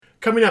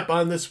Coming up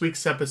on this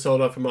week's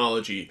episode of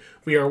Filmology,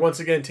 we are once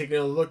again taking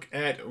a look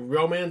at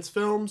romance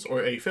films,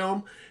 or a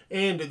film,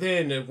 and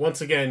then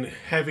once again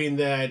having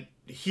that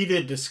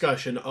heated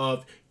discussion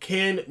of,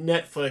 can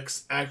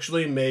Netflix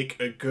actually make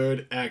a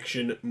good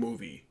action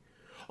movie?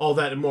 All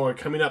that and more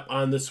coming up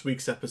on this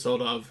week's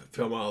episode of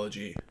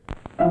Filmology.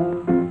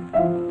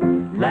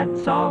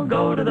 Let's all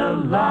go to the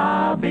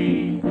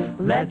lobby.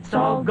 Let's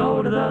all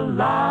go to the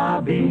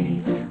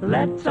lobby.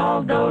 Let's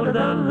all go to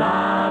the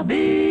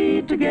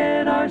lobby to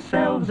get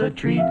ourselves a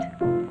treat.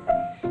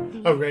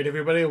 Alright,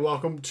 everybody,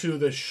 welcome to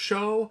the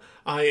show.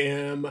 I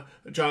am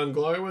John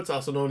Glorowitz,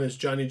 also known as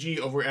Johnny G,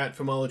 over at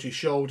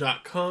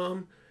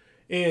FilmologyShow.com.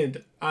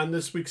 And on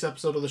this week's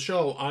episode of the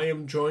show, I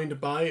am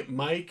joined by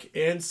Mike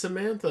and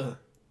Samantha.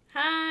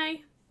 Hi.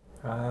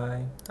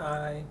 Hi.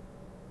 Hi.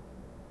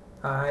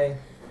 Hi.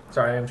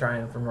 Sorry, I'm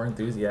trying for more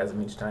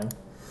enthusiasm each time.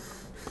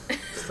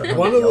 So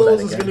One of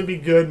those is going to be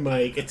good,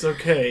 Mike. It's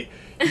okay.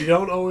 You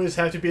don't always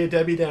have to be a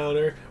Debbie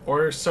Downer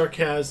or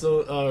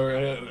sarcasm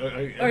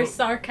Or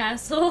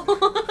sarcasm.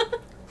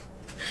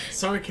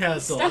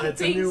 Sarcasm. Stop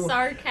It's a being new.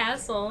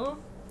 sarcasm.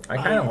 I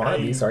kind of want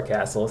to be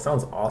sarcastic. It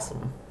sounds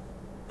awesome.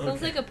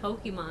 Sounds like a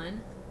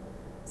Pokemon.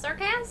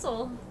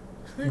 Sarcasm.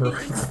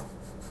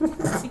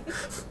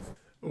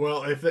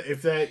 Well,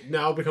 if that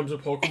now becomes a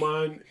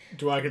Pokemon,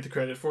 do I get the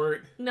credit for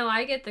it? No,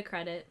 I get the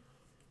credit.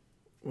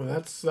 Well,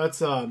 that's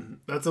a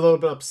little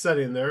bit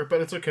upsetting there,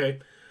 but it's okay.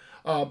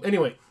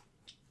 Anyway,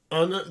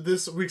 on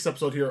this week's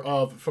episode here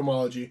of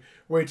Filmology,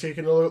 we're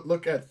taking a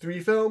look at 3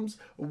 films: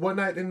 One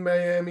Night in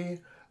Miami,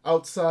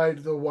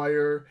 Outside the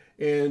Wire,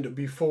 and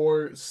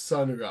Before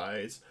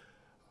Sunrise.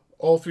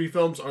 All 3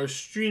 films are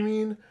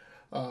streaming.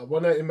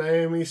 One Night in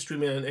Miami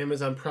streaming on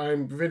Amazon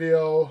Prime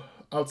Video,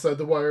 Outside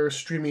the Wire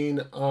streaming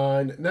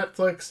on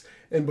Netflix,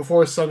 and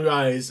Before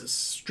Sunrise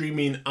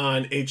streaming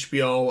on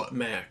HBO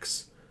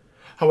Max.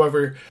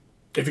 However,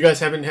 if you guys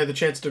haven't had the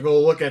chance to go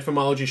look at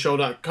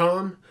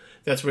FilmologyShow.com,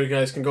 that's where you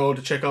guys can go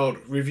to check out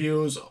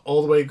reviews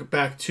all the way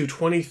back to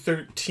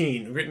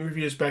 2013. Written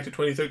reviews back to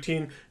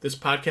 2013. This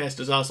podcast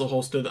is also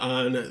hosted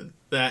on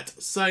that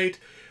site.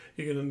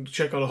 You can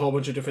check out a whole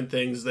bunch of different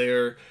things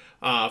there,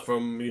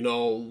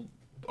 from,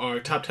 our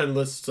top 10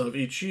 lists of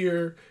each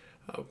year.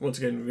 Once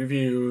again,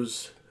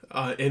 reviews.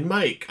 And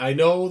Mike, I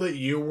know that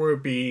you were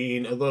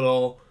being a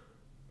little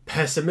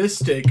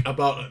pessimistic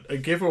about a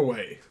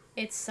giveaway.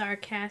 It's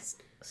sarcasm.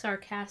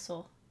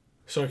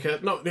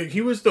 No,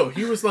 he was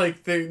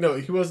like,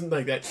 he wasn't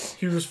like that.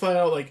 He was flat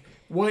out like,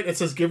 what? It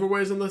says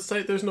giveaways on this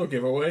site? There's no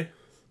giveaway.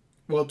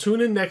 Well, tune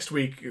in next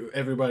week,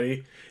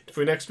 everybody,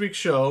 for next week's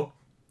show.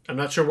 I'm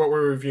not sure what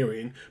we're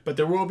reviewing, but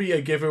there will be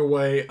a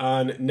giveaway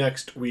on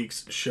next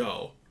week's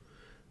show.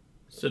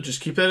 So just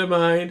keep that in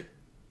mind.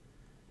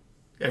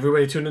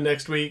 Everybody tune in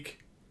next week.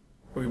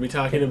 We're going to be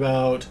talking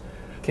about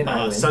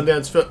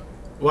Sundance film.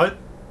 What?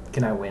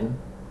 Can I win?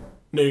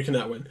 No, you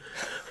cannot win.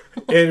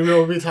 And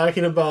we'll be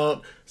talking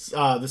about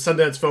the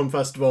Sundance Film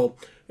Festival,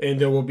 and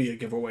there will be a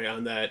giveaway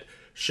on that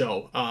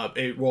show.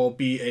 It will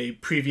be a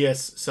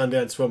previous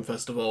Sundance Film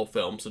Festival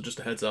film, so just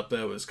a heads up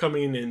that was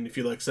coming, and if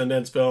you like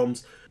Sundance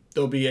films,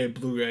 there'll be a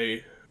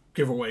Blu-ray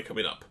giveaway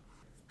coming up.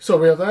 So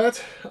we have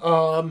that.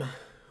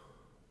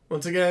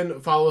 Once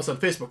again, follow us on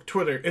Facebook,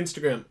 Twitter,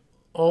 Instagram,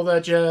 all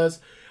that jazz,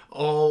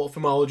 all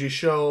Filmology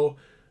Show.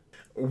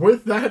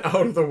 With that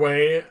out of the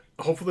way,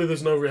 hopefully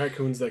there's no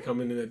raccoons that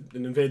come in and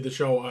invade the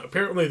show.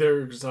 Apparently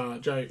there's a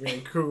giant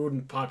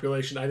raccoon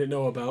population I didn't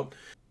know about.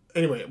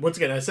 Anyway, once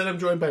again, I said I'm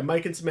joined by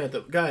Mike and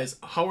Samantha. Guys,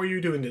 how are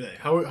you doing today?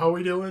 How are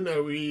we doing?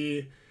 Are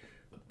we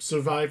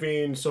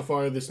surviving so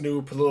far this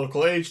new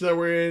political age that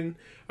we're in?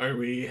 Are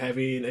we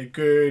having a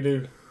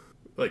good,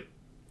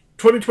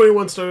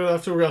 2021 started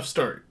off to a rough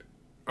start?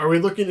 Are we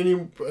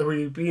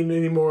being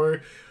any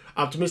more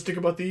optimistic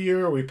about the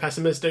year? Are we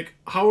pessimistic?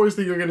 How is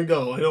the year going to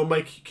go? I know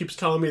Mike keeps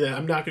telling me that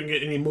I'm not going to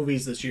get any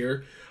movies this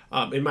year.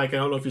 And Mike, I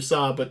don't know if you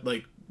saw, but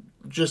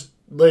just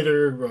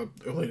earlier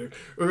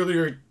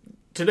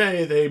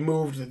today, they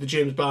moved the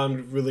James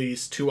Bond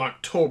release to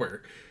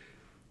October.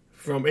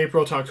 From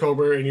April to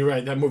October, and you're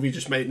right, that movie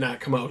just might not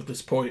come out at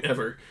this point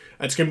ever.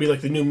 It's going to be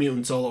like the New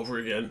Mutants all over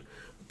again.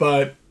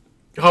 But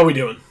how are we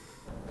doing?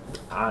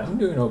 I'm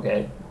doing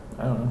okay.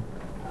 I don't know.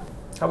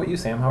 How about you,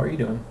 Sam? How are you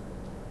doing?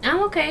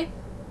 I'm okay.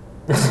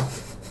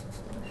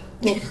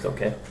 Just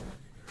okay.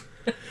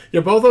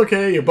 You're both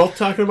okay. You're both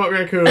talking about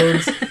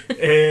raccoons,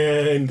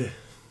 and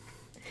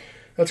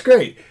that's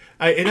great.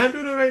 And I'm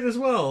doing all right as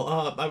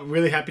well. I'm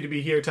really happy to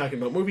be here talking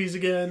about movies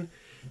again.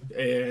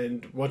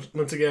 And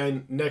once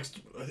again,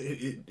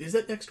 is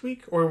that next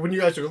week? Or when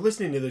you guys are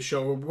listening to the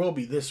show, it will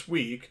be this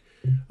week,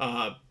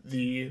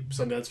 the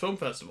Sundance Film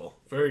Festival.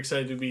 Very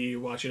excited to be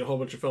watching a whole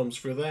bunch of films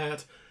for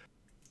that.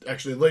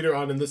 Actually, later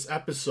on in this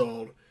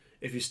episode,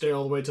 if you stay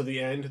all the way to the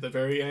end, the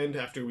very end,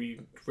 after we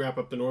wrap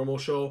up the normal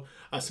show,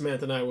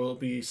 Samantha and I will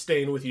be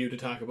staying with you to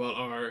talk about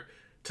our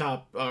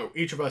top,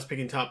 each of us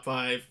picking top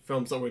 5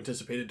 films that we're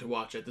anticipated to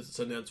watch at the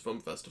Sundance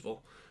Film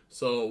Festival.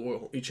 So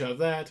we'll each have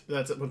that.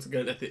 That's once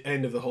again at the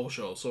end of the whole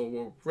show. So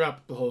we'll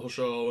wrap the whole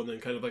show and then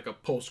kind of like a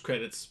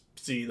post-credits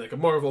scene, like a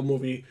Marvel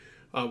movie.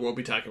 We'll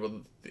be talking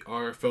about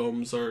our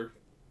films, our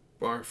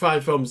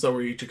 5 films that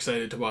we're each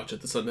excited to watch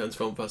at the Sundance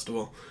Film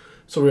Festival.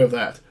 So we have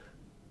that.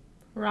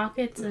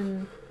 Rockets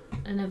and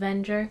an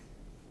Avenger.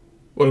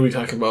 What are we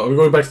talking about? Are we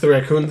going back to the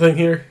raccoon thing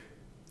here?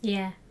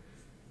 Yeah.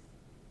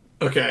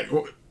 Okay.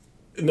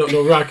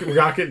 No,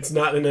 Rocket's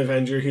not an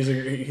Avenger.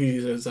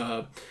 He's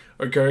a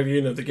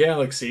Guardian of the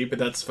Galaxy, but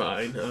that's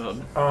fine.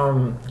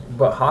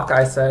 But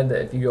Hawkeye said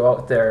that if you go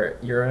out there,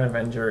 you're an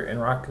Avenger, and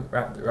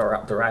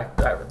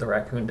the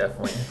raccoon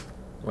definitely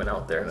went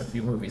out there in a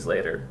few movies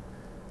later.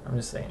 I'm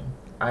just saying.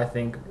 I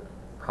think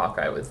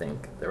Hawkeye would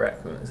think the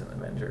raccoon is an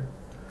Avenger.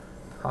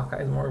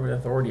 Hawkeye's more of an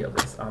authority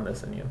on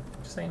this than you.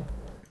 Just saying.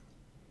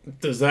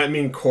 Does that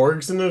mean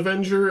Korg's an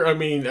Avenger? I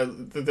mean,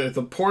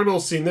 the portal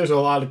scene, there's a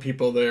lot of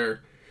people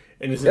there.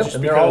 And is it just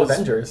and because... they're all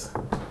Avengers.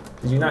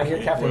 Did you not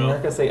hear Captain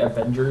America say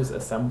Avengers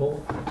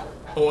Assemble?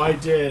 Oh, I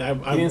did.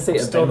 I'm say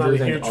still not a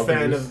Avengers huge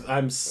fan of.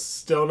 I'm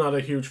still not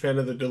a huge fan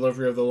of the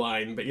delivery of the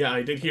line, but yeah,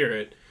 I did hear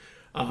it.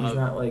 He's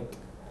not like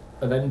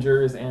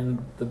Avengers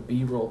and the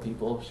B-roll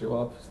people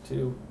show up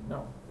too.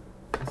 No,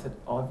 I said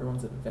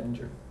everyone's an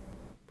Avenger.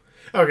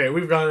 Okay,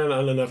 we've gone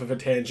on enough of a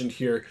tangent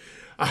here.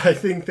 I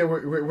think that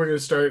we're going to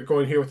start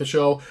going here with the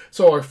show.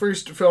 So our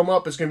first film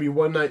up is going to be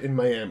One Night in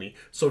Miami.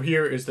 So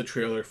here is the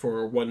trailer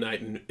for One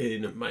Night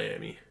in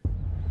Miami.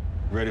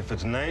 Ready for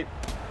tonight?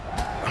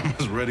 I'm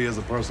as ready as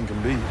a person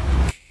can be.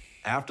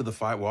 After the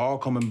fight, we're all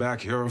coming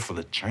back here for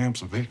the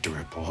champs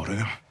victory party.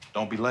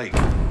 Don't be late.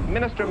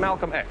 Minister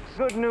Malcolm X.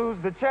 Good news,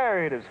 the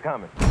chariot is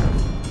coming. You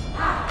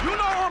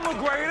know I'm the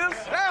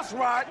greatest. That's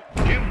right.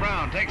 Jim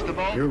Brown takes the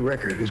ball. Your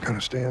record is going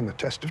to stand the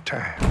test of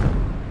time.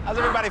 How's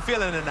everybody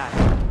feeling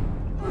tonight?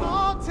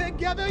 All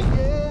together,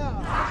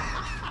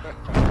 yeah.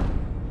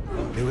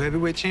 New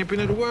heavyweight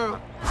champion of the world.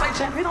 Say,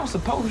 champ, you don't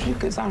suppose you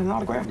could sign an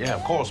autograph? Yeah,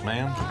 of course,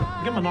 man.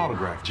 Give him an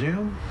autograph,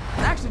 Jim.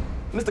 Actually,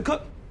 Mr.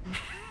 Cook.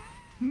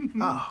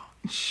 Oh,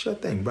 sure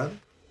thing, brother.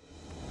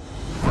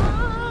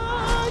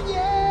 Oh,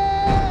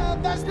 yeah,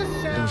 that's the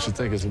sound. Don't you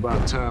think it's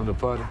about time to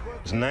party?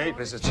 Tonight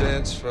is a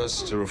chance for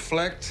us to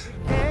reflect.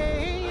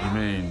 You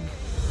mean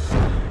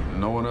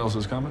no one else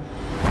is coming?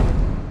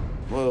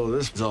 Well,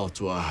 this is off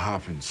to a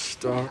hopping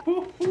start.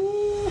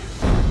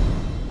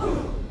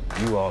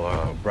 You all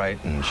are a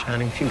bright and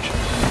shining future.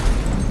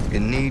 You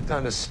need to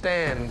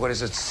understand what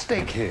is at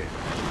stake here.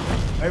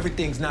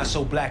 Everything's not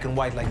so black and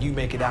white like you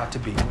make it out to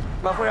be.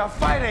 But we are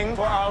fighting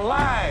for our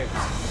lives.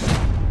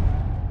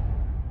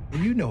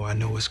 You know I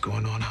know what's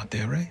going on out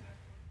there, right?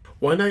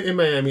 One Night in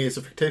Miami is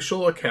a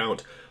fictional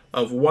account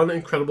of one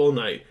incredible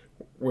night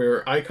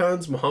where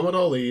icons Muhammad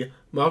Ali,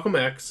 Malcolm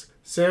X,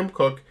 Sam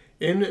Cooke,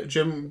 and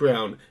Jim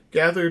Brown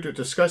gathered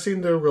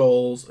discussing their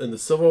roles in the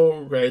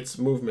civil rights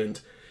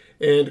movement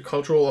and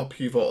cultural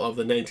upheaval of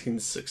the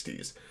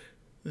 1960s.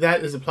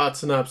 That is the plot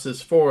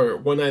synopsis for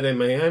One Night in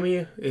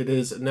Miami. It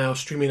is now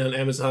streaming on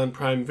Amazon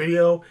Prime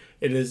Video.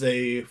 It is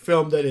a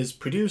film that is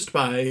produced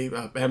by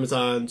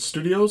Amazon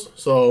Studios.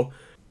 So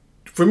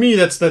for me,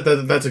 that's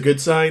a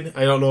good sign.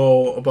 I don't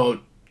know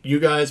about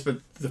you guys, but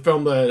the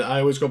film that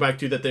I always go back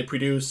to that they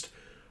produced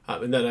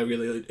and that I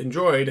really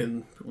enjoyed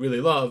and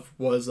really love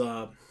was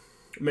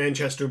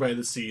Manchester by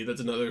the Sea.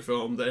 That's another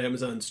film that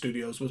Amazon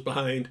Studios was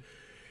behind.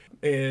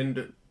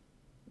 And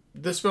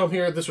this film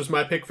here, this was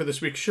my pick for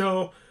this week's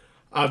show.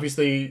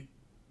 Obviously,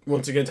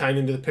 once again, tying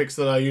into the picks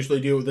that I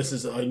usually do, this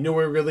is a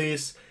newer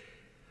release.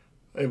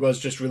 It was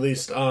just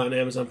released on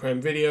Amazon Prime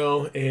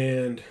Video,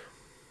 and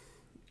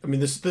I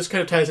mean, this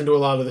kind of ties into a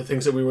lot of the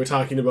things that we were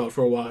talking about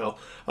for a while,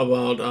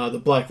 about the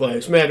Black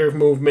Lives Matter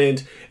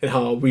movement, and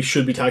how we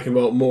should be talking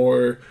about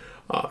more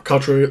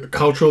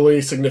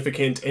culturally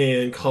significant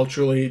and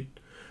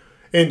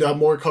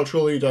more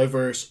culturally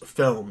diverse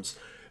films.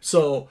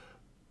 So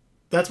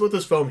that's what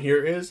this film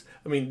here is.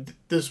 I mean,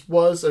 this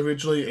was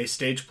originally a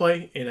stage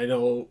play, and I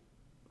know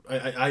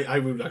I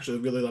would actually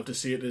really love to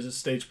see it as a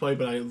stage play,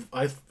 but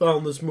I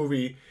found this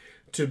movie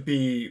to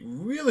be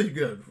really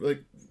good.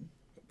 Like,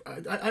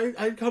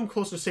 I'd come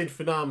close to saying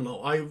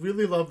phenomenal. I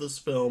really love this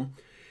film,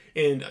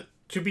 and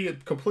to be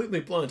completely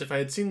blunt, if I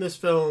had seen this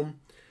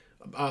film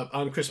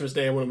on Christmas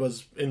Day when it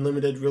was in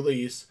limited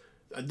release,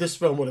 this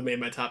film would have made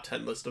my top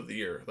 10 list of the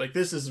year. Like,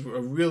 this is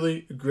a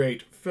really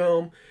great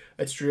film.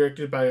 It's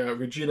directed by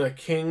Regina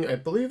King. I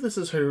believe this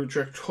is her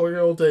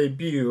directorial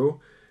debut.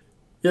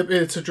 Yep,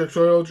 it's a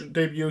directorial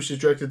debut. She's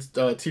directed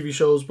TV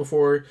shows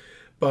before,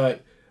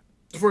 but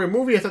for a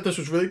movie, I thought this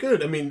was really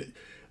good. I mean,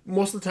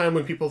 most of the time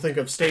when people think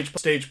of stage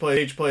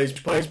plays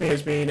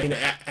as being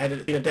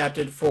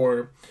adapted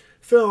for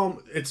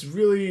film, it's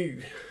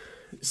really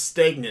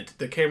stagnant.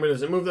 The camera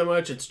doesn't move that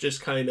much. It's just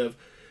kind of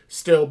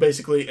still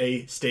basically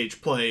a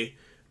stage play,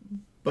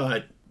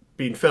 but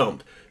being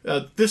filmed.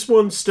 This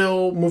one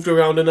still moved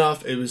around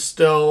enough. It was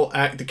still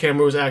the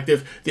camera was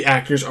active. The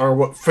actors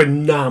are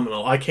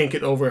phenomenal. I can't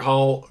get over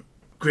how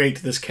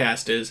great this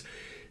cast is.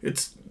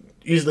 It's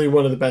easily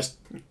one of the best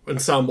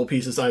ensemble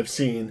pieces I've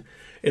seen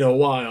in a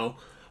while.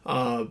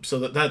 So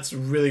that's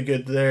really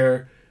good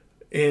there.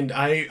 And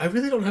I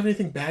really don't have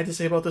anything bad to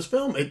say about this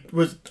film.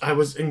 I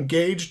was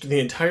engaged the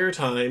entire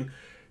time.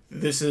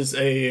 This is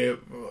a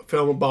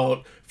film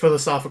about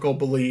philosophical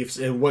beliefs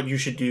and what you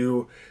should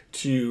do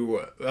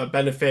to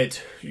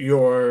benefit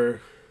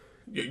your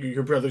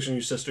brothers and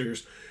your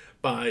sisters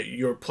by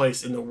your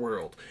place in the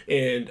world.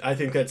 And I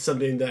think that's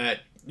something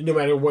that no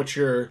matter what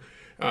your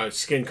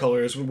skin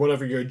color is,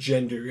 whatever your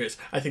gender is,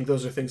 I think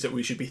those are things that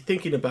we should be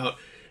thinking about.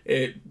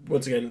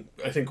 Once again,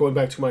 I think going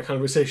back to my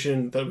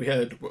conversation that we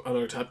had on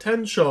our top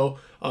 10 show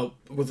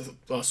with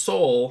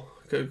Soul,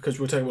 because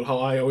we're talking about how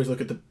I always look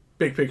at the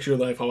big picture of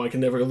life, how I can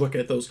never look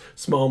at those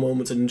small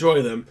moments and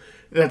enjoy them.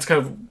 That's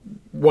kind of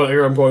what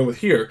I'm going with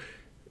here.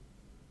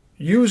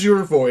 Use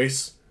your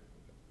voice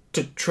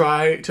to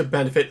try to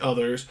benefit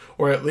others,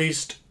 or at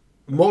least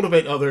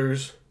motivate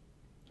others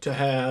to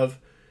have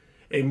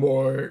a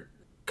more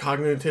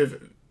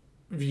cognitive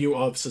view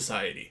of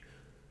society.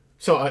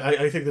 So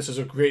I think this is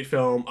a great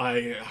film.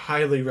 I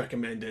highly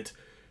recommend it.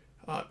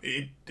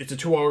 It's a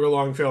 2-hour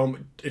long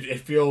film. It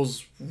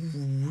feels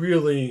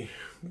really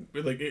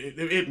like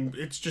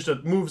it's just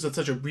moves at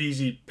such a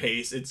breezy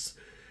pace. It's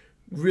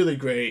really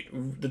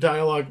great. The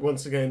dialogue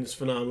once again is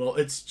phenomenal.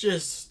 It's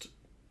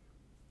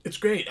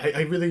great.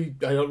 I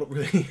don't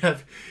really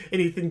have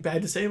anything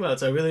bad to say about it.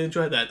 So I really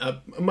enjoyed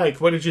that. Mike,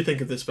 what did you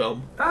think of this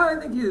film? I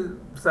think you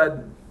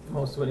said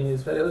most of what you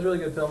said. It was a really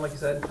good film, like you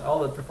said. All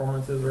the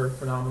performances were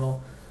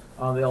phenomenal.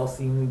 They all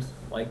seemed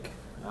like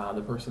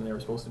the person they were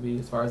supposed to be,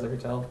 as far as I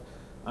could tell.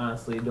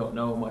 Honestly, don't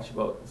know much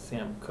about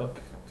Sam Cooke,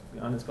 to be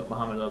honest, but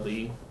Muhammad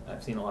Ali,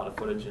 I've seen a lot of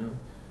footage and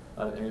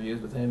a lot of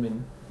interviews with him,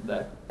 and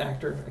that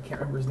actor, I can't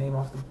remember his name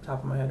off the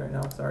top of my head right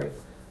now, sorry,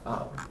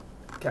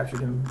 captured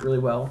him really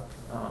well,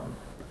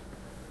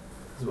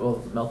 as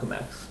well as Malcolm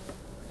X.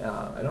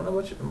 I don't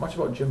know much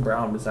about Jim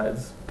Brown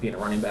besides being a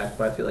running back,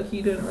 but I feel like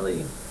he didn't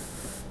really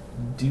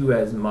do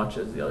as much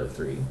as the other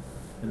three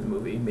in the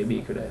movie. Maybe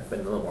it could have been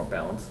a little more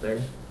balanced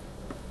there.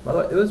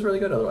 But it was really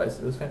good otherwise.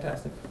 It was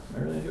fantastic. I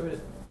really enjoyed it.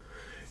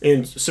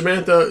 And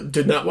Samantha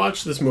did not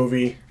watch this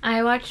movie.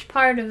 I watched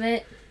part of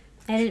it.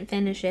 I didn't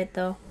finish it,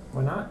 though.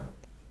 Why not?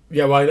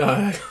 Yeah, why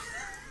not?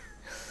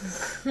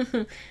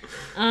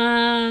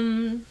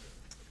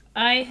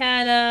 I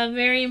had a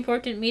very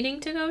important meeting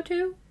to go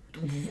to.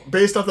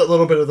 Based off that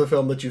little bit of the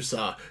film that you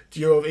saw, do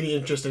you have any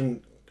interest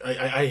in,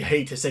 I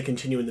hate to say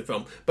continuing the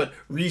film, but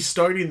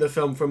restarting the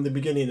film from the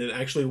beginning and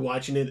actually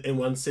watching it in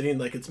one sitting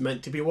like it's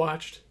meant to be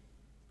watched?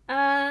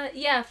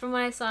 Yeah, from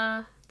what I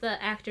saw,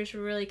 the actors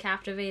were really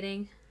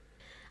captivating.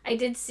 I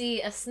did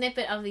see a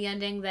snippet of the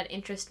ending that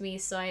interested me,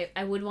 so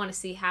I would want to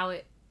see how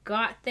it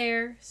got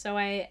there, so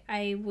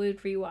I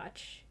would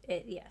rewatch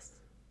it, yes.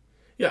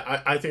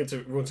 Yeah, I think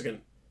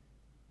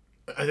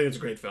I think it's a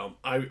great film.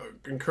 I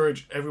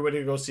encourage everybody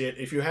to go see it.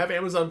 If you have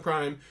Amazon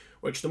Prime,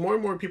 which the more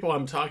and more people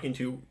I'm talking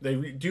to, they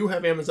do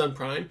have Amazon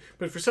Prime,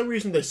 but for some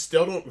reason they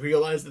still don't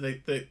realize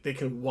that they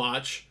can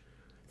watch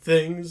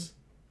things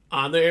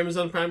on their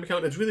Amazon Prime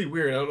account. It's really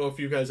weird. I don't know if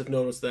you guys have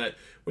noticed that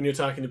when you're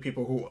talking to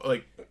people who,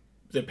 like,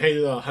 they pay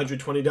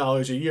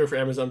 $120 a year for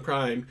Amazon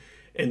Prime,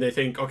 and they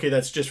think, okay,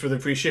 that's just for the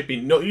free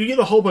shipping. No, you get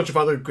a whole bunch of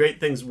other great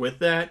things with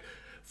that,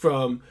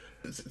 from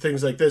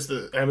things like this,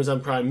 the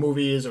Amazon Prime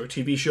movies or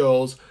TV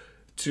shows,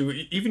 to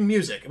even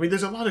music. I mean,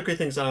 there's a lot of great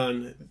things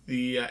on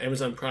the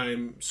Amazon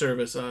Prime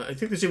service. I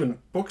think there's even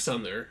books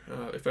on there,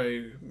 if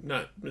I'm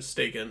not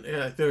mistaken.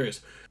 Yeah, there is.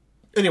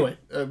 Anyway,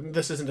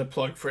 this isn't a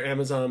plug for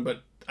Amazon,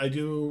 but I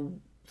do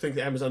think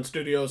the Amazon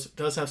Studios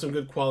does have some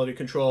good quality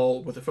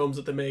control with the films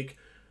that they make.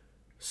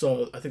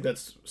 So I think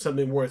that's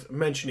something worth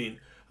mentioning.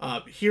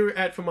 Here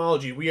at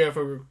Filmology, we have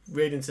a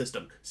rating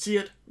system. See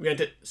it,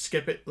 rent it,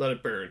 skip it, let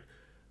it burn.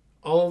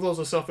 All of those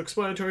are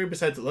self-explanatory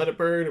besides let it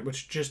burn,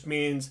 which just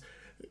means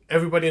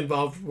everybody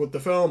involved with the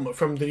film,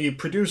 from the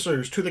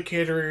producers to the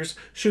caterers,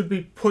 should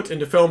be put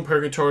into film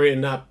purgatory and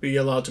not be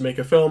allowed to make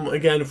a film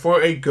again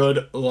for a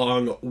good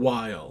long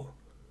while.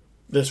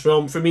 This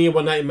film, for me,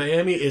 One Night in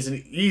Miami, is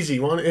an easy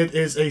one. It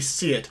is a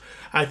see it.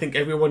 I think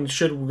everyone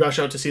should rush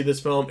out to see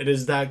this film. It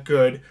is that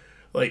good.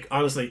 Like,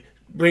 honestly,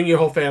 bring your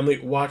whole family,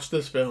 watch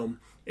this film.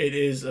 It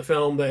is a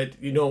film that,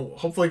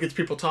 hopefully gets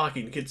people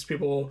talking, gets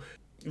people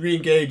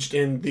re-engaged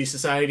in the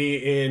society,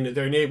 in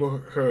their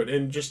neighborhood,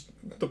 and just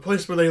the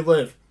place where they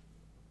live,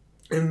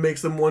 and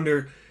makes them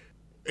wonder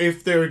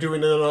if they're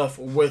doing enough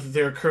with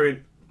their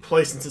current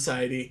place in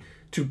society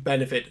to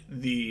benefit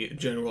the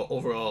general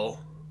overall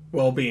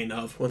well-being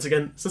of, once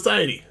again,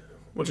 society,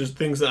 which is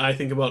things that I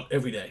think about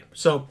every day.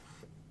 So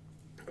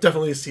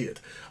definitely see it.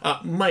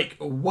 Mike,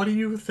 what do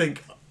you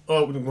think?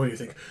 What do you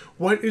think?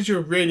 What is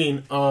your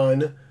rating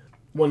on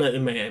One Night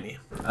in Miami?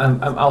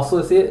 I'm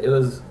also see it. It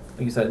was,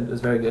 like you said, it was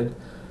very good.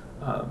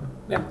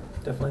 Yeah,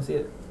 definitely see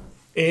it.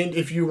 And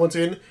if you, once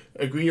again,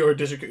 agree or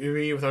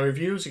disagree with our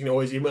reviews, you can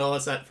always email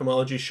us at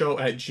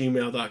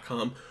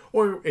filmologyshow@gmail.com.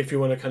 Or if you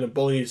want to kind of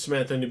bully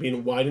Samantha into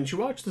being, why didn't you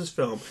watch this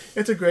film?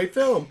 It's a great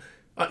film.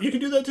 You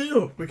can do that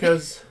too,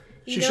 because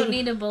you don't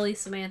need to bully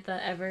Samantha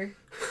ever,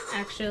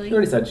 actually. You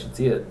already said she'd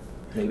see it,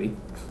 maybe.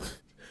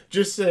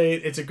 Just say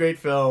it's a great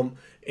film.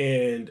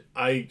 And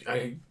I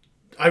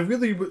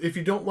really, if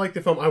you don't like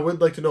the film, I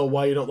would like to know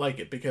why you don't like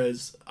it,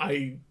 because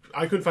I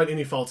couldn't find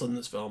any faults in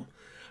this film.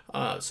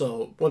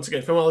 So once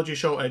again,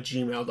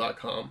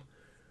 filmologyshow@gmail.com.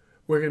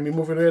 We're going to be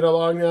moving right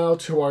along now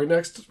to our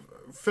next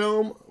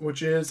film,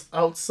 which is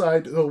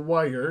Outside the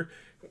Wire.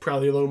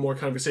 Probably a little more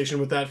conversation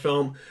with that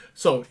film.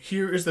 So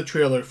here is the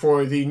trailer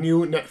for the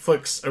new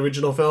Netflix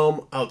original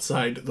film,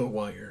 Outside the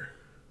Wire.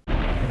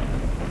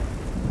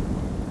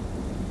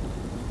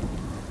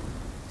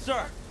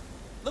 Sir,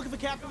 looking for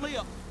Captain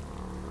Leo.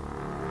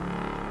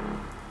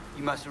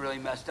 You must have really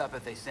messed up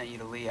if they sent you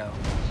to Leo.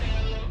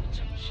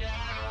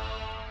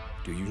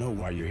 Do you know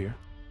why you're here?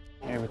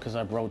 Here because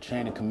I broke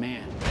chain of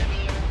command.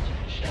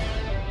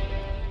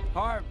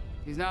 Harp,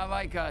 he's not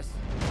like us.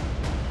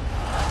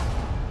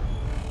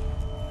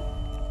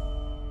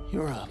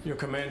 You're up. You're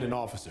commanding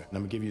officer, and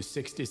I'm gonna give you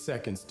 60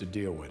 seconds to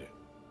deal with it.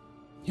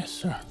 Yes,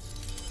 sir.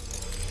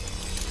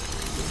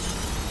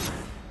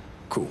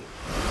 Cool.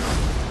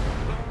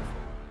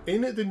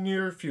 In the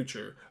near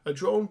future, a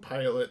drone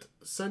pilot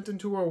sent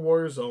into a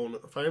war zone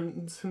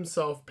finds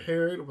himself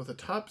paired with a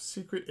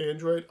top-secret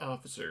android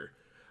officer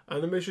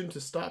on a mission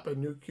to stop a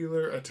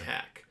nuclear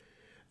attack.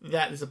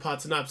 That is a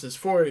plot synopsis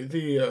for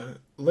the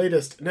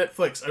latest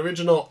Netflix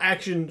original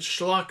action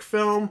schlock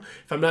film.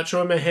 If I'm not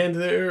showing my hand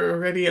there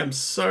already, I'm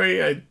sorry.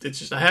 I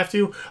have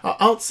to.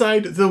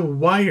 Outside the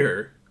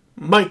Wire.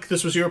 Mike,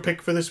 this was your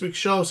pick for this week's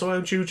show, so why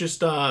don't you just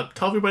tell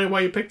everybody why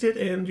you picked it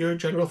and your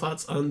general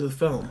thoughts on the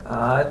film.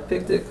 I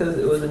picked it because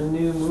it was a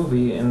new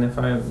movie, and if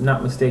I'm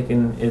not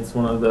mistaken, it's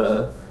one of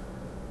the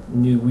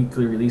new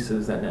weekly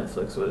releases that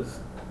Netflix was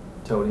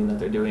toting that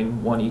they're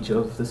doing, one each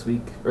of this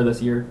week, or this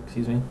year,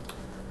 excuse me.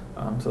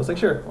 So I was like,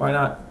 sure, why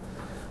not?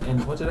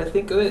 And what did I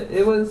think of it?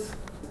 It was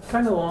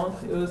kind of long.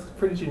 It was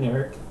pretty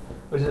generic,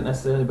 which isn't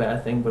necessarily a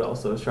bad thing, but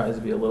also tries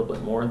to be a little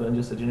bit more than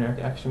just a generic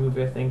action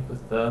movie, I think,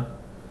 with the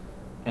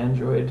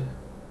Android.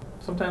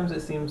 Sometimes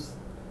it seems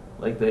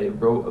like they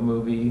wrote a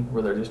movie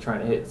where they're just trying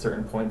to hit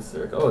certain points.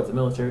 They're like, oh, it's a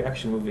military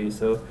action movie,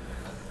 so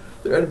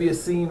there had to be a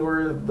scene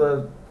where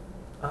the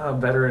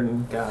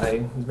veteran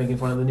guy is making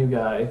fun of the new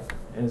guy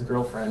and his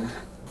girlfriend.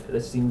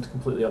 That seemed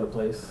completely out of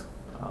place.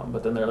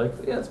 But then they're like,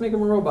 yeah, let's make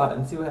him a robot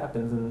and see what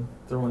happens, and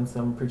throw in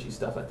some preachy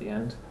stuff at the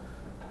end.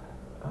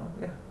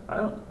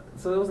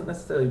 So it wasn't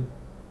necessarily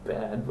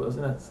bad, but it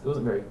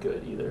wasn't very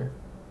good either.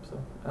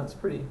 So that's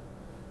pretty.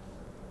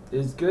 It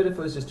was good if it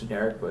was just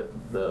generic, but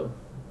the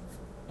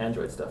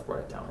Android stuff brought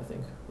it down, I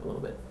think, a little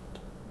bit.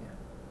 Yeah.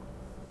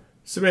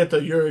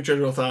 Samantha, your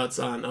general thoughts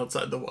on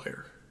Outside the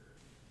Wire?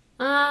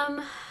 I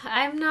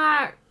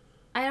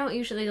don't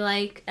usually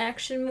like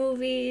action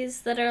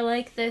movies that are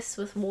like this,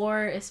 with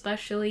war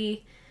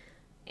especially,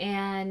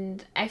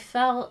 and I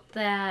felt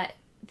that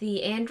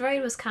the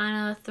android was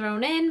kind of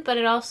thrown in, but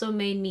it also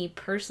made me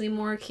personally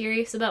more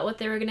curious about what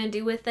they were going to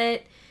do with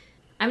it.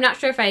 I'm not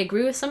sure if I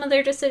agree with some of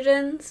their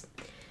decisions.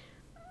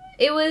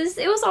 It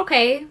was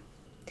okay.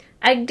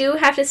 I do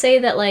have to say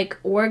that, like,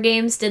 War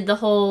Games did the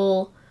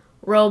whole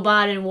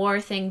robot and war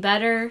thing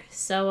better,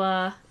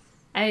 so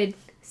I'd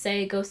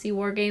say go see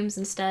War Games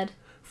instead.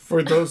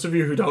 For those of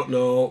you who don't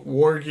know,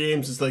 War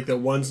Games is like the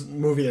one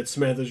movie that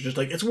Samantha's just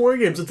like, it's War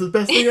Games, it's the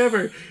best thing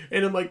ever.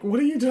 And I'm like, what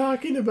are you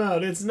talking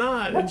about? It's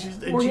not.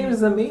 And War Games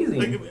is amazing.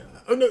 Like,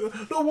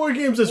 no, War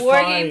Games is War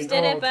fine. War Games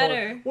did it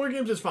better. War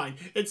Games is fine.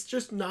 It's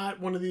just not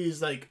one of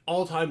these like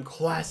all-time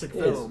classic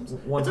films.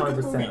 It's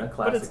 100% a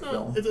classic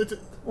film. It's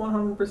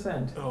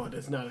 100%. Oh, it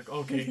is not.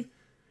 Okay.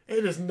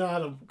 It is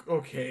not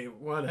okay,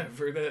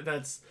 whatever.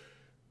 That's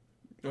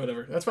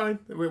whatever. That's fine.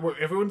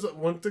 Everyone's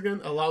once again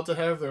allowed to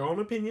have their own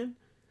opinion.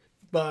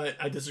 But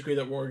I disagree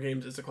that War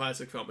Games is a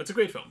classic film. It's a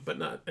great film, but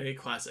not a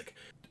classic.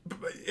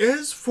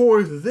 As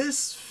for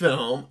this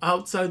film,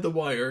 Outside the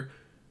Wire,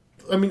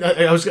 I mean,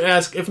 I was going to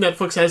ask if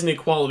Netflix has any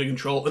quality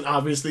control, and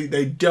obviously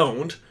they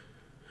don't.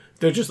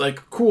 They're just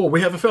like, cool,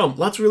 we have a film,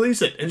 let's release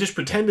it, and just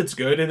pretend it's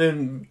good, and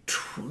then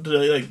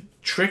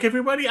trick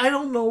everybody? I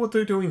don't know what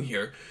they're doing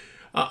here.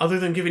 Other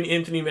than giving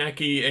Anthony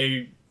Mackie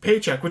a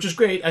paycheck, which is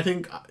great. I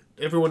think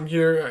everyone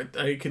here,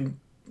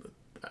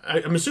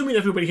 I'm assuming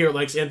everybody here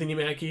likes Anthony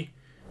Mackie.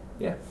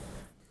 Yeah.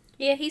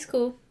 Yeah, he's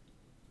cool.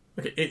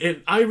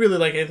 Okay, I really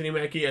like Anthony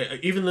Mackie.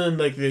 Even in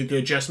like the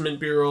Adjustment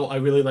Bureau, I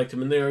really liked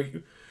him in there.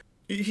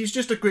 He's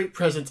just a great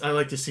presence I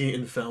like to see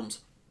in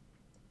films.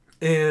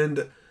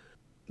 And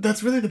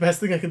that's really the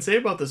best thing I can say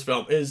about this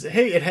film is,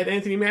 hey, it had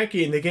Anthony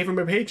Mackie and they gave him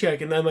a paycheck,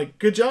 and I'm like,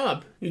 good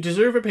job. You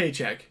deserve a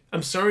paycheck.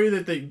 I'm sorry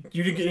that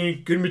you didn't get any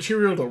good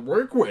material to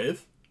work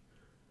with,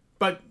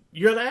 but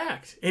you gotta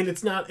act. And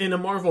it's not in a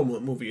Marvel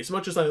movie. As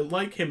much as I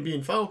like him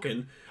being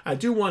Falcon, I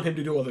do want him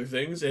to do other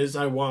things, as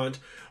I want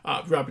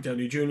Robert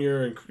Downey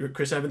Jr. and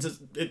Chris Evans,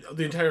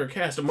 the entire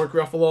cast of Mark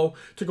Ruffalo,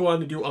 to go on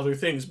to do other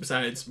things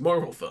besides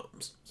Marvel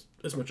films,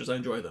 as much as I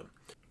enjoy them.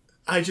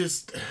 I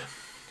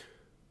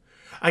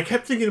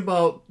kept thinking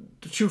about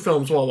the two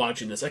films while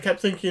watching this. I kept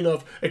thinking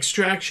of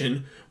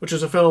Extraction, which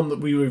is a film that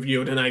we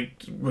reviewed, and I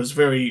was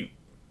very,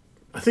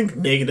 I think,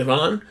 negative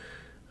on.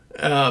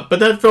 But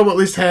that film at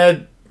least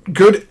had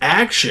good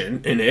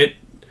action in it.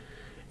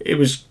 It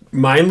was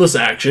mindless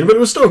action, but it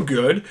was still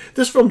good.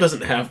 This film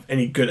doesn't have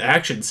any good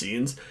action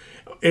scenes.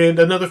 And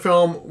another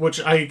film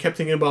which I kept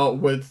thinking about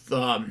with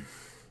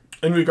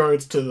in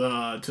regards to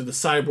the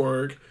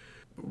cyborg,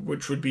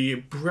 which would be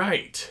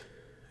Bright,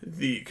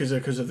 because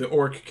of the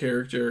orc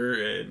character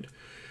and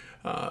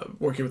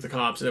working with the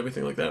cops and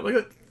everything like that.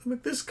 Like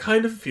this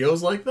kind of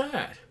feels like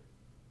that.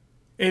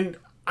 And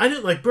I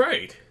didn't like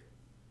Bright.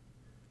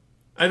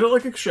 I don't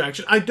like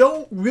Extraction. I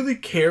don't really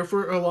care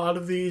for a lot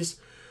of these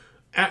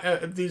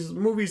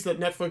movies that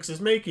Netflix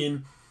is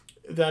making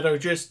that are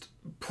just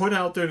put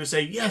out there to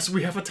say, yes,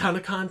 we have a ton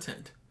of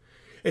content.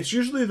 It's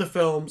usually the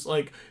films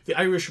like The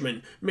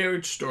Irishman,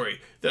 Marriage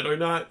Story, that are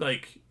not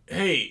like,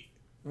 hey,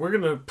 we're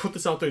going to put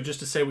this out there just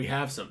to say we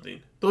have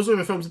something. Those are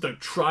the films that they're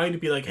trying to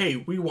be like, hey,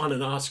 we won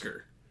an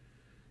Oscar.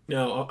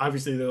 Now,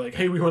 obviously, they're like,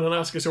 hey, we won an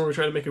Oscar, so we're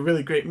trying to make a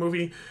really great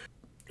movie.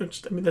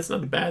 Which, I mean, that's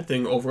not a bad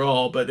thing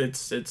overall, but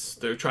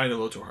they're trying a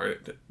little too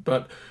hard.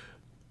 But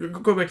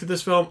go back to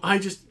this film.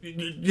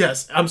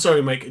 Yes, I'm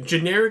sorry, Mike.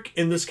 Generic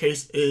in this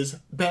case is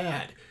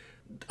bad.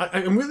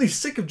 I'm really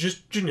sick of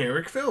just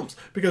generic films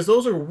because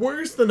those are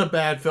worse than a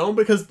bad film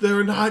because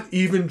they're not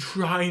even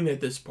trying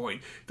at this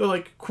point. They're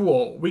like,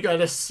 cool, we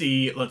got a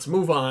C, let's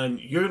move on.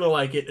 You're gonna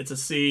like it. It's a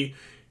C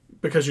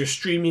because you're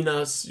streaming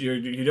us.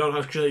 You don't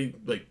actually,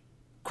 like,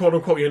 quote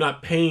unquote, you're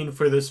not paying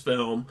for this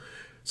film,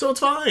 so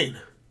it's fine.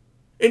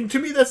 And to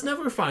me, that's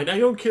never fine. I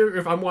don't care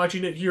if I'm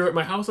watching it here at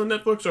my house on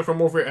Netflix or if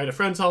I'm over at a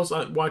friend's house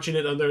watching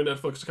it on their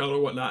Netflix account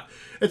or whatnot.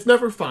 It's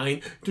never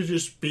fine to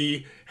just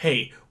be,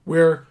 hey,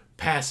 we're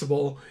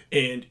passable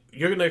and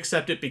you're going to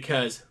accept it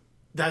because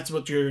that's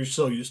what you're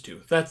so used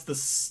to. That's the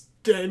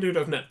standard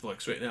of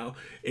Netflix right now,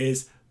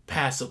 is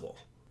passable.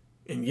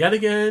 And yet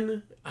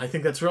again, I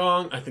think that's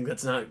wrong. I think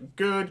that's not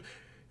good.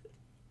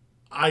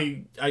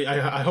 I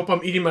hope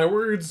I'm eating my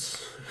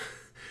words.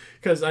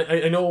 Because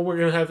I know we're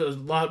going to have a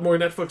lot more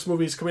Netflix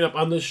movies coming up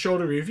on this show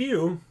to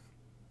review.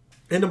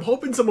 And I'm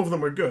hoping some of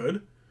them are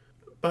good.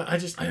 But I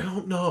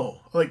don't know.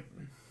 Like,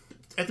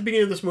 at the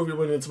beginning of this movie,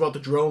 when it's about the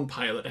drone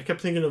pilot, I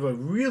kept thinking of a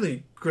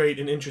really great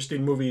and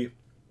interesting movie.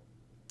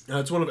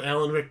 It's one of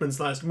Alan Rickman's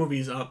last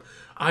movies,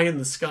 Eye in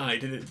the Sky.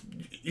 Did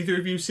either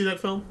of you see that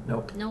film?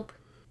 Nope.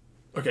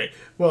 Okay.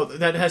 Well,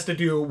 that has to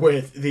do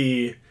with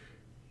the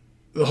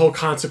whole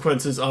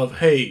consequences of,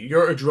 hey,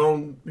 you're a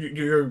drone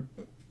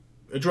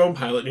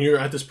pilot and you're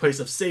at this place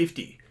of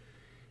safety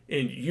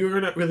and you're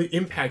not really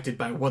impacted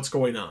by what's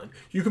going on.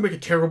 You can make a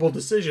terrible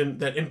decision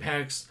that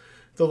impacts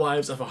the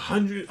lives of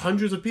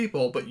hundreds of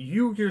people, but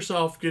you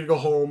yourself get to go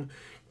home,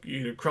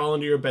 you crawl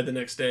into your bed the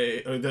next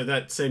day or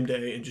that same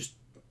day and just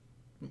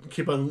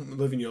keep on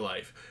living your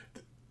life.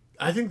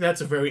 I think that's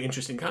a very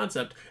interesting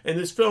concept, and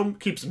this film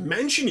keeps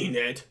mentioning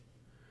it,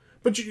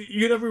 but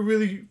you're never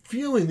really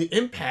feeling the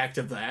impact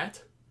of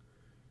that.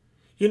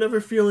 You're never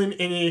feeling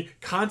any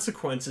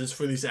consequences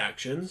for these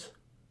actions.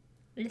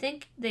 I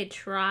think they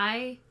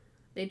try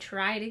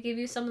to give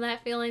you some of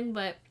that feeling,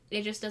 but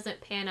it just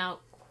doesn't pan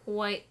out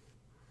quite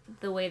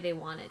the way they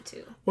want it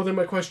to. Well, then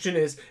my question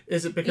is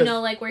it because... You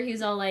know, like where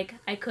he's all like,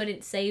 I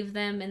couldn't save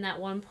them in that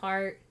one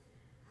part,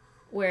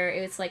 where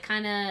it's like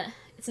kind of,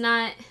 it's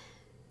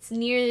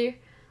near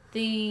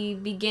the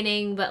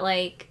beginning, but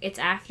like it's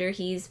after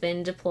he's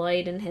been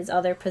deployed in his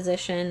other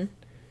position.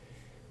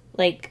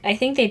 Like, I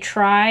think they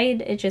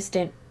tried, it just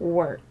didn't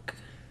work.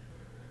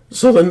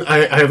 So then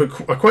I have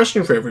a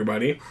question for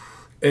everybody,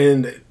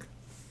 and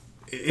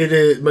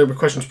my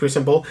question's pretty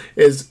simple,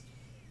 is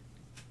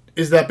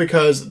that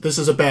because this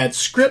is a bad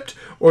script,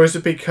 or is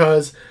it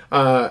because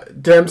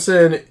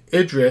Damson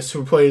Idris,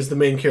 who plays the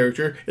main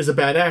character, is a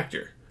bad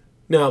actor?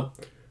 Now,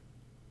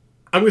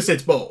 I'm going to say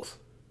it's both.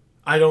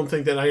 I don't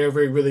think that I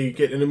ever really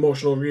get an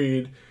emotional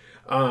read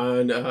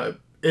on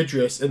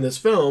Idris in this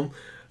film.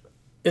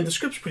 And the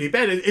script's pretty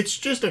bad. It's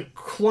just a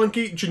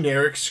clunky,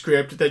 generic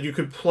script that you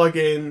could plug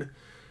in.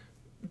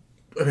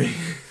 I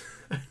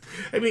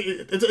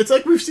mean, it's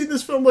like we've seen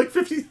this film like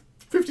 50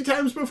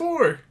 times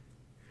before.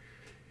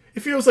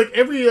 It feels like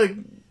every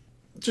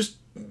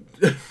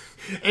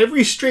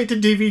straight to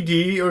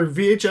DVD or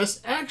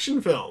VHS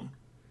action film.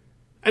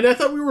 And I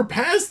thought we were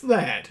past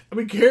that. I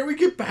mean, can't we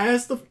get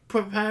past the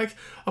fact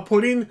of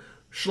putting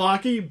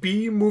schlocky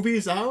B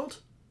movies out?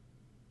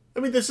 I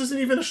mean, this isn't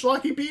even a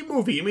schlocky B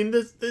movie. I mean,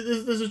 this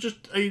is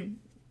just a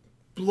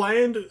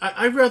bland...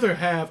 I'd rather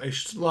have a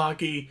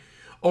schlocky,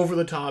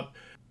 over-the-top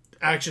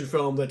action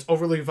film that's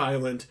overly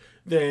violent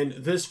than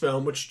this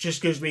film, which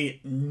just gives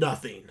me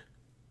nothing.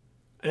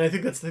 And I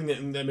think that's the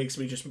thing that makes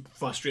me just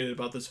frustrated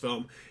about this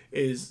film,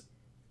 is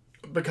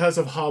because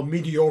of how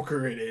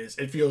mediocre it is,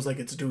 it feels like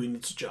it's doing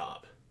its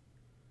job.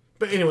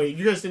 But anyway,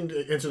 you guys didn't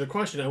answer the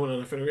question. I went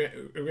on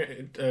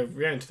a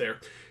rant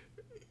there.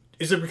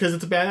 Is it because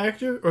it's a bad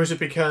actor, or is it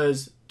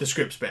because the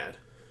script's bad?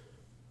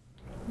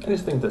 I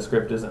just think the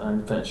script isn't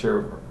 100%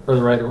 sure, or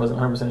the writer wasn't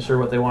 100% sure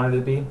what they wanted it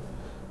to be.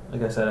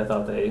 Like I said, I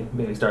thought they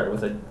maybe started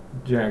with a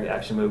generic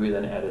action movie,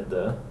 then added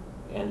the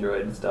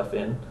android stuff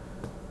in.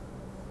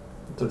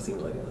 That's what it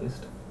seems like, at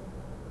least.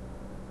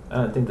 I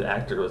don't think the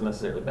actor was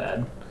necessarily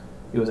bad.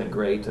 He wasn't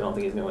great. I don't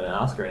think he's going to win an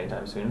Oscar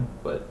anytime soon,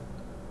 but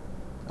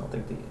don't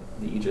think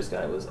the Aegis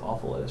guy was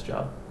awful at his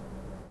job.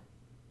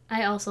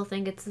 I also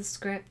think it's the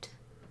script.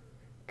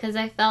 Because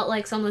I felt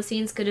like some of the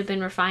scenes could have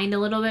been refined a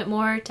little bit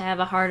more to have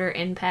a harder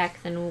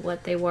impact than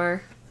what they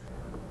were.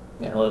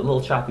 Yeah, a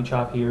little choppy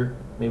chop here.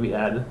 Maybe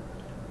add,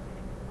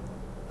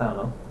 I don't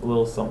know, a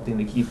little something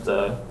to keep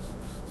the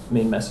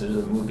main message of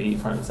the movie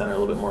front and center a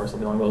little bit more,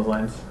 something along those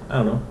lines. I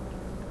don't know.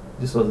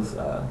 Just was,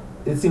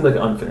 it seemed like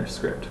an unfinished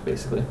script,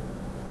 basically.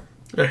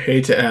 I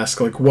hate to ask,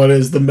 like, what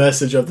is the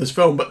message of this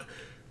film? But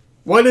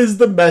what is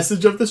the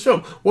message of this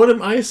film? What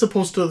am I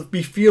supposed to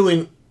be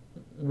feeling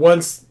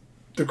once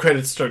the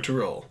credits start to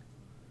roll?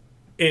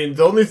 And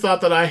the only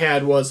thought that I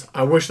had was,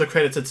 I wish the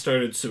credits had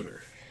started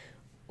sooner.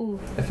 Ooh.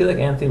 I feel like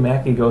Anthony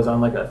Mackie goes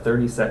on like a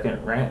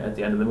 30-second rant at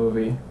the end of the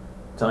movie,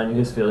 telling you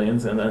his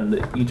feelings, and then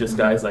the Aegis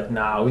guy's like,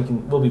 nah,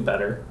 we'll be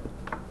better.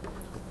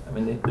 I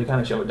mean, they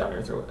kind of shove it down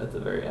your throat at the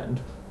very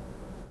end.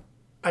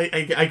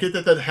 I get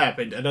that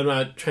happened, and I'm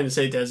not trying to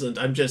say it doesn't.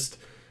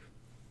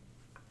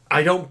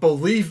 I don't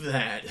believe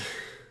that.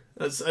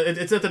 It's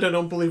not that I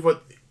don't believe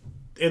what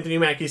Anthony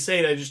Mackie's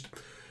saying.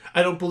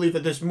 I don't believe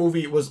that this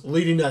movie was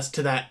leading us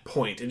to that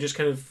point. It just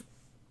kind of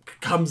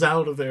comes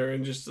out of there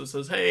and just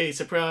says, hey,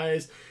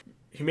 surprise,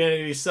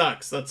 humanity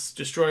sucks. Let's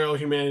destroy all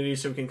humanity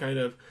so we can kind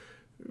of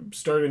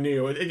start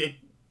anew. In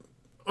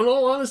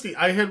all honesty,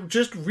 I had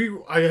just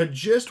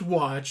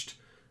watched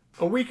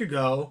a week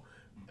ago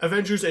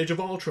Avengers Age of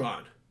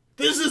Ultron.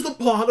 This is the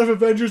plot of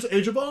Avengers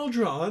Age of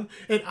Ultron,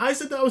 and I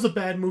said that was a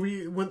bad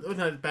movie.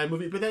 Not a bad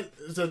movie, but that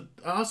is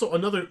also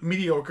another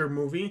mediocre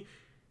movie.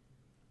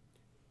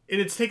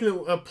 And it's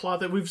taken a plot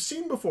that we've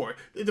seen before.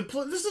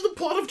 This is the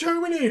plot of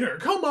Terminator.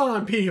 Come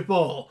on,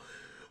 people.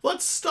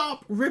 Let's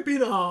stop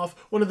ripping off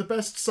one of the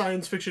best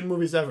science fiction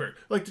movies ever.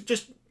 Like,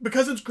 just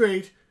because it's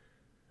great,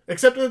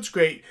 accept that it's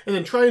great, and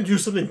then try and do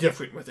something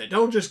different with it.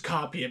 Don't just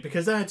copy it,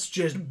 because that's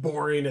just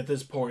boring at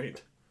this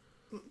point.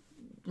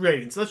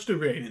 Ratings. Let's do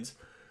ratings.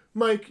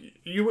 Mike,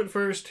 you went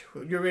first.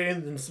 Your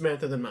rating, then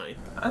Samantha, then mine.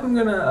 I'm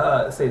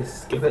gonna say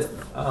skip it.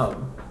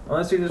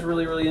 Unless you're just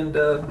really, really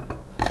into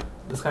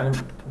this kind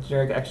of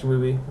generic action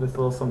movie with a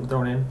little something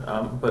thrown in.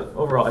 But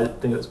overall, I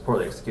think it was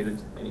poorly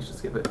executed, and you should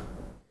skip it.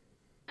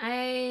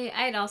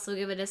 I'd also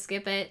give it a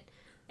skip it.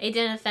 It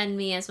didn't offend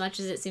me as much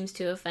as it seems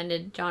to have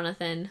offended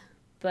Jonathan,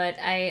 but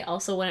I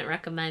also wouldn't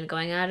recommend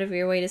going out of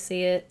your way to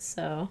see it,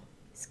 so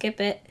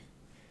skip it.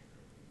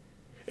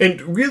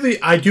 And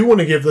really, I do want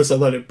to give this a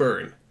let it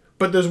burn.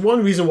 But there's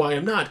one reason why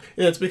I'm not,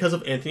 and it's because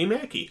of Anthony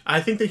Mackie. I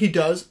think that he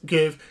does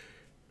give...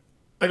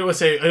 I don't want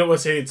to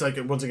say it's like,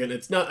 once again,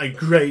 it's not a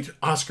great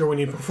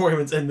Oscar-winning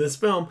performance in this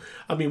film.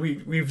 I mean,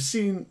 we've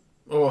seen,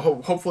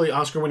 hopefully,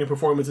 Oscar-winning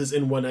performances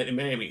in One Night in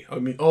Miami. I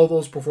mean, all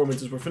those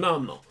performances were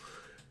phenomenal.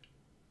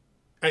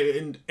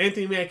 And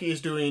Anthony Mackie is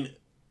doing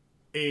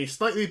a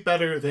slightly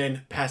better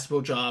than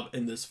passable job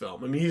in this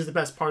film. I mean, he's the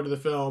best part of the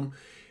film,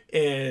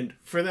 and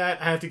for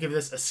that, I have to give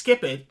this a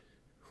skip it,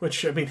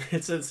 which, I mean,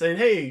 it's saying,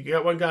 hey, you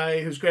got one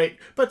guy who's great,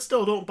 but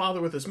still don't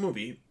bother with this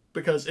movie,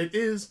 because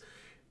it's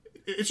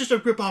just a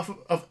ripoff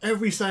of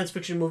every science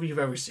fiction movie you've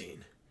ever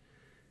seen.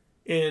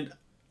 And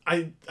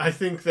I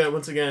think that,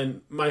 once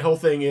again, my whole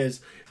thing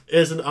is,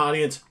 as an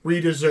audience, we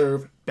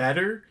deserve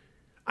better.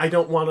 I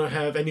don't want to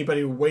have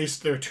anybody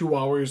waste their 2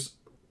 hours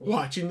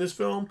watching this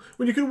film,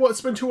 when you could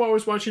spend 2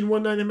 hours watching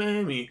One Night in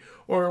Miami,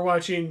 or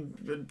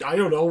watching, I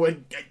don't know,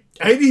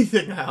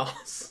 anything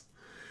else.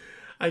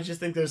 I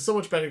just think there's so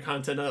much better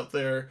content out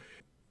there.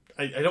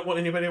 I don't want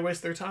anybody to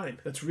waste their time.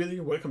 That's really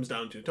what it comes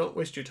down to. Don't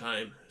waste your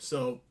time.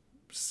 So,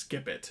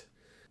 skip it.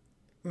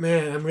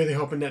 Man, I'm really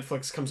hoping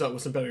Netflix comes out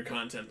with some better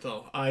content,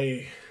 though.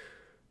 I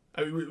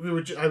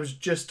was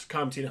just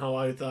commenting how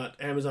I thought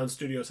Amazon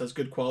Studios has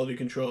good quality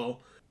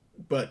control,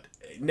 but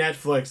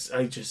Netflix,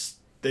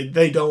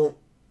 they don't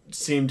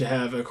seem to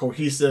have a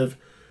cohesive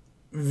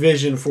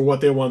vision for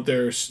what they want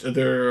their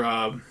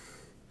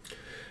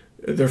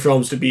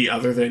films to be,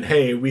 other than,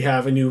 hey, we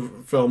have a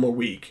new film a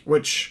week.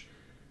 Which,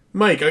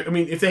 Mike, I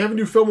mean, if they have a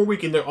new film a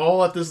week and they're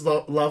all at this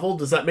level,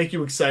 does that make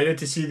you excited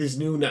to see these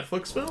new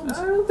Netflix films?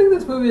 I don't think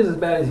this movie is as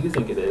bad as you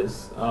think it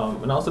is.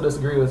 And I also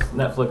disagree with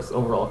Netflix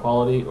overall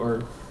quality,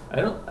 or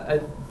I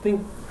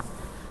think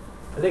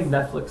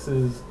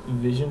Netflix's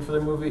vision for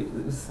the movie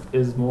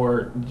is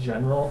more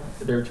general.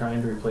 They're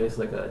trying to replace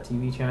like a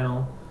TV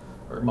channel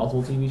or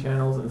multiple TV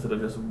channels instead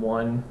of just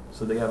one,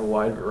 so they have a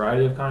wide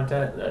variety of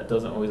content that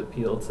doesn't always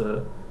appeal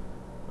to,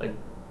 like,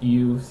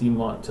 you seem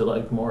want to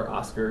like more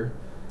Oscar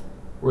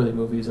worthy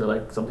movies, or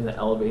like something that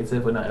elevates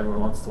it, but not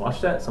everyone wants to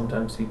watch that.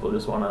 Sometimes people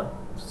just want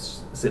to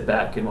sit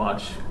back and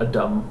watch a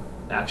dumb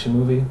action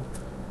movie, and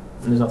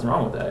there's nothing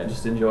wrong with that, and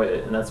just enjoy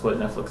it. And that's what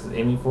Netflix is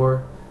aiming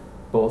for.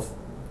 Both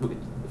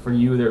for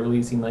you, they're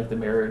releasing like the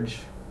Marriage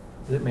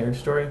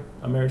Story?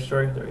 A Marriage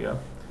Story? There you go.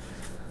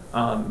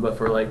 But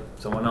for like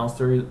someone else,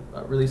 they're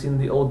releasing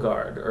The Old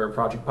Guard or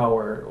Project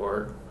Power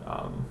or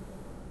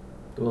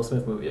the Will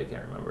Smith movie. I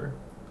can't remember.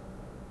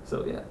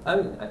 So yeah,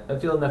 I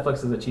feel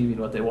Netflix is achieving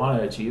what they want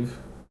to achieve.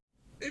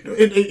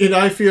 And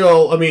I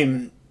feel, I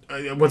mean,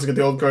 once again,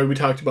 The Old Guard, we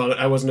talked about it.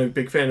 I wasn't a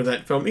big fan of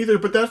that film either,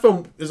 but that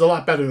film is a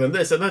lot better than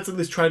this, and that's at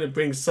least trying to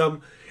bring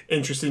some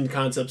interesting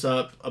concepts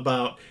up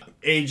about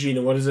aging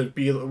and what is it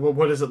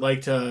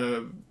like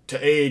to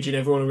age and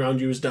everyone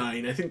around you is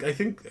dying. I think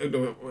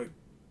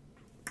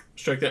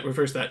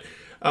reverse that.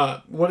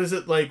 What is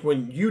it like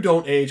when you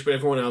don't age but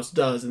everyone else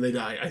does and they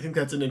die? I think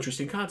that's an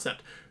interesting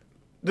concept.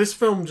 This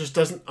film just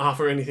doesn't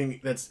offer anything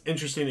that's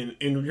interesting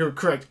and you're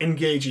correct,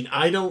 engaging.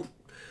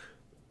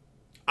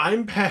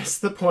 I'm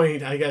past the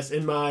point, I guess,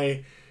 in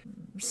my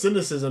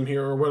cynicism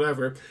here or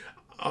whatever,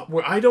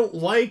 where I don't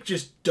like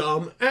just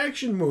dumb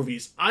action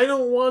movies. I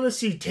don't want to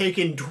see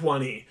Taken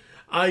 20.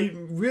 I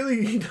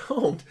really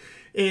don't.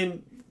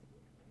 And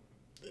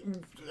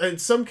in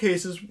some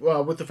cases,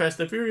 with the Fast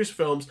and Furious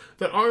films,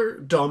 that are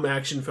dumb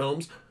action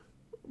films,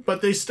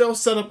 but they still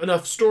set up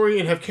enough story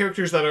and have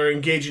characters that are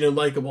engaging and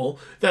likable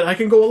that I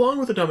can go along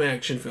with a dumb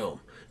action film.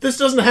 This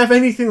doesn't have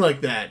anything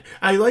like that.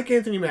 I like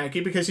Anthony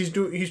Mackie because he's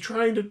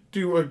trying to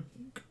do a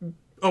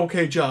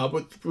okay job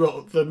with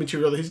the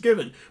material that he's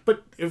given.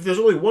 But if there's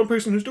only one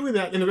person who's doing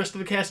that and the rest of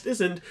the cast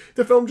isn't,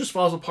 the film just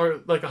falls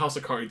apart like a house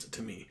of cards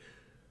to me.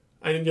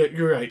 And yet,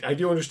 you're right. I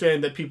do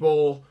understand that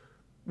people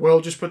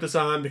will just put this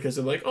on because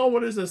they're like, oh,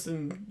 what is this?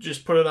 And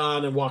just put it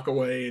on and walk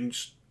away and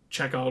just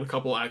check out a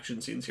couple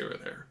action scenes here or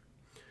there.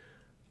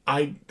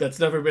 That's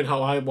never been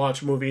how I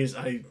watch movies.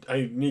 I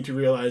need to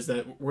realize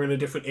that we're in a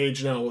different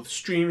age now with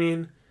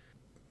streaming.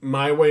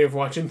 My way of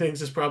watching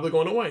things is probably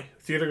going away.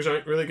 Theaters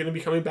aren't really going to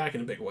be coming back in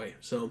a big way.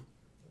 So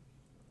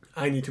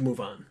I need to move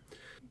on.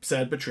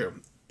 Sad but true.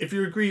 If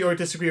you agree or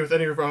disagree with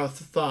any of our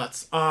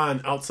thoughts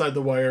on Outside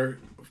the Wire,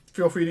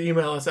 feel free to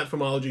email us at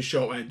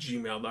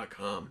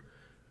filmologyshow@gmail.com.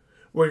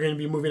 We're going to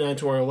be moving on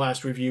to our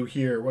last review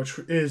here, which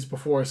is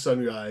Before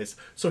Sunrise.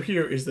 So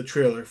here is the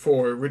trailer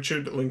for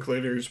Richard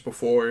Linklater's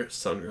Before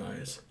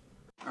Sunrise.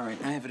 All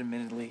right, I have an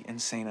admittedly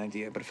insane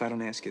idea, but if I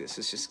don't ask you this,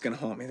 it's just going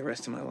to haunt me the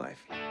rest of my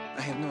life.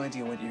 I have no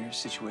idea what your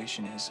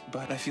situation is,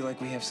 but I feel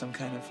like we have some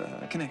kind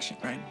of connection,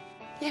 right?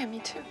 Yeah, me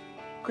too.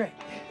 Great.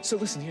 So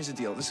listen, here's the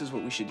deal. This is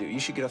what we should do. You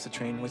should get off the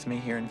train with me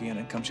here in Vienna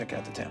and come check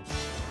out the town.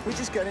 We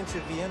just got into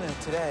Vienna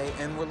today,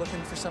 and we're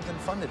looking for something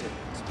fun to do.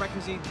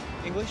 Sprechen Sie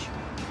English?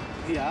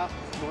 Yeah,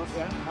 of course,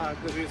 yeah.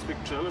 Could you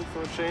speak German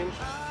for a change?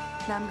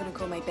 Now I'm gonna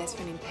call my best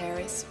friend in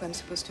Paris, who I'm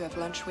supposed to have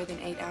lunch with in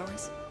 8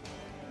 hours.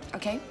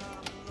 Okay?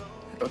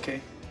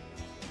 Okay.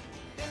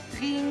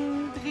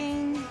 Ring,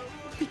 ring.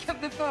 Pick up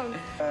the phone.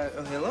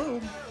 Hello?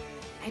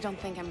 I don't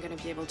think I'm gonna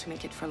be able to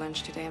make it for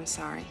lunch today, I'm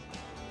sorry.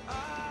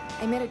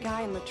 I met a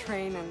guy on the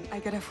train and I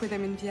got off with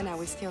him in Vienna.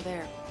 We're still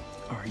there.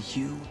 Are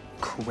you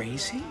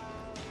crazy?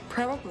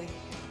 Probably.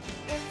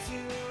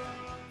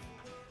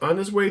 On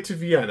his way to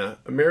Vienna,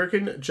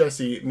 American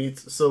Jesse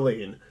meets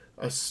Celine,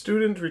 a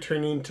student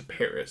returning to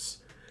Paris.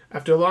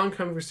 After long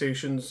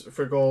conversations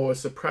forgo a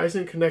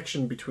surprising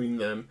connection between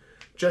them,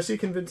 Jesse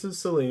convinces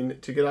Celine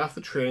to get off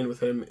the train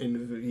with him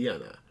in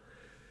Vienna.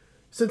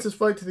 Since his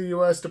flight to the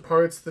U.S.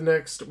 departs the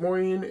next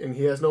morning and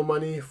he has no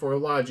money for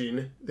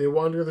lodging, they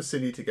wander the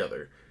city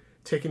together,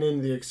 taking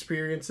in the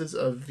experiences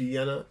of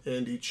Vienna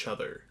and each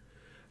other.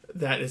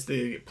 That is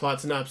the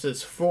plot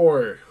synopsis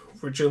for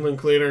Richard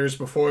Linklater's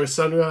Before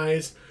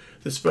Sunrise.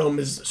 This film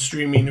is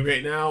streaming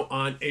right now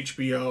on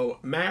HBO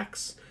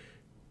Max.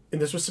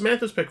 And this was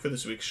Samantha's pick for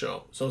this week's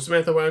show. So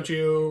Samantha, why don't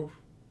you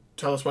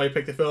tell us why you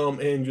picked the film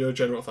and your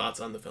general thoughts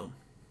on the film?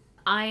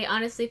 I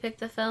honestly picked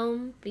the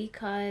film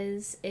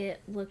because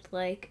it looked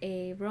like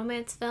a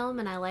romance film,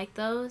 and I like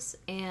those.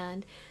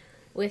 And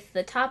with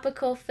the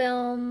topical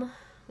film,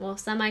 well,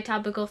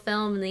 semi-topical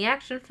film and the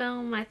action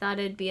film, I thought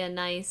it'd be a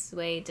nice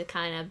way to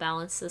kind of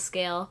balance the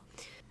scale.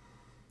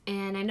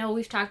 And I know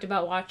we've talked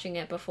about watching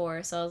it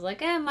before, so I was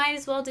like, might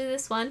as well do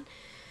this one.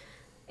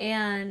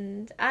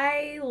 And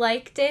I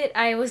liked it.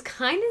 I was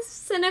kind of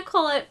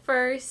cynical at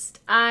first.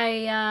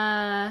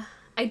 I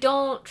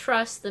don't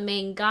trust the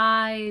main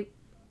guy,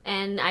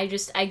 and I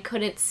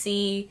couldn't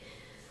see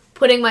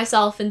putting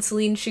myself in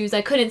Celine's shoes.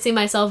 I couldn't see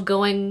myself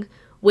going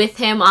with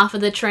him off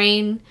of the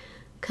train,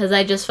 because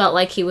I just felt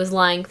like he was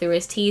lying through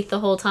his teeth the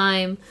whole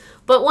time.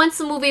 But once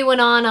the movie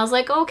went on, I was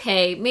like,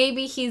 okay,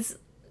 maybe he's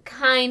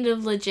kind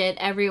of legit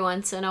every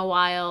once in a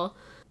while.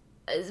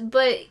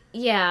 But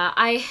yeah,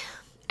 I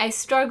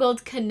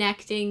struggled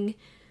connecting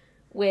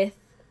with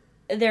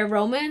their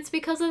romance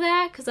because of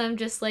that, because I'm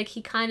just like,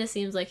 he kind of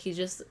seems like he's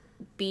just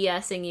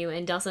BSing you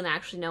and doesn't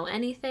actually know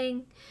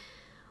anything.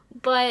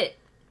 But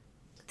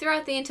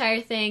throughout the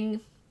entire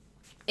thing,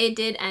 it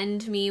did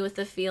end me with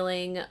the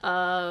feeling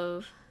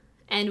of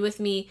kind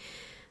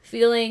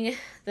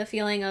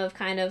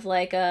of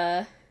like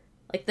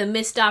the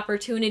missed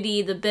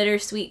opportunity, the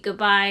bittersweet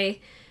goodbye.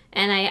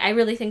 And I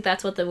really think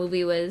that's what the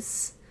movie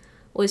was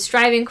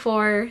striving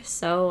for.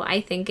 So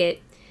I think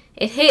it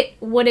hit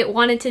what it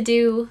wanted to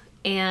do,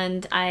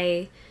 and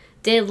I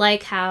did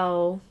like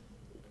how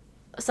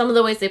some of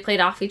the ways they played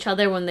off each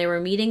other when they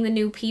were meeting the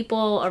new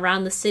people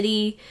around the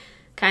city,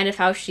 kind of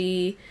how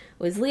she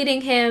was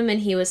leading him and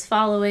he was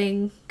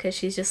following, because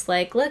she's just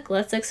like, look,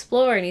 let's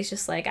explore, and he's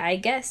just like, I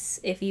guess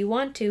if you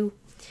want to.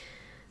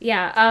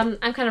 Yeah, I'm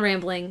kind of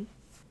rambling.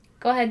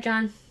 Go ahead,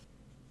 John.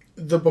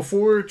 The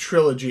Before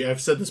trilogy,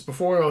 I've said this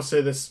before, I'll say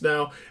this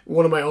now,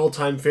 one of my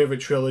all-time favorite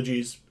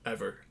trilogies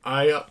ever.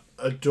 I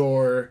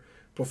adore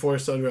Before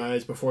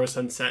Sunrise, Before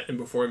Sunset, and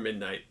Before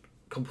Midnight.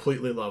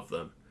 Completely love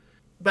them.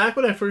 Back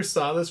when I first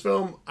saw this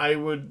film, I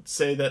would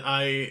say that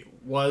I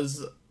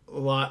was a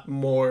lot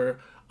more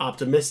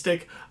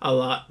optimistic, a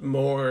lot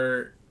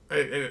more,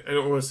 I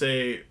don't want to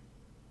say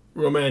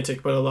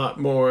romantic, but a lot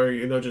more,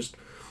 just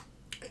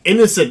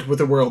innocent with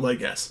the world, I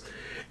guess.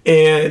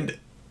 And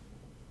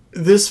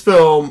this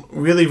film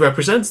really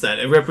represents that.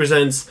 It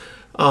represents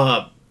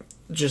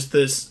just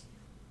this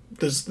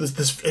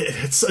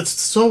it's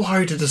so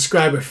hard to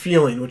describe a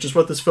feeling, which is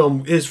what this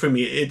film is for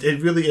me.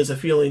 It really is a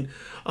feeling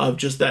of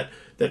just that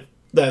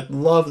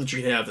love that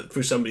you have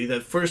for somebody,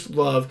 that first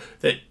love,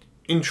 that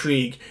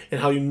intrigue,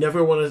 and how you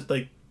never want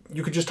to,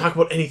 you could just talk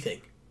about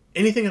anything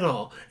at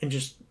all, and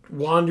just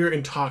wander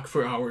and talk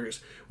for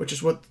hours, which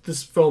is what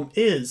this film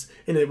is,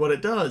 and what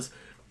it does.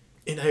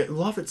 And I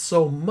love it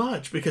so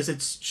much because it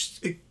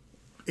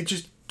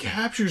just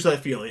captures that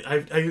feeling.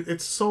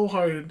 It's so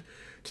hard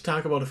to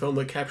talk about a film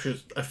that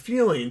captures a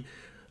feeling,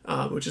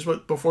 which is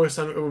what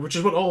which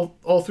is what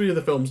all three of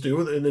the films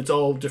do, and it's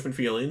all different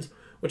feelings,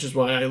 which is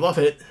why I love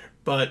it.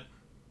 But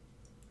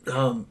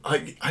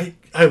I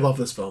love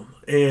this film,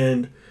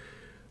 and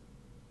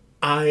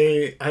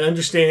I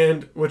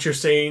understand what you're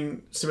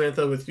saying,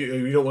 Samantha. With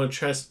you don't want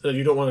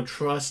to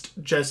trust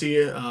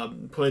Jesse,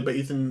 played by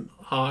Ethan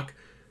Hawke.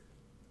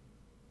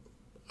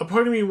 A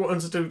part of me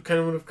wants to kind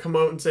of come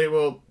out and say,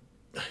 well,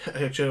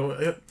 actually,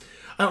 I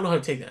don't know how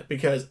to take that,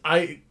 because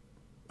I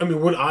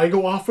mean, would I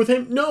go off with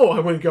him? No, I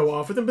wouldn't go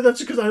off with him, but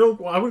that's because I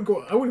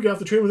wouldn't get off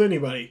the train with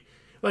anybody.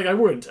 I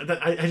wouldn't.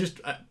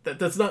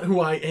 That's not who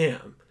I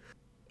am.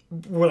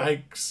 Would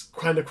I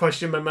kind of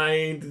question my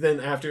mind then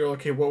after,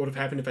 okay, what would have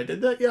happened if I did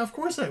that? Yeah, of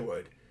course I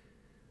would.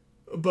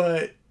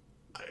 But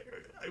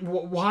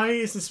why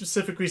is the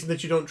specific reason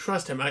that you don't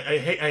trust him? I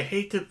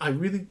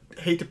really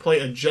hate to play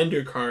a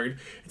gender card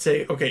and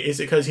say, okay, is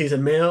it because he's a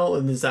male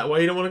and is that why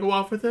you don't want to go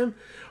off with him?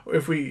 Or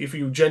if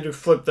you gender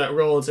flip that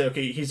role and say,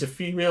 okay, he's a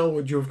female,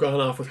 would you have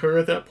gone off with her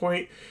at that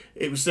point?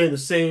 It was saying the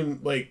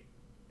same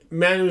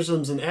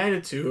mannerisms and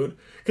attitude,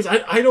 because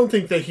I don't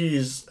think that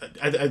he's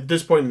at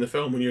this point in the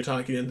film when you're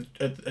talking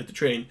at the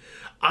train,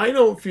 I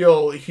don't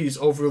feel he's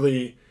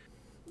overly,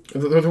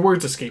 the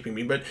word's escaping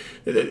me, but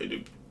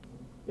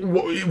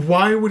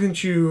why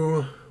wouldn't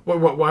you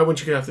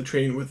get off the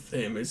train with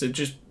him? Is it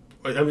just,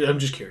 I'm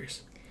just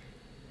curious.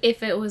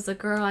 If it was a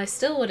girl, I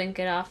still wouldn't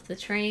get off the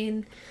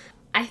train.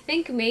 I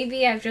think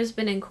maybe I've just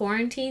been in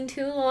quarantine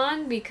too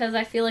long, because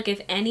I feel like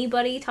if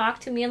anybody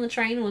talked to me on the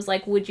train and was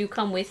like, would you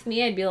come with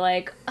me? I'd be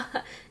like,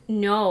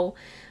 no.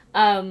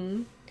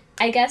 I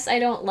guess I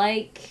don't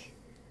like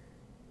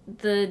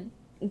the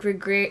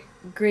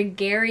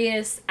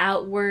gregarious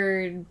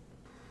outwardness,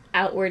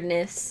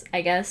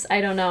 I guess. I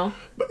don't know.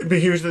 But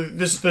here's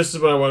this is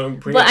what I want to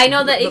bring up. But I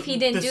know that if he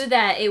didn't do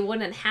that, it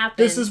wouldn't happen.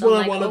 This is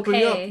what I want to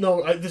bring up.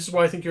 No, this is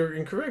why I think you're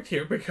incorrect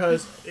here,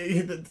 because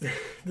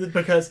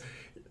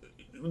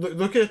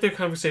look at their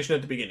conversation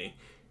at the beginning.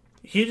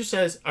 He just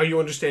says, are you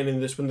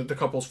understanding this when the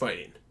couple's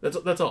fighting?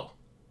 That's all.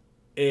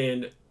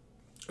 And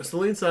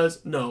Celine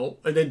says, no.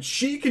 And then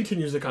she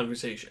continues the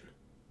conversation.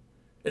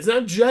 It's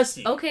not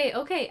Jesse.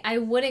 Okay. I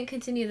wouldn't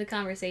continue the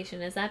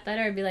conversation. Is that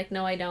better? I'd be like,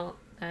 no, I don't.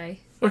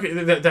 Okay,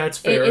 that's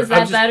fair. Is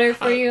that better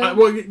for you?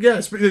 Well,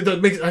 yes. But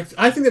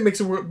I think that makes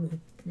a world of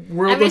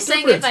difference. I'm just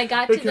saying, if I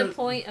got to the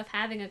point of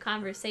having a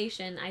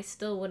conversation, I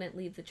still wouldn't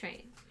leave the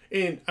train.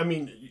 And, I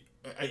mean,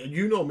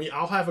 you know me,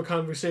 I'll have a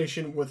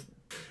conversation with,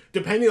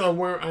 depending on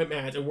where I'm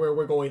at and where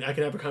we're going, I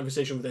can have a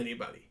conversation with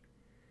anybody.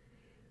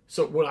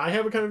 So would I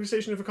have a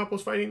conversation if a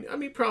couple's fighting? I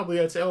mean, probably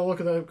I'd say, oh, look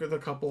at the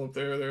couple up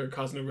there, they're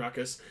causing a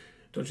ruckus.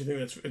 Don't you think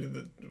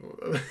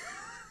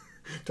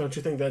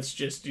that's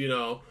just,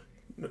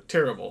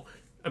 terrible?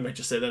 I might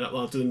just say that out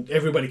loud so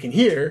everybody can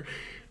hear,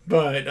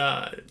 but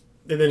and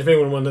then if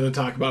anyone wanted to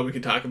talk about it, we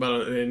could talk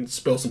about it and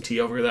spill some tea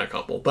over that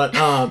couple. But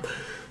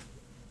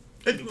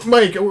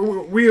Mike,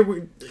 we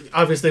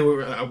obviously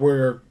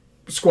we're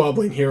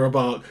squabbling here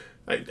about,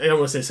 I don't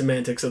want to say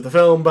semantics of the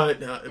film,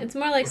 but it's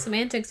more like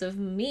semantics of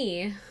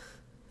me.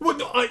 Well,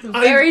 no,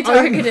 very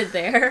targeted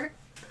there.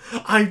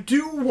 I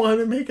do want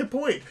to make a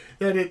point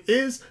that it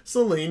is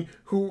Celine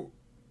who,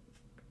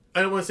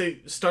 I don't want to say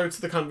starts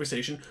the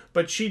conversation,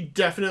 but she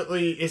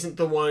definitely isn't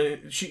the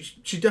one.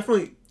 She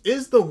definitely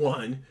is the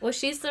one. Well,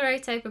 she's the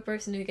right type of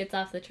person who gets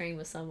off the train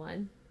with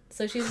someone.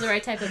 So she's the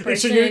right type of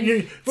person. No.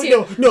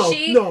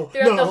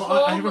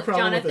 I have a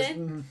problem with this.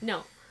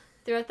 No,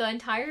 throughout the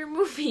entire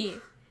movie,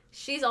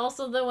 she's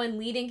also the one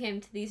leading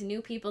him to these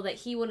new people that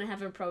he wouldn't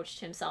have approached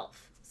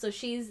himself. So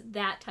she's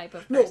that type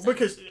of person. No,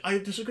 because I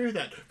disagree with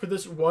that for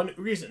this one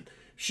reason.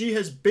 She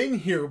has been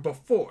here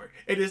before.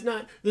 It is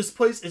not, this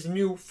place is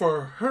new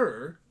for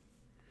her.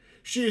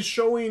 She is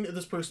showing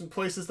this person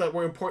places that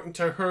were important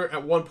to her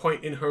at one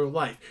point in her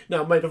life.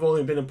 Now, it might have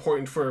only been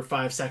important for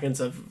 5 seconds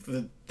of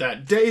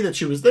that day that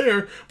she was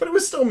there, but it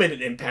was still made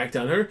an impact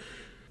on her.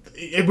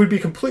 it would be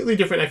completely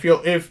different, I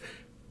feel, if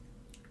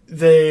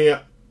they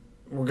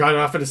were got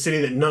off at a city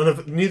that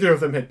neither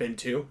of them had been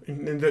to,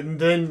 and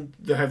then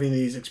they're having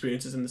these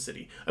experiences in the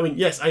city. I mean,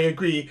 yes, I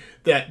agree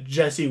that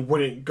Jesse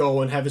wouldn't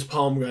go and have his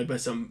palm read by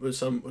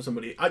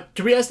somebody.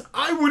 To be honest,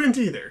 I wouldn't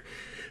either.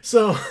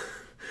 So,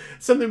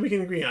 something we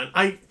can agree on.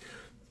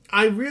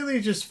 I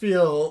really just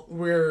feel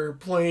we're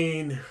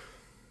playing...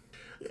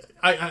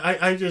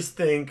 I just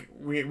think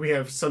we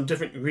have some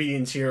different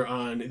readings here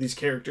on these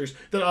characters.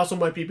 That also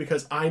might be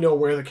because I know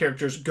where the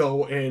characters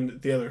go in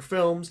the other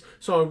films,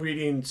 so I'm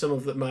reading some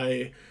of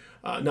my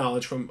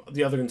knowledge from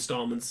the other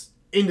installments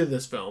into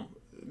this film.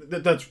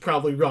 That's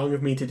probably wrong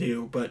of me to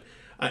do, but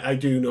I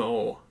do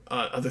know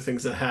other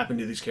things that happen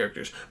to these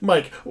characters.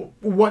 Mike,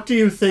 what do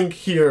you think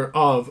here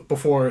of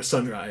Before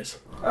Sunrise?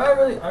 I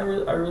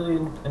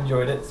really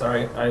enjoyed it.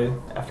 Sorry,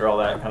 after all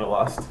that, kind of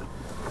lost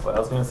what I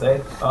was going to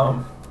say.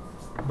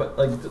 But,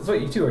 like, that's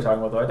what you two were talking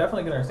about, though. I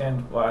definitely can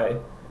understand why,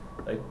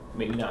 like,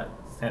 maybe not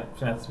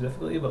Samantha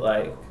specifically, but,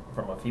 like,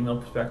 from a female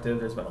perspective,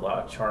 there's been a lot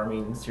of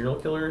charming serial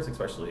killers,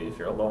 especially if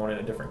you're alone in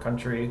a different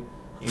country.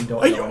 You don't know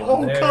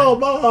anyone there. Oh,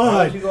 come on!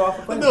 Why would you go off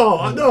the plane? No.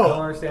 I don't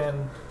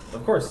understand.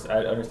 Of course, I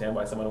understand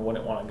why someone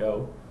wouldn't want to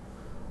go.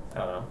 I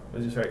don't know. It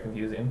was just very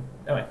confusing.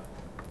 Anyway.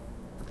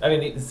 I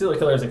mean, the serial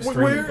killer is extreme,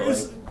 but, like,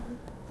 just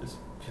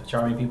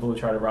charming people who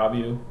try to rob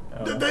you.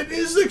 That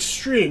is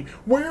extreme.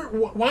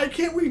 Why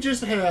can't we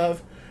just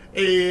have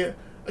I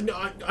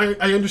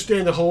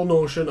understand the whole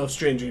notion of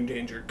stranger in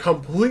danger.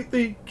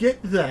 Completely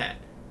get that.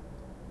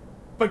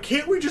 But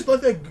can't we just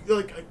let that,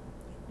 like,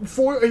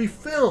 for a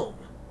film,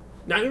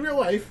 not in real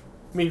life.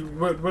 I mean,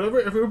 whatever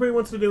everybody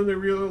wants to do in their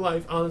real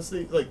life,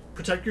 honestly, like,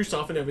 protect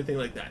yourself and everything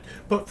like that.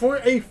 But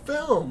for a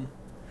film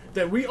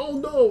that we all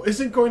know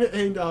isn't going to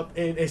end up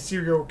in a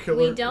serial killer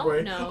way. We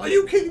don't know. Are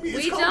you kidding me?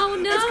 We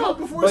don't know. It's called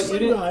Before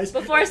Sunrise.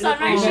 Before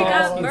Sunrise, she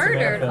got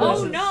murdered.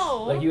 Oh,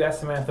 no. Like, you asked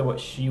Samantha what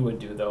she would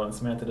do, though, and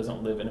Samantha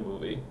doesn't live in a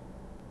movie.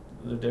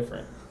 They're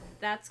different.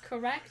 That's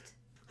correct.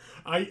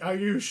 Are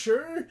you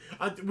sure?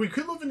 We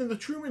could live in the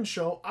Truman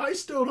Show. I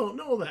still don't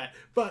know that.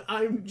 But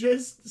I'm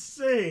just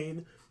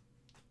saying...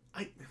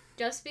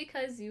 Just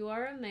because you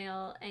are a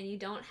male and you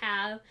don't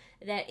have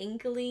that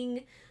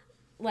inkling...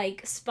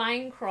 like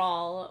spine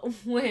crawl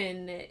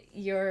when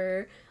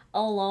you're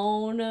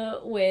alone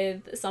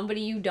with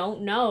somebody you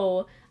don't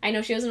know. I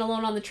know she wasn't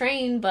alone on the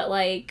train, but,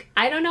 like,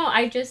 I don't know.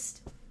 I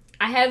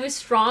have a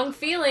strong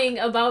feeling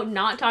about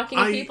not talking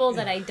to people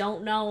that I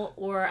don't know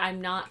or I'm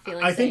not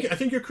feeling safe. I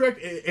think you're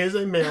correct. As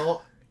a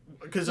male,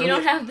 because you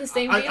don't have the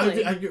same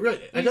feeling.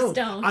 I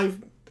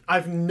don't.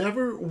 I've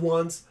never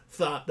once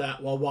thought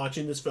that while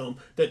watching this film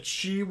that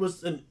she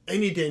was in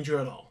any danger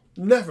at all.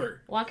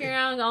 Never. Walking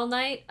around all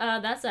night?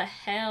 That's a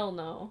hell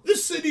no.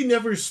 This city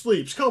never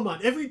sleeps. Come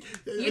on,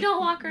 you don't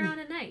walk around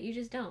at night. You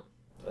just don't.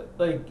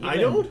 Like, I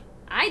don't.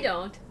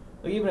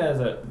 Like, even as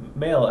a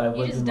male, I've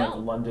lived in, like,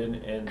 London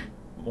and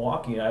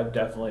Milwaukee, and I've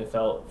definitely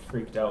felt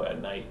freaked out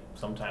at night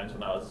sometimes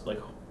when I was,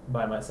 like,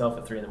 by myself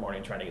at 3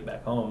 a.m. trying to get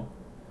back home.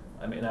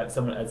 I mean, I had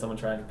someone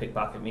trying to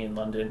pickpocket me in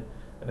London.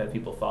 I've had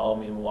people follow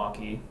me in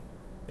Milwaukee,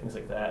 things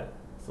like that.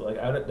 So, like,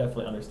 I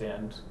definitely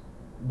understand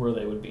where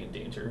they would be in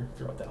danger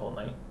throughout that whole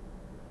night.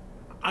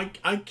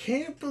 I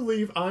can't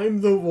believe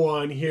I'm the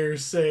one here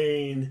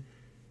saying...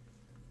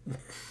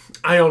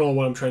 I don't know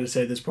what I'm trying to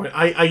say at this point.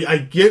 I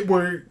get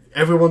where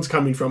everyone's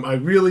coming from. I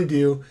really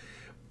do.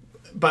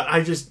 But I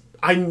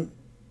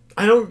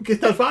don't get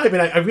that vibe,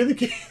 and I really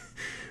can't...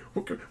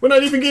 We're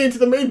not even getting to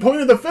the main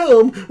point of the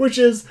film, which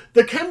is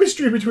the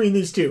chemistry between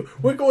these two.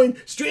 We're going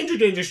stranger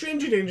danger,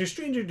 stranger danger,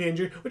 stranger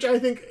danger, which I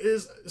think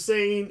is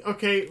saying,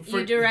 okay...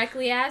 You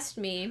directly asked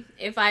me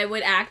if I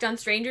would act on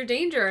stranger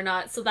danger or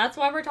not, so that's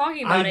why we're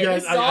talking about it.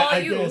 It's all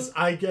you.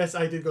 I guess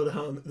I did go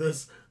down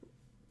this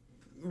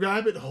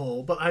rabbit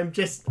hole, but I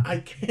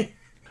can't...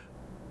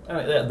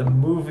 The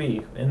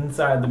movie,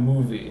 inside the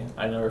movie,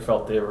 I never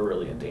felt they were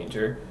really in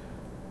danger.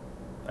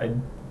 I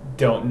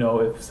don't know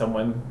if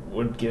someone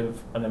would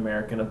give an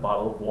American a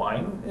bottle of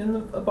wine in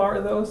a bar,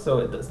 though, so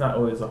it's not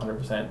always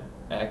 100%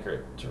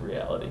 accurate to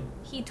reality.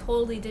 He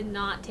totally did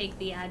not take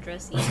the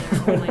address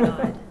either. Oh my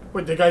god.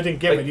 Wait, the guy didn't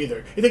give it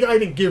either. The guy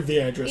didn't give the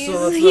address.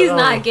 He's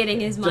not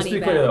getting his money back. Just to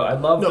be clear, though, I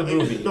love the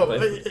movie.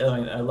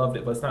 I loved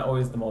it, but it's not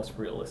always the most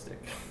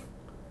realistic.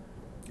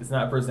 It's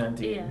not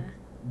presenting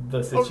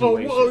the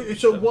situation.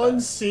 So one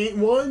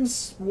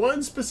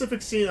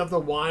specific scene of the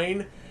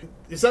wine,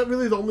 is that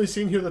really the only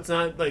scene here that's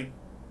not, like,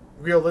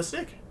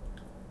 realistic?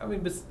 I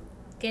mean, but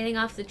getting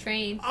off the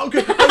train.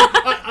 Okay,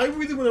 I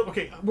really want to.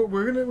 Okay,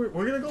 we're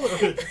gonna go.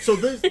 Okay, so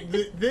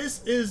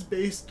this is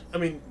based. I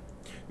mean,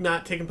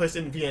 not taking place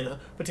in Vienna,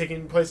 but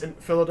taking place in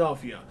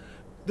Philadelphia.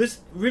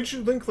 This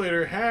Richard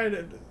Linklater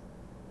had.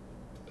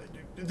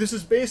 This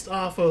is based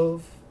off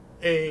of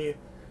a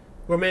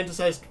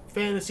romanticized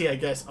fantasy, I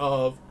guess,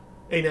 of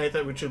a night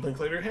that Richard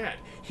Linklater had.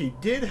 He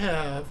did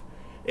have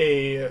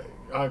he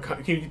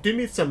did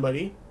meet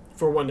somebody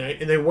for one night,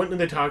 and they went and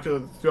they talked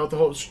throughout the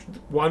whole,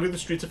 wandered the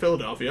streets of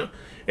Philadelphia,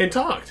 and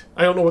talked.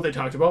 I don't know what they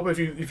talked about, but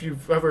if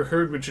you've ever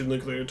heard Richard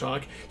Linklater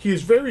talk, he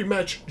is very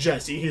much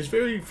Jesse. He is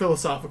very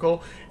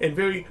philosophical and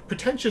very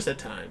pretentious at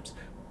times.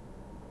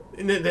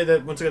 And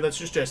that once again, that's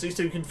just Jesse,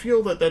 so you can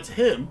feel that that's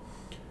him.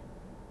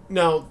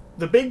 Now,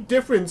 the big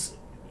difference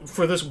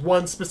for this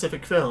one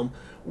specific film,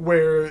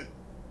 where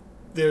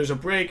there's a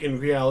break in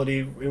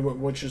reality,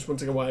 which is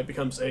once again why it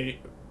becomes a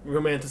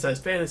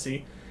romanticized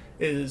fantasy,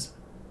 is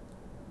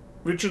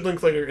Richard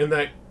Linklater and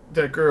that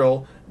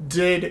girl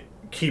did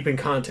keep in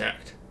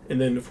contact, and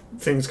then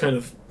things kind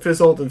of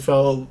fizzled and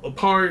fell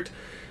apart.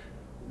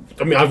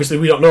 I mean, obviously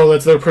we don't know,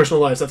 that's their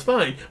personal lives, that's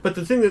fine, but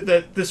the thing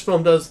that this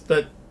film does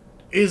that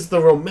is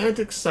the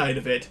romantic side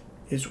of it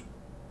is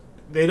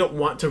they don't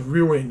want to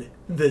ruin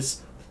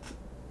this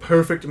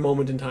perfect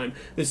moment in time,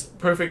 this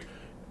perfect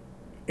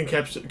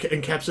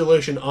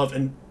encapsulation of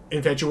an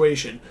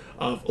infatuation,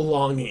 of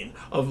longing,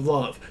 of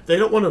love. They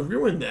don't want to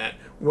ruin that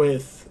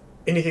with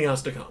anything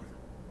else to come.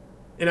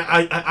 And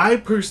I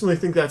personally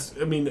think that's,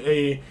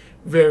 a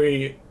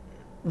very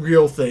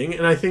real thing.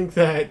 And I think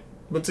that,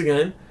 once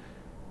again,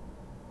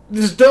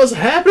 this does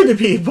happen to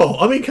people.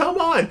 I mean, come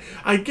on.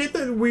 I get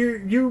that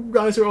you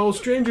guys are all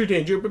stranger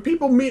danger, but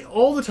people meet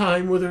all the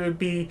time, whether it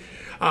be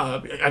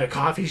at a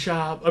coffee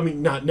shop. I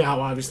mean, not now,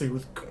 obviously,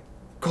 with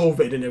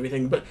COVID and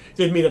everything, but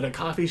they'd meet at a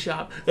coffee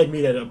shop, they'd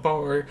meet at a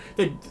bar.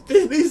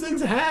 These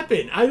things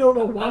happen. I don't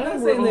know why. I'm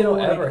not saying they don't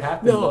ever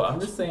happen, though. I'm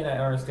just saying I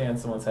understand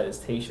someone's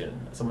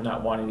hesitation, someone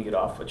not wanting to get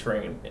off a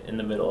train in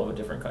the middle of a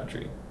different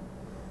country.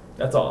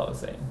 That's all I was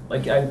saying.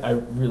 Like, I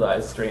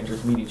realize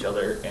strangers meet each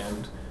other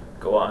and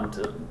go on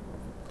to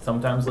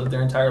sometimes live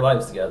their entire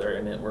lives together,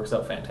 and it works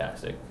out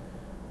fantastic.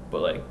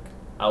 But, like,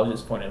 I was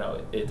just pointing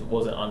out it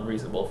wasn't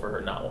unreasonable for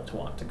her not to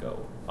want to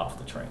go off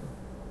the train.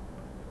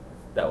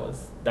 That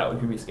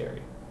would be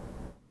scary.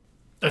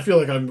 I feel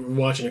like I'm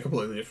watching a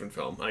completely different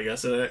film, I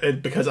guess,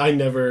 and because I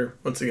never,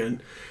 once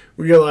again,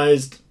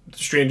 realized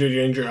Stranger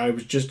Danger. I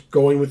was just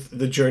going with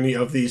the journey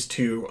of these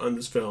two on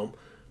this film,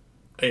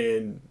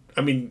 and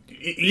I mean,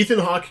 Ethan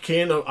Hawke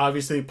can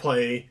obviously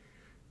play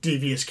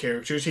devious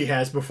characters. He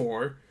has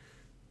before,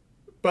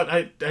 but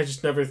I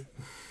just never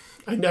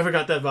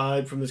got that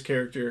vibe from this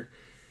character,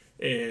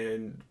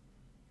 and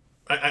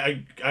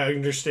I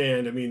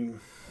understand. I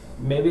mean,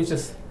 maybe it's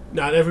just.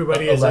 Not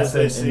everybody is as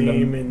they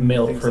seem. In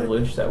male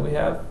privilege that we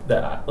have,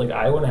 that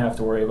I wouldn't have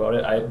to worry about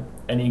it.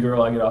 Any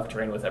girl I get off a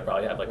train with, I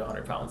probably have like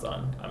 100 pounds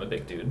on. I'm a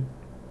big dude.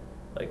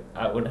 Like,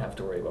 I wouldn't have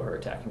to worry about her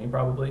attacking me,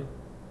 probably.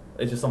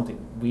 It's just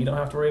something we don't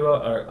have to worry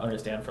about or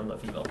understand from the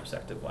female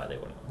perspective why they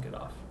wouldn't get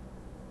off.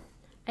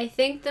 I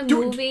think the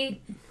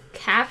movie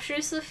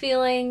captures the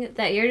feeling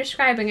that you're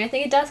describing. I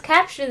think it does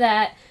capture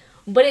that.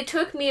 But it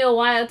took me a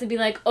while to be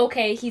like,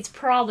 okay, he's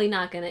probably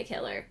not going to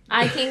kill her.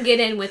 I can get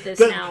in with this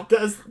now.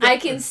 I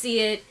can see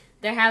it.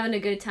 They're having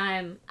a good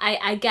time.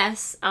 I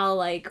guess I'll,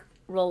 like,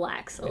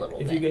 relax a little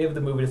bit. If you gave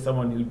the movie to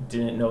someone who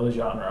didn't know the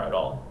genre at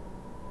all,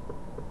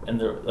 and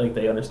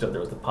they understood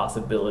there was the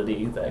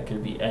possibility that it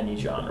could be any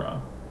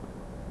genre,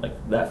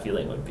 like, that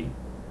feeling would be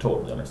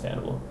totally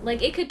understandable.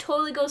 Like, it could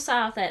totally go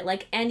south at,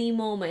 like, any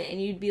moment,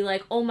 and you'd be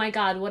like, oh my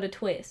god, what a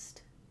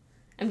twist.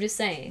 I'm just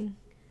saying.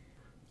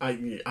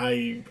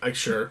 I'm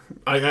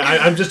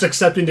just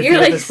accepting defeat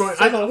at this point.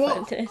 I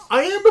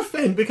am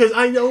offended because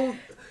I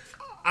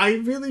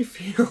really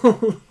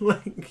feel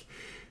like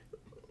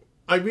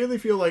I'm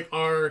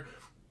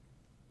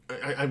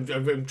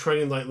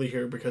treading lightly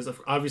here because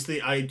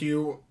obviously I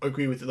do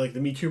agree with like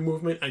the Me Too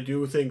movement. I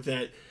do think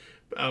that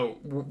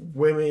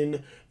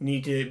women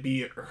need to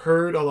be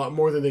heard a lot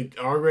more than they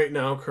are right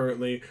now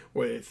currently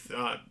with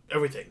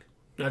everything,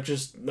 not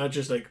just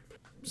like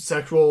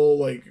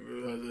sexual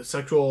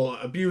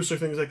abuse or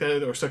things like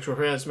that, or sexual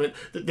harassment.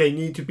 That they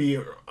need to be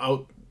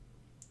out.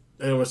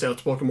 I don't want to say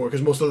outspoken more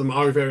because most of them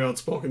are very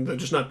outspoken. They're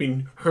just not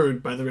being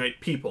heard by the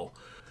right people.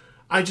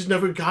 I just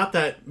never got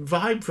that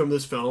vibe from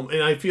this film,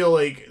 and I feel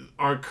like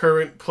our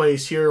current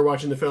place here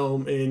watching the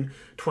film in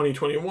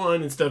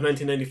 2021 instead of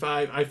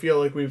 1995, I feel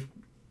like we've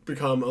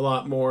become a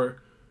lot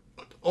more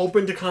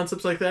open to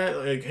concepts like that.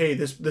 Like, hey,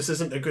 this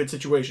isn't a good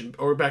situation.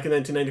 Or back in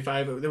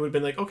 1995, they would have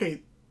been like,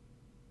 okay,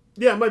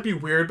 yeah, it might be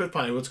weird, but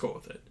fine, let's go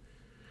with it.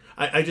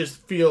 I just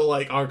feel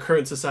like our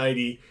current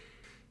society,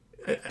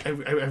 I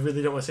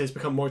really don't want to say it's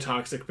become more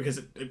toxic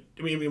because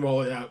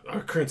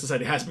our current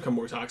society has become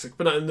more toxic,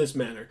 but not in this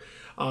manner.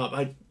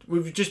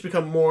 We've just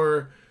become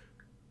more.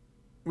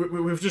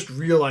 We're just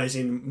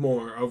realizing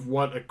more of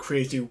what a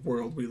crazy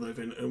world we live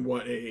in and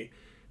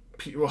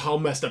how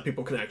messed up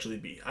people can actually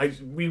be.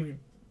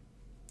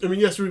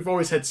 Yes, we've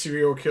always had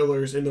serial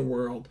killers in the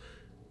world,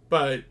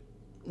 but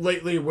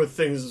lately with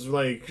things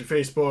like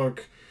Facebook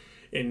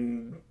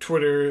and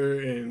Twitter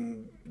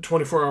and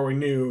 24-hour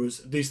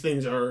news, these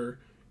things are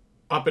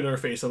up in our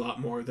face a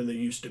lot more than they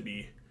used to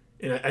be.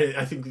 And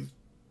I think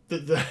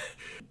that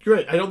you're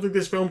right. I don't think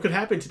this film could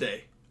happen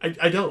today.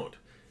 I don't.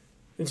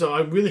 And so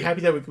I'm really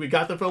happy that we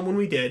got the film when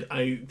we did.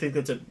 I think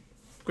that's a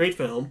great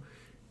film.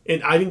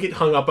 And I didn't get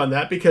hung up on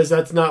that because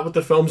that's not what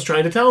the film's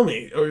trying to tell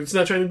me, or it's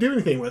not trying to do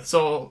anything with.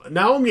 So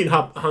now I'm getting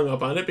hung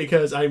up on it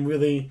because I'm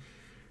really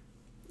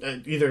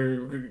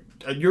you're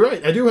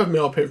right, I do have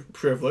male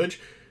privilege,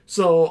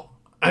 so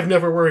I've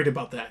never worried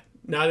about that.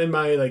 Not in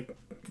my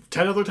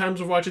 10 other times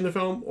of watching the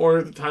film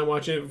or the time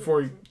watching it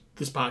before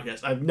this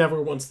podcast. I've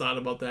never once thought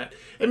about that.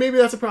 And maybe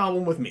that's a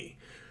problem with me.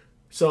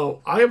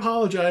 So I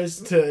apologize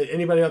to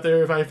anybody out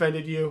there if I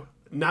offended you.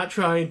 Not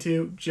trying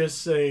to,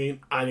 just saying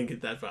I didn't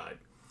get that vibe.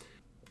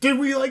 Did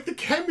we like the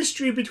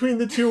chemistry between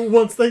the two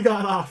once they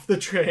got off the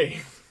train?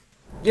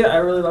 Yeah, I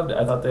really loved it.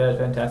 I thought they had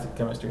fantastic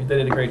chemistry. They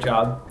did a great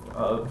job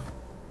of...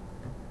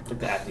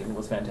 the acting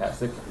was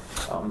fantastic.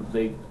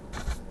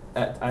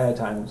 I had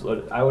times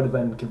I would have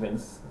been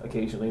convinced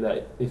occasionally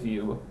that if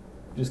you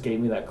just gave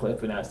me that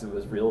clip and asked if it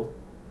was real,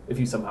 if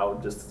you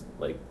somehow just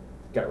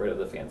got rid of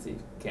the fancy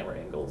camera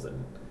angles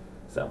and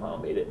somehow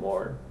made it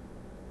more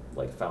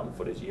found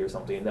footage-y or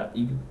something, that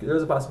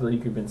there's a possibility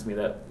you convinced me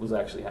that was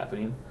actually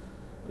happening.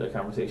 The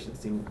conversations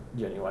seemed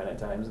genuine at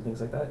times and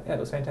things like that. Yeah, it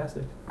was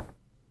fantastic.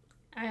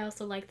 I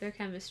also like their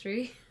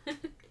chemistry.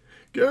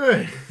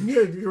 Good.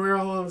 We're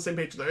all on the same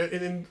page there.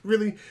 And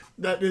really,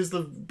 that is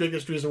the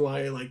biggest reason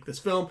why I like this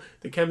film,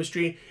 the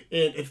chemistry,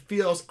 and it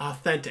feels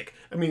authentic.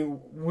 I mean,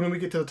 when we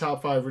get to the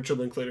top 5 Richard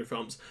Linklater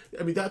films,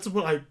 I mean, that's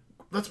what I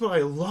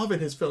love in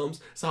his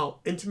films, is how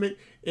intimate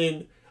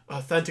and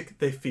authentic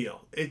they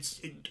feel.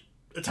 It's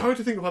hard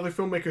to think of other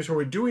filmmakers who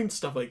are doing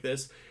stuff like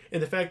this,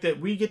 and the fact that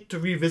we get to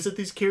revisit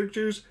these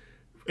characters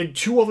in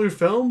 2 other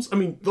films. I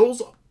mean,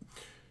 those...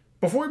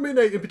 Before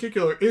Midnight in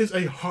particular is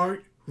a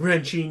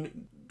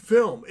heart-wrenching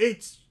film.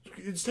 It's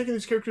taking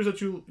these characters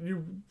that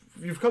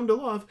you've come to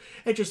love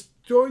and just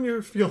throwing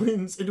your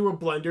feelings into a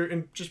blender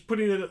and just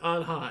putting it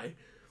on high.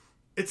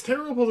 It's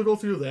terrible to go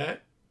through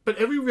that, but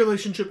every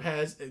relationship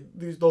has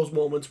those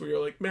moments where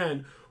you're like,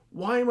 man,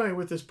 why am I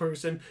with this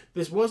person?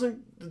 This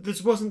wasn't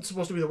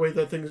supposed to be the way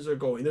that things are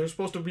going. They're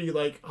supposed to be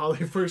like how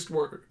they first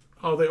were,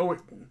 how they always...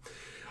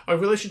 Our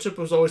relationship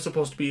was always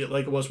supposed to be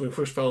like it was when we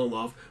first fell in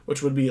love,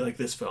 which would be like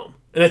this film.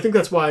 And I think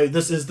that's why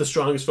this is the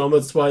strongest film.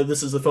 That's why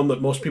this is the film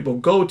that most people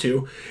go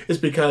to, is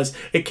because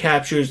it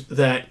captures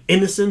that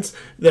innocence,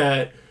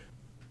 that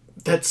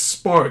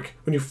spark.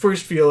 When you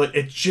first feel it,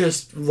 it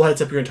just lights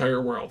up your entire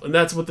world. And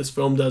that's what this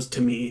film does to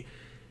me.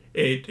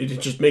 It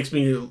just makes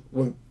me,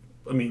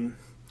 I mean,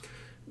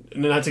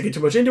 not to get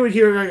too much into it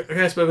here, I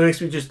guess, but it makes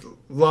me just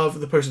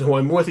love the person who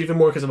I'm with even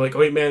more, because I'm like, oh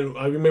wait, man,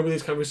 I remember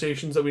these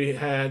conversations that we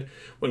had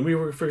when we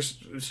were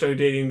first started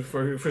dating,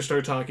 first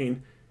started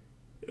talking.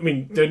 I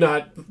mean, they're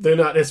not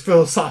as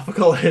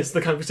philosophical as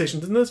the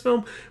conversations in this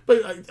film,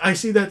 but I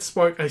see that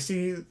spark, I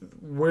see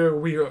where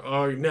we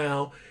are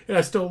now, and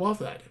I still love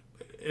that.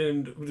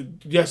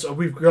 And yes,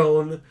 we've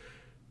grown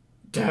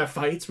to have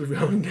fights, we've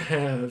grown to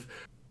have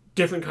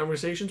different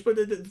conversations, but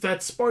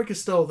that spark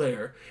is still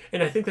there,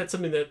 and I think that's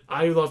something that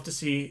I love to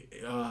see,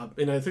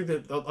 and I think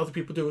that other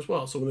people do as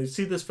well. So when they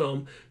see this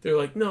film, they're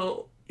like,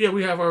 no, yeah,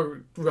 we have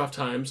our rough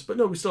times, but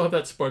no, we still have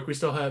that spark, we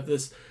still have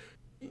this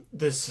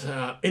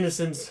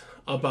innocence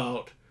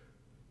about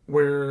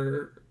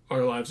where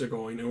our lives are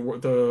going and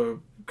the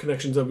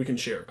connections that we can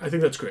share. I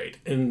think that's great,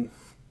 and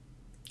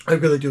I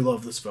really do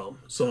love this film.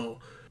 So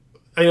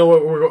I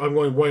know I'm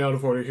going way out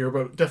of order here,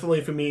 but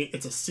definitely for me,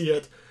 it's a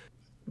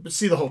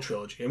see the whole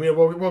trilogy. I mean,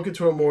 we'll get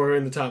to it more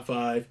in the top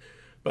 5,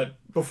 but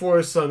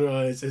Before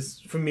Sunrise is,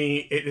 for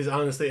me, it is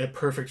honestly a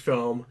perfect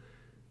film,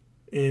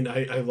 and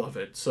I love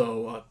it.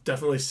 So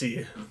definitely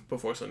see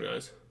Before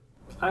Sunrise.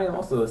 I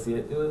also go see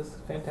it. It was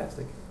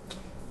fantastic.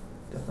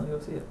 Definitely go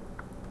see it.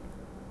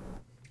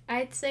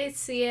 I'd say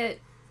see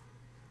it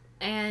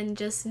and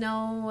just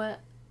note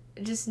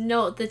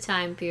the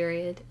time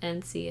period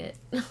and see it.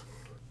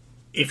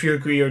 If you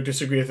agree or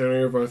disagree with any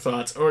of our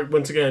thoughts, or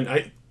once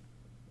again,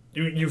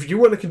 if you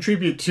want to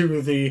contribute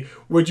to the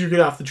would you get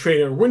off the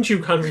train or wouldn't you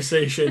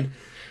conversation,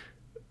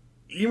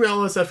 email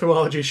us at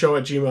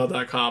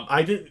filmologyshow@gmail.com.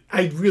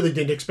 I really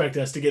didn't expect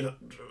us to get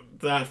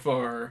that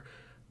far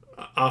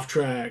off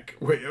track.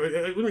 I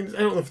mean, I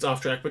don't know if it's off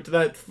track, but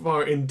that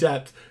far in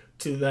depth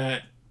to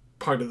that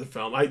part of the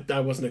film. I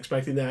wasn't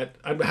expecting that.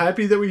 I'm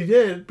happy that we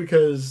did,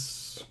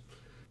 because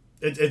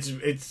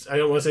it's I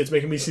don't want to say it's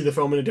making me see the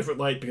film in a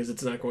different light, because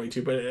it's not going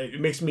to, but it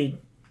makes me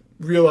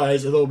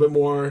realize a little bit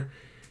more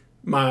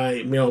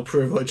my male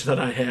privilege that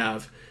I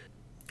have,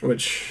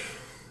 which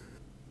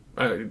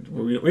we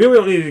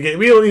don't need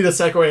to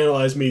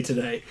psychoanalyze me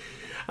today.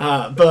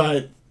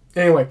 But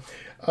anyway,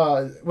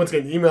 once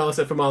again, email us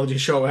at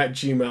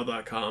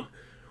filmologyshow@gmail.com.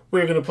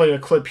 We're going to play a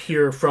clip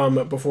here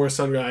from Before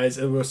Sunrise,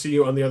 and we'll see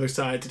you on the other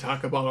side to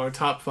talk about our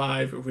top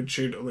 5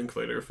 Richard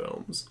Linklater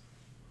films.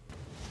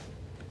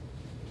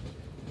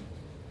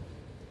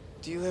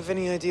 Do you have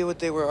any idea what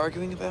they were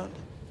arguing about?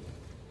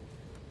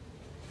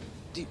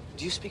 Do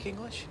you speak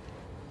English?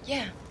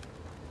 Yeah.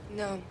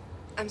 No,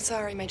 I'm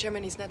sorry, my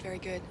German is not very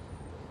good.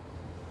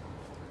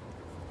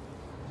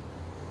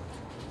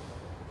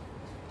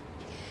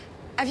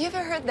 Have you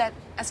ever heard that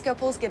as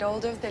couples get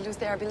older, they lose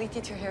their ability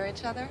to hear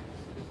each other?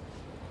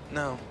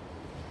 No.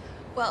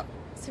 Well,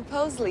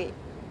 supposedly,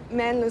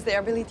 men lose their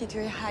ability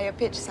to hear higher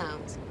pitch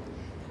sounds,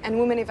 and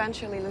women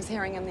eventually lose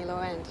hearing on the low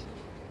end.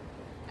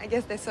 I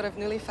guess they sort of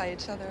nullify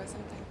each other or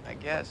something. I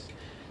guess.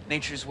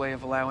 Nature's way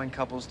of allowing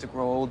couples to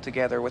grow old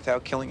together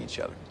without killing each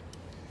other.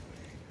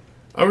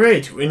 All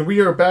right, and we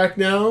are back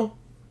now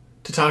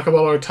to talk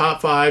about our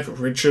top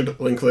 5 Richard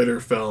Linklater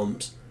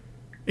films.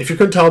 If you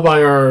couldn't tell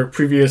by our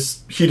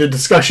previous heated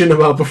discussion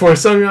about Before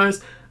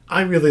Sunrise,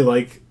 I really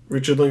like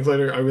Richard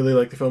Linklater. I really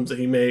like the films that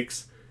he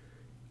makes.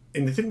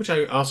 And the thing which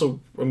I also,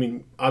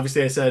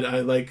 obviously I said I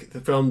like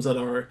the films that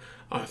are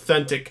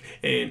authentic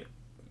and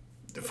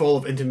full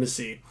of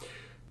intimacy.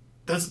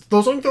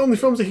 Those aren't the only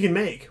films that he can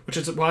make, which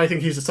is why I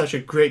think he's such a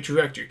great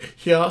director.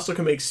 He also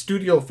can make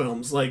studio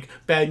films like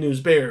Bad News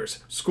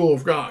Bears, School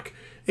of Rock,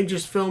 and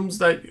just films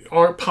that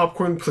are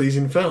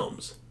popcorn-pleasing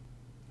films.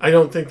 I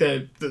don't think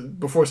that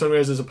Before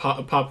Sunrise is a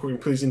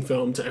popcorn-pleasing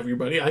film to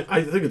everybody.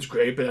 I think it's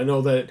great, but I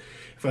know that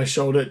if I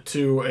showed it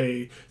to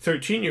a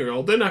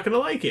 13-year-old, they're not going to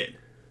like it.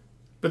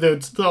 But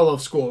they'd still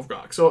love School of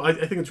Rock. So I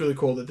think it's really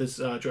cool that this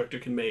director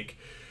can make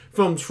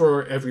films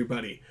for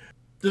everybody.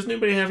 Does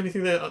anybody have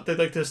anything that they'd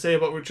like to say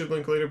about Richard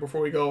Linklater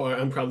before we go? Or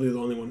I'm probably the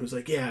only one who's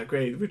like, yeah,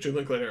 great, Richard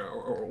Linklater.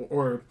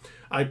 Or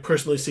I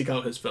personally seek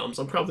out his films.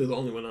 I'm probably the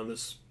only one on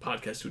this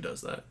podcast who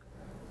does that.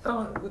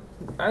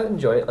 I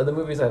enjoy it. The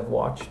movies I've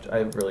watched,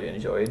 I've really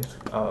enjoyed.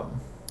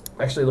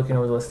 Actually, looking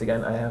over the list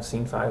again, I have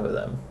seen 5 of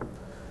them.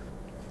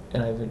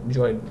 And I've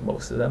enjoyed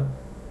most of them.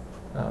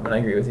 And I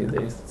agree with you,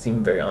 they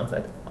seem very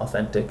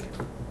authentic.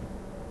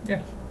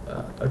 Yeah.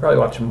 I'd probably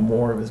watch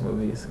more of his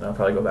movies, and I'll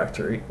probably go back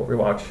to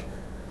rewatch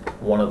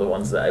one of the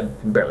ones that I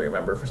can barely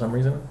remember for some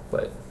reason.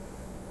 But,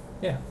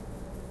 yeah.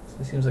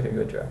 He seems like a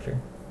good director.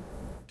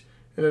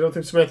 And I don't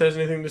think Samantha has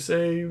anything to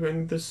say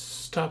in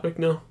this topic,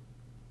 no?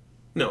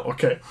 No,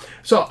 okay.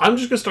 So I'm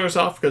just going to start us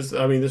off because,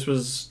 this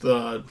was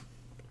the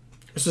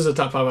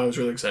top 5 I was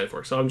really excited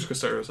for. So I'm just going to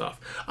start us off.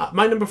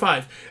 My number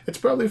 5, it's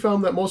probably a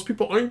film that most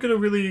people aren't going to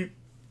really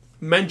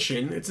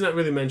mention. It's not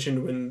really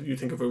mentioned when you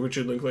think of a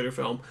Richard Linklater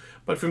film.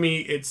 But for me,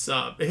 it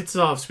hits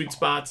off sweet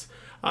spots.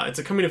 It's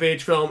a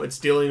coming-of-age film. It's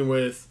dealing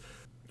with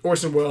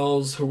Orson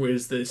Welles, who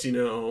is this,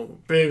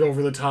 big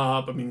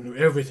over-the-top.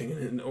 Everything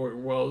in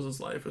Welles'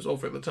 life is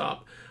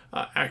over-the-top.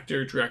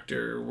 Actor,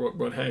 director,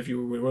 what have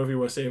you, whatever you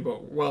want to say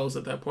about Welles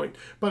at that point.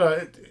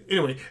 But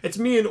anyway, it's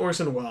me and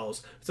Orson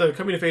Welles. It's a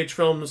coming-of-age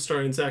film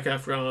starring Zac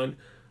Efron,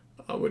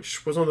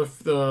 which was one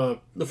of the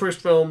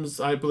first films,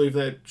 I believe,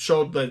 that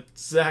showed that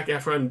Zac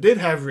Efron did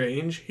have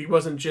range. He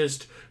wasn't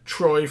just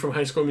Troy from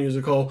High School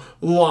Musical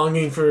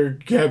longing for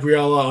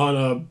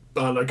Gabriella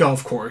on a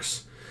golf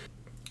course.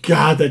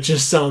 God, that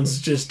just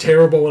sounds just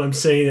terrible when I'm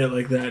saying it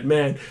like that,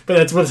 man. But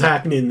that's what's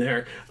happening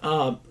there.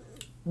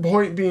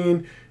 Point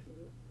being,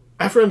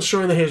 Efron's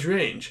showing that he has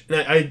range. And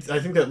I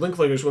think that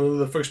Linklater is one of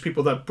the first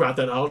people that brought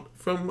that out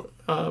from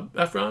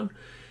Efron.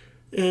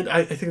 And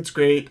I think it's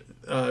great.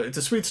 It's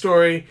a sweet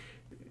story.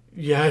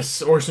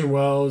 Yes, Orson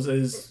Welles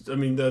is, I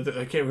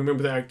can't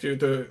remember the actor,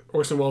 the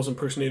Orson Welles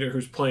impersonator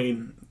who's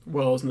playing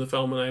Welles in the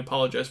film, and I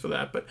apologize for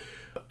that. But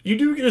you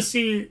do get to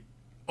see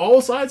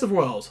all sides of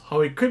Welles,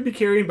 how he could be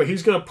carrying, but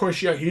he's going to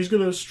push you. He's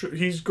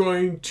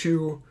going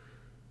to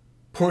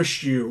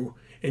push you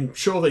and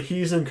show that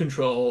he's in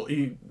control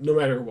no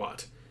matter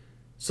what.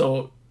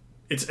 So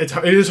it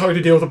is hard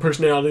to deal with a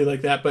personality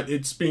like that, but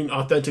it's being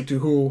authentic to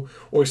who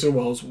Orson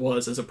Welles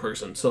was as a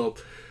person. So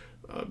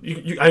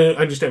I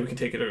understand we can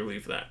take it or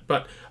leave that.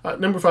 But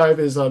number 5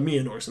 is me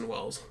and Orson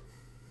Welles.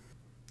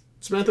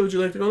 Samantha, would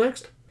you like to go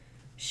next?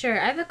 Sure.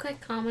 I have a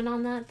quick comment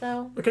on that,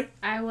 though. Okay.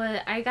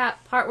 I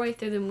got partway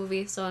through the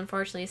movie, so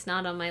unfortunately it's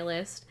not on my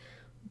list.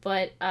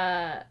 But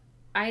I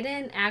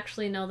didn't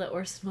actually know that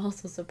Orson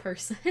Welles was a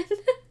person.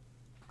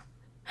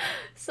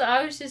 So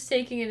I was just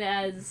taking it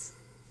as,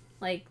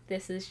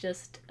 this is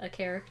just a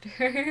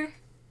character.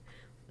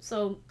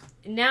 So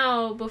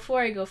now, before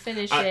I go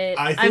finish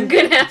I'm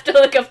going to have to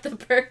look up the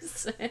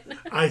person.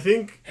 I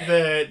think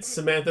that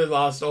Samantha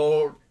lost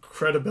all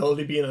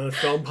credibility being on a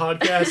film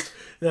podcast,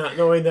 not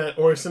knowing that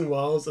Orson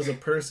Welles is a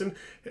person.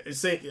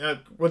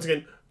 Once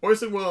again,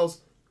 Orson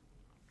Welles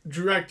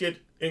directed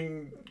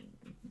and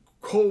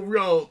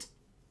co-wrote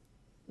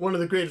one of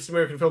the greatest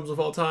American films of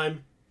all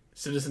time,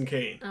 Citizen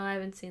Kane. Oh, I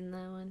haven't seen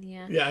that one,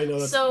 yeah. Yeah, I know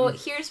that. So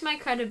here's my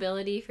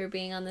credibility for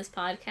being on this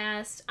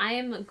podcast. I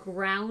am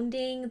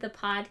grounding the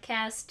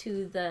podcast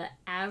to the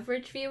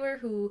average viewer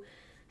who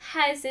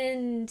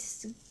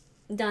hasn't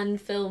done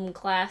film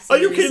classes. Are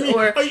you kidding me?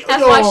 Or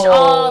have watched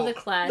all the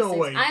classics. No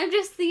way. I'm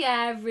just the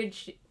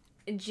average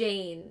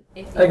Jane,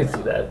 if you I can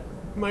see that.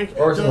 Mike,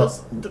 Orson Welles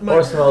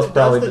does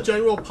probably the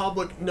general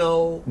public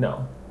know?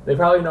 No. They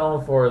probably know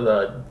him for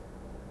the...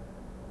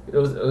 It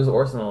was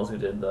Orson Welles who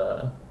did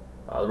the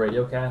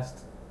radio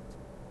cast.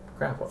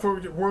 crap. For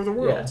War of the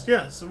Worlds,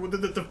 yes.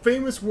 The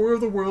famous War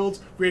of the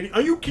Worlds radio.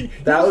 Are you kidding?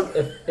 That was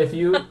if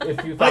you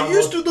found I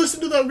used to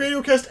listen to that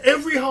radiocast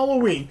every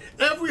Halloween.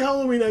 Every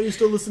Halloween I used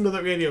to listen to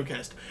that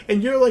radiocast.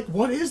 And you're like,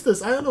 what is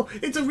this? I don't know.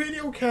 It's a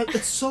radiocast.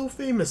 It's so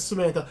famous,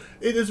 Samantha.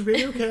 It is a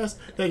radiocast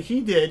that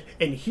he did,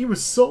 and he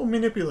was so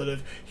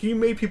manipulative. He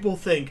made people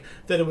think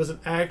that it was an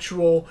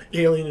actual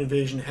alien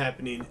invasion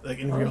happening, like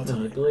in real time.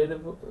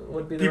 Manipulative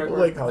would be the right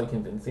word. Probably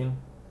convincing.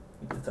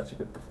 He did such a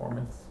good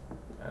performance.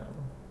 I don't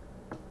know.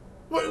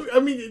 Well, I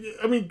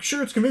mean,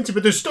 sure, it's convincing,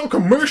 but there's still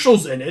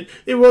commercials in it.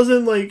 It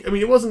wasn't like,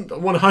 it wasn't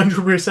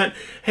 100%,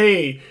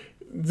 hey,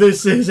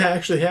 this is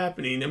actually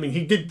happening. I mean,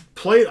 he did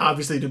play it,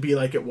 obviously, to be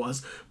like it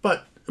was,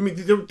 but, I mean,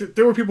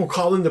 there were people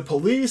calling the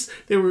police.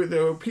 There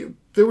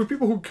were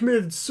people who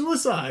committed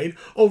suicide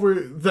over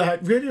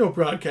that radio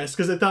broadcast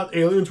because they thought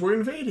aliens were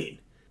invading.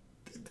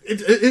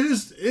 It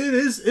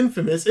is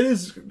infamous. It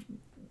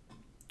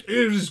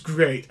is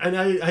great, and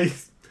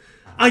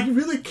I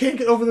really can't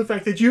get over the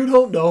fact that you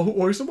don't know who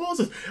Orson Welles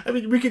is. I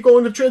mean, we could go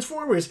into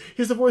Transformers.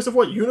 He's the voice of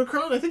what,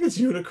 Unicron? I think it's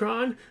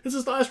Unicron. It's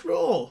his last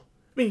role.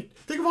 I mean,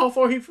 think of how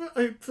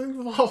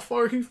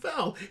far he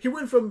fell. He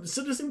went from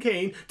Citizen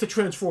Kane to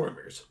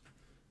Transformers.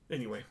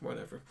 Anyway,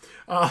 whatever.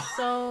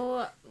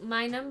 So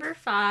my number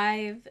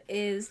 5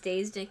 is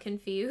Dazed and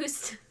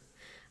Confused.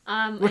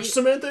 Which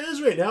Samantha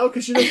is right now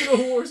because she doesn't know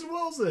who Orson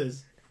Welles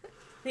is.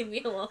 Leave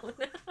me alone.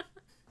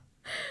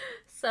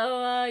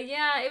 So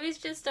yeah, it was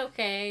just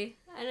okay.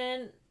 I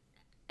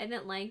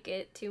didn't like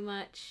it too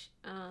much.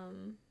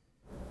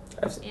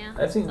 I've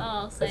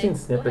seen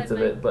snippets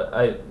of it, but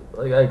I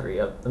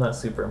agree. I'm not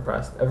super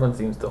impressed. Everyone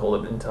seems to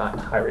hold it in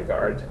high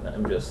regard, and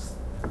I'm just,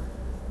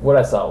 what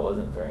I saw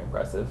wasn't very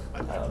impressive. I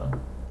don't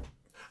know.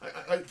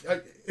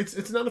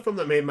 It's not a film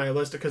that made my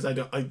list because I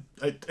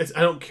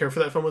don't care for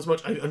that film as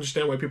much. I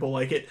understand why people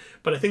like it,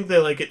 but I think they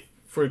like it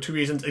for 2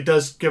 reasons. It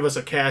does give us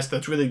a cast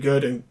that's really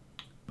good and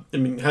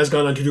has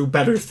gone on to do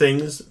better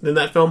things than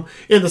that film,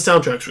 and the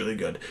soundtrack's really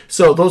good.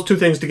 So those two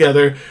things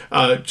together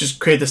just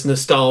create this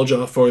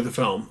nostalgia for the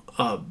film,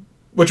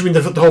 which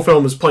the whole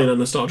film is playing on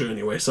nostalgia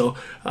anyway. So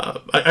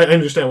I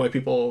understand why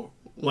people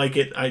like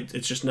it.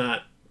 It's just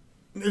not.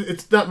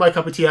 It's not my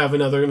cup of tea. I have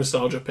another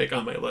nostalgia pick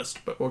on my list,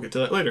 but we'll get to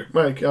that later.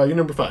 Mike, you're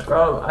number 5.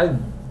 I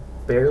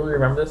barely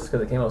remember this because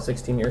it came out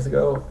 16 years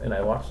ago, and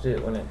I watched it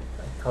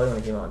probably when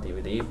it came out on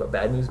DVD. But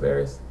Bad News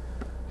Bears,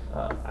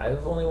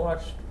 I've only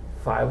watched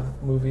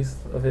 5 movies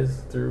of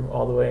his through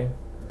all the way.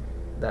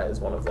 That is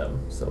one of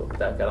them, so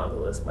that got on the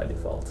list by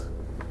default.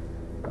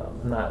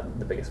 I'm not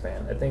the biggest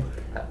fan.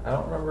 I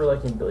don't remember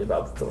liking Billy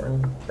Bob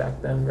Thornton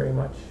back then very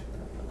much.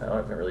 I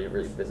haven't really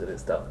visited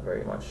stuff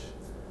very much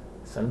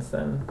since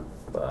then,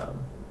 but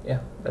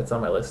yeah, that's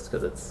on my list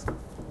because it's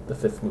the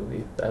 5th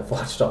movie that I've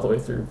watched all the way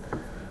through.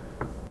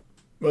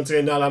 Once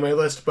again, not on my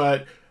list,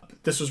 but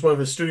this was one of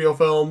his studio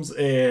films,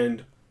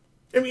 and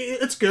I mean,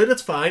 it's good,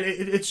 it's fine.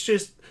 It's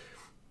just,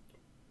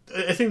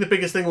 I think the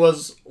biggest thing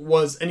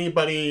was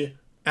anybody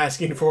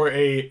asking for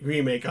a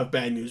remake of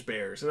Bad News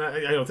Bears, and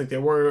I don't think there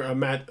were.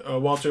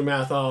 Walter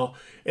Matthau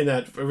in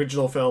that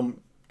original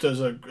film does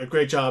a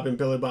great job, in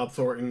Billy Bob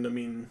Thornton. I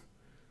mean,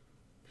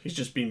 he's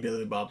just being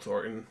Billy Bob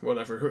Thornton,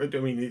 whatever. I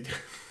mean,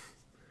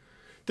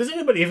 does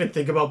anybody even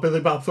think about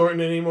Billy Bob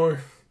Thornton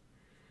anymore?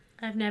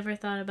 I've never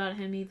thought about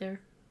him either.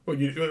 Well,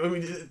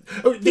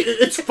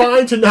 it's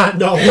fine to not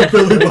know who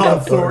Billy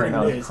Bob Thornton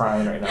is. I'm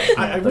crying right now.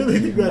 I really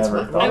think that's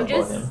fine. I'm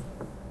just.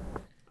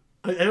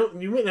 I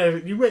don't. You might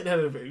not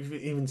have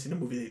even seen a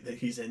movie that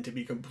he's in. To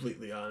be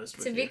completely honest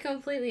with you. To be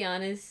completely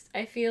honest,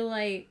 I feel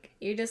like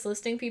you're just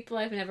listing people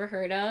I've never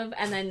heard of,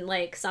 and then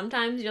like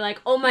sometimes you're like,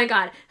 "Oh my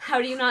god,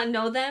 how do you not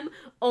know them?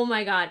 Oh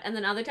my god," and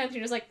then other times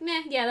you're just like,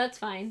 "Nah, yeah, that's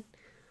fine."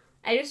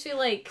 I just feel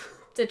like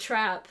it's a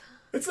trap.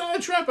 It's not a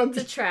trap. It's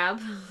a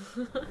trap.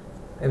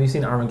 Have you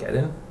seen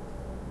Armageddon?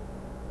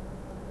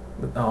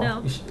 Oh,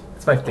 no.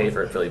 It's my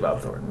favorite Billy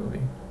Bob Thornton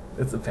movie.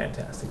 It's a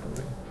fantastic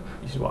movie.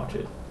 You should watch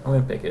it. I'm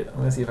gonna pick it. I'm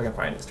gonna see if I can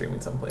find it streaming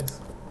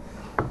someplace.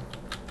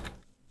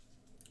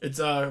 It's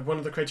one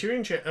of the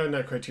Criterion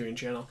not Criterion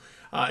Channel.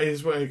 It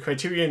is a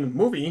Criterion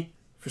movie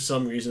for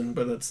some reason,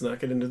 but let's not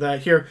get into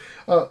that here.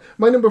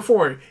 My number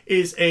 4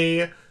 is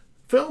a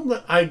film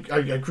that I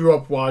grew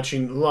up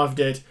watching, loved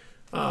it.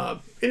 And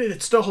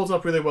it still holds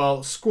up really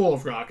well. School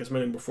of Rock is my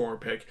number 4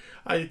 pick.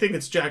 I think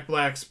it's Jack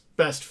Black's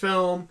best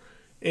film,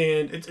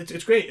 and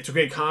it's great. It's a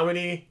great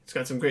comedy. It's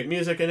got some great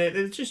music in it.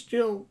 It's just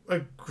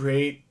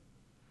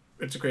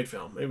it's a great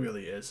film. It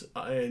really is.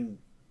 And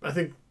I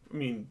think,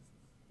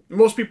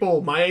 most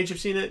people my age have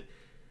seen it.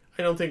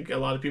 I don't think a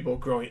lot of people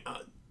growing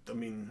up,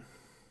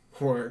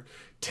 who are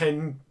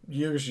 10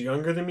 years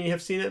younger than me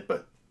have seen it,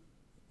 but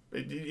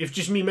if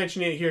just me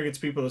mentioning it here gets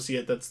people to see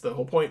it, that's the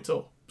whole point.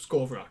 So,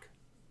 School of Rock.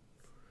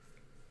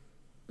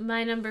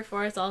 My number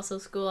 4 is also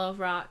School of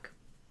Rock.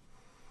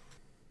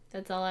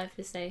 That's all I have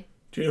to say.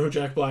 Do you know who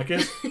Jack Black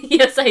is?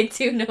 Yes, I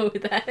do know who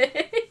that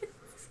is.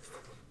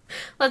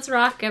 Let's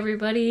rock,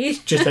 everybody.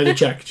 Just had to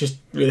check. Just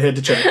really had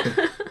to check.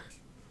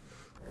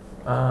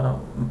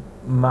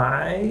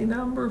 My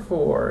number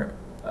 4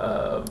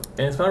 And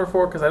it's my number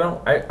 4 because I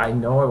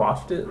know I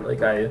watched it.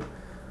 Like, I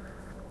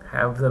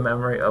have the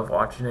memory of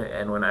watching it,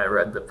 and when I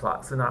read the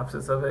plot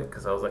synopsis of it,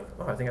 because I was like,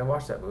 oh, I think I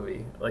watched that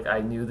movie. Like, I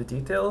knew the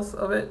details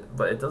of it,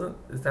 but it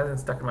hasn't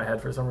stuck in my head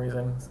for some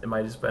reason. It might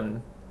have just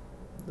been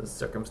the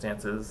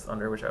circumstances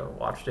under which I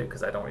watched it,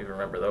 because I don't even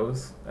remember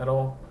those at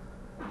all.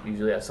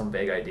 Usually I have some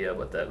vague idea,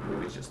 but that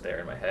movie's just there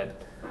in my head.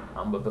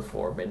 But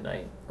before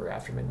midnight or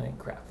after midnight,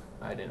 crap.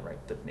 I didn't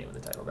write the name of the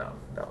title down.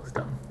 That was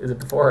dumb. Is it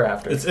before or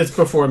after? It's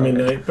before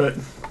midnight, but...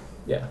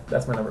 Yeah,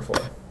 that's my number 4.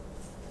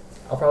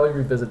 I'll probably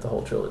revisit the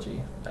whole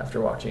trilogy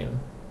after watching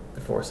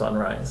Before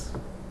Sunrise.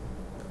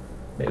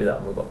 Maybe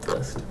that'll move up the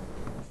list.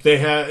 They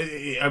have,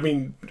 I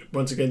mean,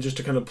 once again, just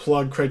to kind of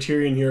plug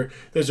Criterion here,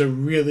 there's a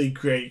really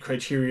great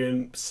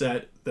Criterion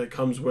set that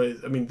comes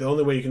with, I mean, the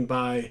only way you can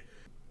buy,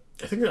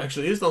 I think it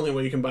actually is the only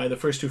way you can buy the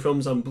first 2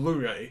 films on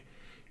Blu-ray,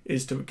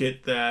 is to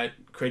get that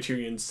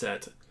Criterion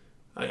set.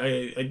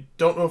 I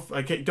don't know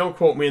if, don't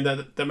quote me, and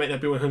that might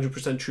not be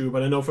 100% true,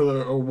 but I know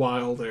for a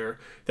while there,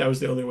 that was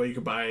the only way you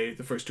could buy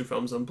the first 2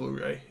 films on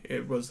Blu-ray.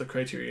 It was the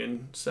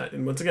Criterion set.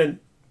 And once again,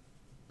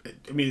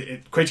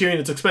 Criterion,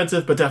 it's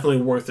expensive, but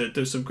definitely worth it.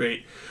 There's some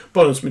great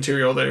bonus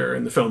material there,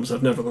 and the films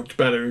have never looked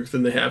better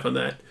than they have on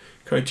that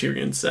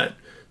Criterion set.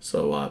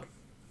 So,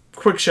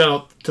 quick shout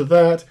out to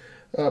that.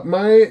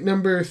 My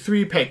number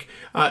 3 pick,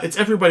 it's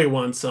Everybody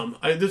Wants Some.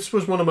 This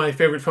was one of my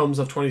favorite films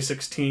of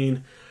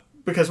 2016,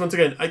 because once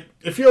again,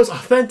 it feels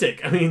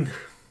authentic. I mean,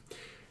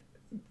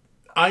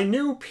 I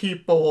knew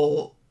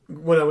people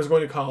when I was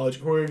going to college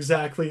who were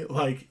exactly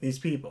like these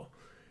people.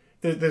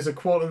 There's a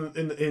quote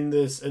in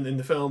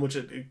the film which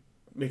it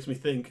makes me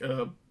think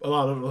a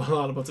lot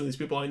about some of these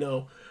people I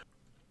know,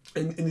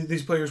 and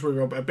these players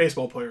were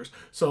baseball players.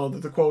 So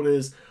the quote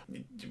is,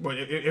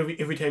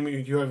 every time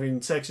you're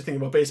having sex, you're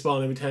thinking about baseball,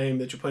 and every time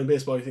that you're playing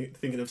baseball, you're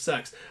thinking of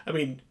sex. I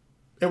mean,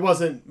 it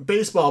wasn't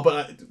baseball,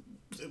 but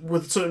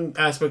with certain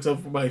aspects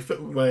of my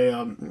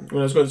when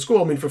I was going to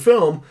school, I mean, for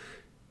film,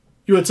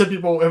 you had some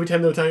people every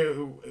time they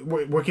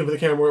were working for the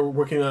camera,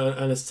 working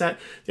on a set,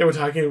 they were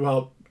talking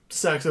about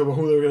sex or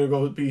who they were going to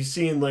go be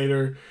seeing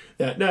later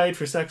that night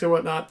for sex or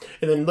whatnot.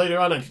 And then later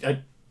on,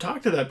 I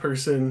talked to that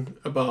person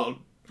about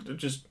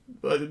just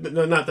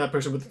not that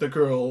person, but the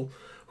girl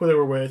who they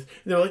were with.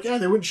 And they were like, yeah,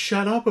 they wouldn't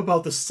shut up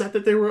about the set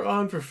that they were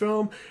on for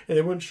film, and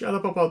they wouldn't shut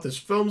up about this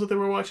films that they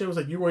were watching. I was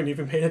like, you weren't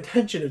even paying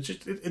attention. It's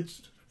just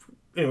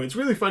anyway, it's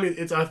really funny.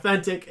 It's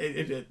authentic.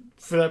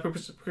 For that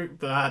purpose,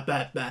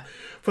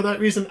 for that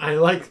reason, I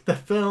like the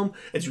film.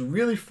 It's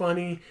really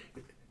funny.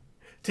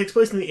 It takes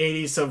place in the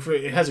 80s, so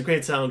it has a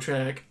great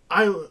soundtrack.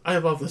 I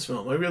love this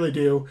film. I really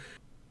do.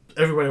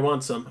 Everybody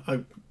Wants Some.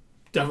 I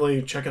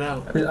definitely check it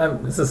out.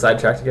 This is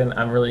sidetracked again.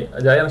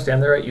 Did I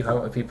understand that right? You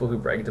have people who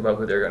bragged about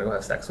who they're going to go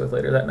have sex with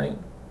later that night?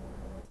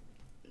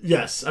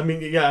 Yes. I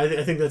mean, yeah,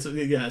 I think that's,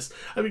 yes.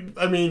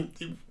 I mean,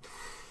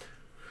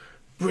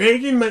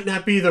 bragging might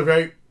not be the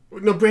right...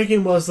 No,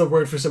 bragging was the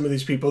word for some of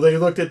these people. They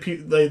looked at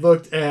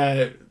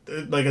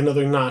like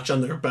another notch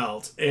on their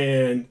belt,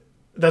 and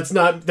that's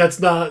not...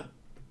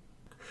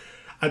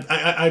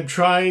 I'm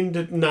trying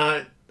to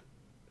not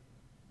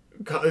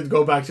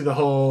go back to the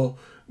whole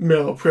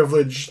male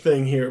privilege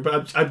thing here,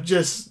 but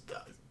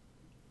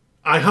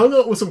I hung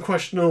out with some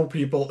questionable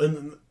people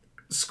in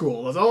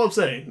school. That's all I'm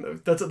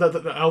saying.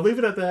 I'll leave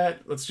it at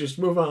that. Let's just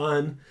move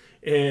on.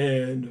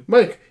 And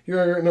Mike,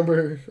 you're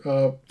number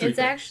 3. It's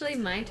actually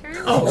my turn.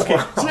 Oh, okay.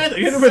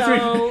 Samantha, you're number 3.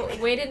 So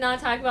we did not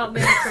talk about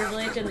male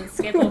privilege and then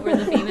skip over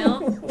the female.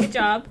 Good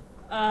job.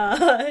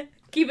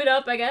 Keep it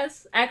up, I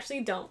guess.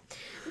 Actually, don't.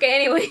 Okay,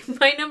 anyway,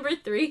 my number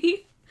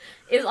 3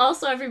 is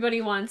also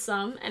Everybody Wants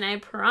Some, and I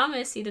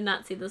promise you did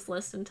not see this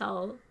list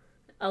until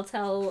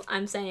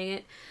I'm saying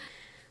it.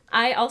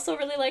 I also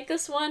really like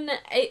this one.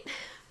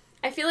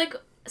 I feel like,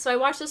 so I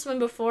watched this one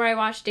before I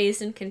watched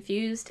Dazed and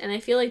Confused, and I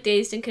feel like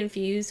Dazed and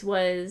Confused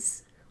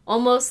was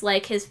almost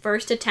like his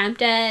first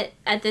attempt at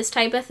this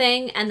type of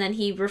thing, and then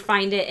he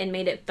refined it and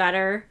made it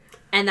better.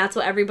 And that's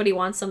what Everybody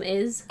Wants Some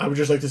is. I would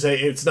just like to say,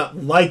 it's not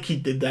like he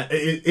did that.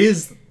 It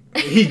is...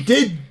 He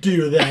did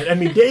do that. I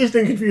mean, Dazed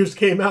and Confused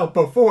came out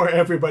before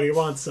Everybody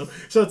Wants Some.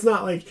 So it's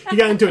not like he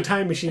got into a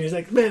time machine. He's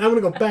like, man, I'm going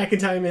to go back in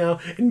time now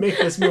and make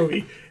this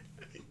movie.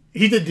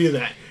 He did do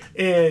that.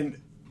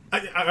 And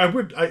I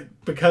would,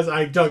 because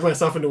I dug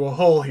myself into a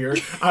hole here,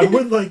 I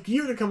would like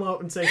you to come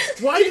out and say,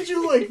 why did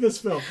you like this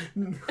film?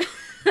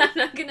 I'm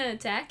not going to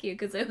attack you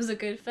because it was a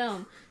good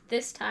film.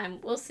 This time.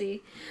 We'll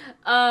see.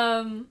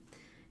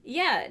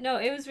 Yeah, no,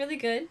 it was really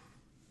good.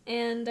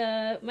 And,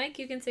 Mike,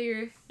 you can say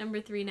your number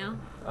 3 now.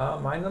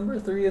 My number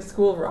 3 is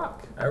School of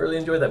Rock. I really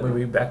enjoyed that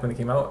movie back when it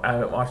came out. I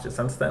haven't watched it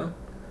since then.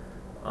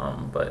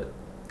 But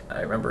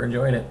I remember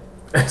enjoying it.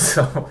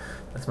 So,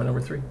 that's my number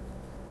 3.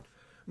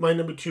 My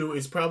number 2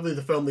 is probably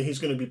the film that he's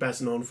going to be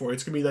best known for.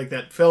 It's going to be like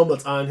that film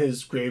that's on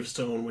his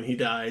gravestone when he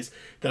dies.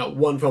 That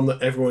one film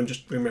that everyone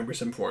just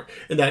remembers him for.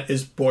 And that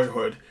is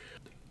Boyhood.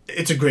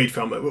 It's a great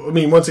film. I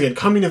mean, once again,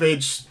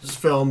 coming-of-age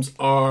films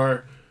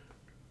are...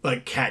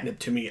 like catnip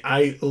to me.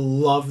 I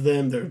love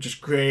them. They're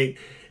just great.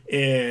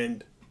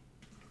 And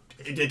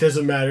it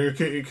doesn't matter.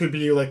 It could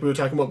be like we were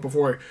talking about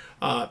before,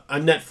 on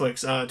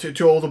Netflix,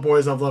 to all the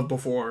boys I've loved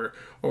before,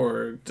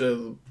 or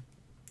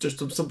just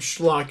some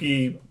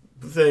schlocky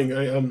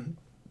thing.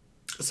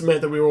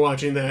 Samantha, we were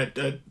watching that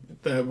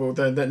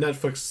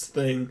Netflix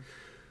thing,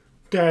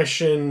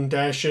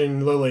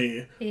 Dashin'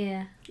 Lily.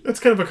 Yeah. It's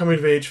kind of a coming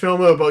of age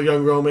film about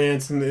young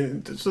romance,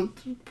 and so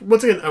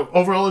once again, I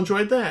overall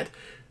enjoyed that.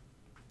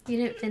 You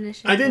didn't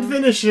finish it. I didn't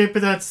finish it,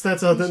 but that's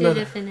all. You should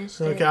have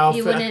finished it.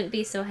 You wouldn't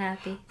be so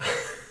happy.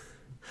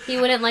 You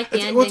wouldn't like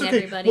the ending, okay.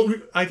 Everybody. Well,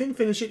 I didn't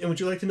finish it, and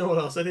would you like to know what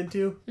else I didn't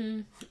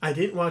do? I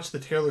didn't watch the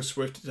Taylor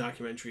Swift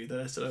documentary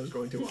that I said I was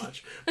going to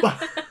watch,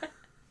 but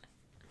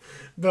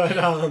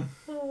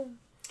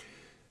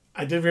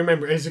I did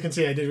remember. As you can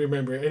see, I did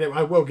remember, and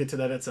I will get to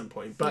that at some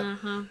point. But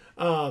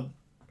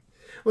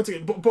once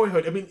again,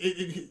 Boyhood. I mean,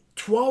 it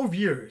 12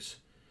 years.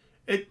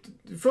 It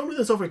filming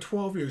this over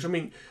 12 years. I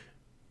mean,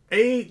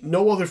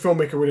 no other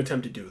filmmaker would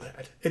attempt to do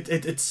that.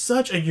 It's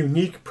such a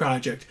unique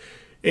project,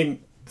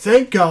 and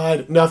thank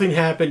God nothing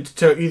happened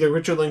to either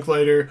Richard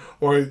Linklater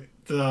or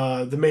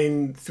the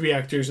main three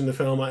actors in the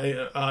film,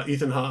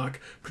 Ethan Hawke,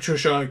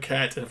 Patricia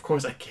Arquette, and of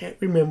course I can't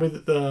remember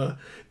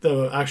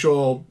the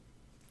actual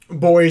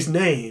boy's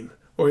name.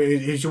 Or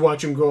as you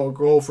watch him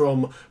grow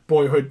from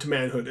boyhood to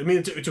manhood. I mean,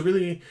 it's a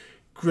really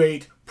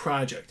great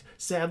project.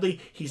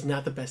 Sadly, he's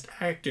not the best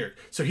actor,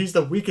 so he's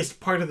the weakest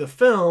part of the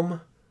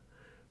film.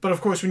 But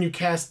of course, when you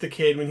cast the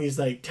kid when he's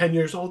like 10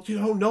 years old, you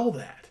don't know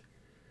that.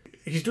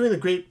 He's doing the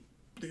great,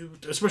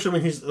 especially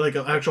when he's like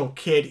an actual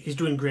kid, he's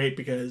doing great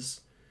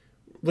because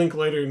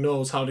Linklater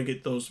knows how to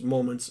get those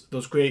moments,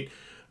 those great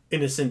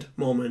innocent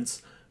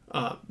moments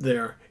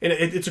there. And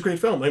it's a great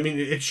film. I mean,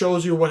 it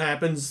shows you what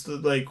happens,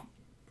 like,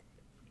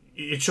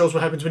 it shows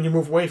what happens when you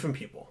move away from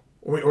people.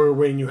 Or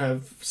when you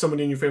have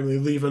someone in your family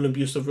leave an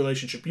abusive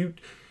relationship. You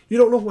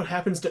don't know what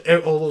happens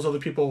to all those other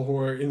people who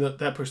are in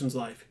that person's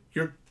life.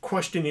 You're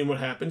questioning what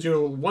happens,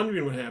 you're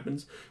wondering what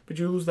happens, but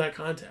you lose that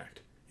contact.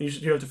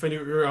 You have to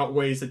figure out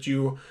ways that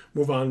you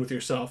move on with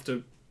yourself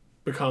to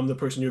become the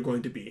person you're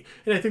going to be.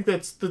 And I think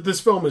this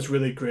film is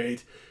really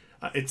great.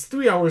 It's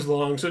 3 hours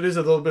long, so it is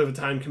a little bit of a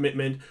time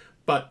commitment,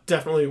 but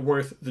definitely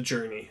worth the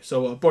journey.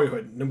 So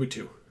Boyhood, number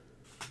 2.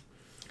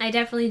 I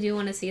definitely do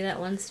want to see that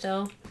one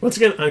still. Once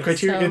again, on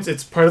Criterion,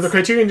 it's part of the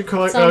Criterion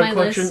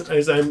collection. List.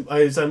 As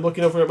I'm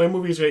looking over at my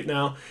movies right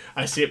now,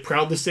 I see it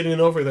proudly sitting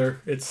over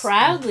there. It's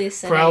proudly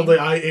sitting.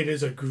 It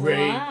is a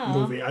great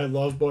movie. I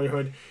love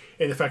Boyhood,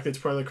 and the fact that it's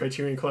part of the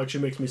Criterion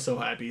collection makes me so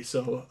happy.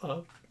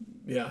 So,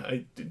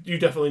 you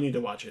definitely need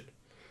to watch it.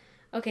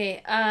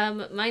 Okay,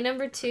 my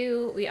number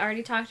 2 we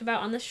already talked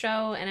about on the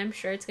show, and I'm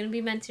sure it's going to be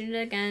mentioned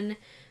again.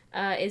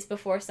 Is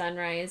Before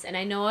Sunrise, and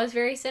I know I was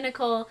very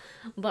cynical,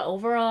 but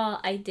overall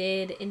I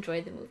did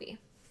enjoy the movie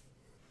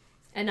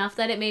enough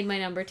that it made my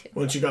number 2.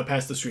 Once you got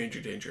past the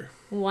stranger danger.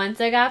 Once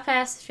I got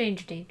past the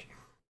stranger danger.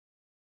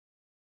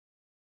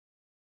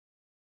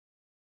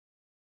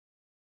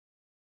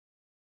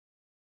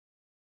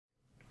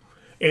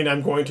 And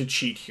I'm going to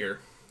cheat here.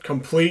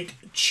 Complete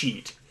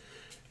cheat.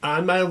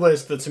 On my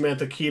list that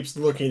Samantha keeps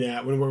looking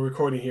at when we're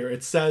recording here,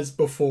 it says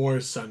Before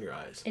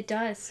Sunrise. It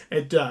does.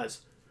 It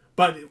does.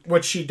 But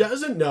what she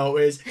doesn't know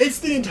is it's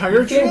the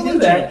entire trilogy. You can't do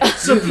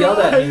that. You've yelled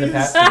at me in the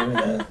past for doing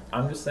that.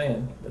 I'm just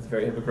saying. That's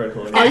very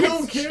hypocritical. I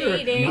don't care.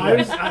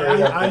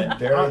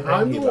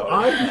 I'm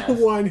the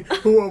one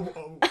who...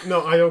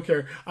 No, I don't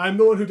care. I'm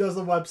the one who does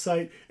the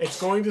website. It's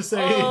going to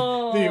say...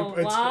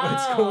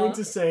 It's going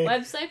to say...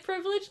 Website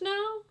privilege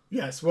now?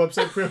 Yes,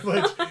 website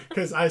privilege,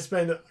 because I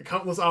spend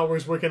countless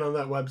hours working on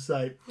that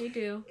website. You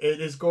do. It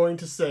is going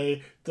to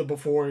say the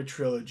Before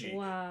trilogy.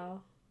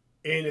 Wow.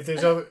 And if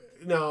there's ever...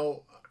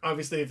 Now...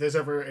 Obviously, if there's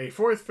ever a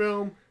 4th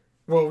film,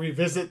 we'll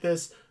revisit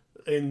this.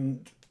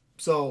 And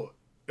so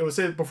it will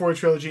say Before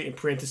trilogy in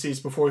parentheses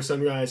Before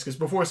Sunrise, because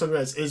Before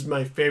Sunrise is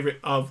my favorite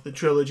of the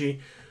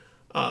trilogy.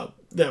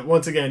 That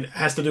once again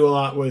has to do a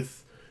lot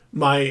with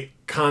my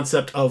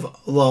concept of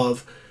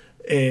love,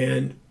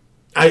 and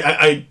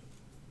I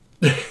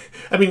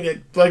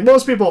mean, like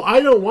most people, I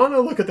don't want to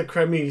look at the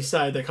crummy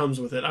side that comes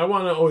with it. I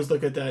want to always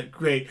look at that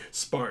great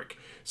spark.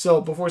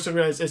 So Before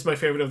Sunrise is my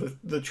favorite of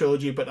the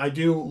trilogy, but I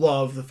do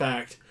love the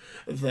fact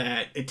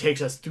that it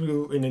takes us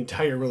through an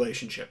entire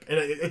relationship. And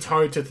it's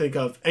hard to think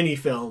of any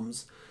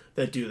films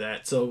that do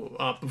that.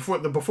 So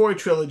Before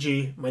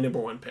trilogy, my number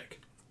 1 pick.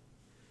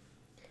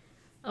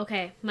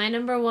 Okay, my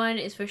number 1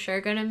 is for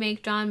sure going to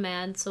make John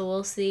mad, so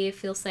we'll see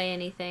if he'll say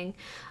anything.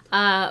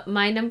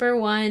 My number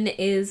 1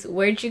 is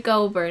Where'd You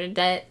Go,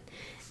 Bernadette?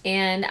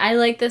 And I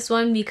like this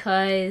one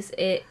because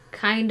it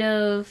kind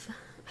of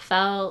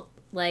felt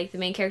like the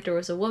main character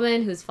was a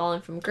woman who's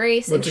fallen from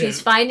grace, and she's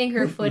finding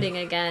her footing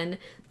again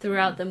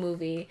throughout the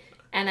movie.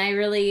 And I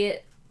really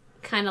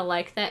kind of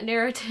like that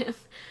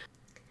narrative.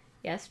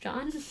 Yes,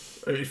 John?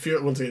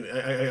 Once again,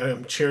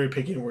 I'm cherry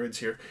picking words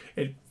here.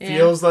 It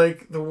feels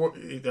like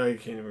I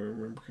can't even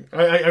remember.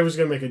 I was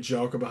going to make a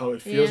joke about how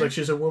it feels like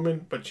she's a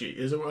woman, but she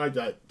is I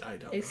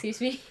don't.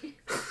 Excuse me?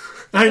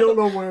 I don't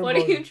know where. What are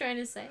you trying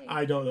to say?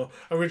 I don't know.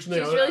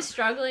 Originally, she's really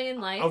struggling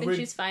in life, and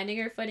she's finding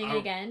her footing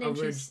again, and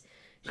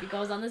she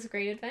goes on this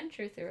great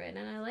adventure through it,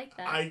 and I like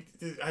that.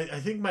 I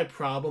think my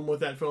problem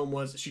with that film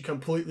was she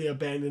completely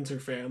abandons her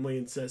family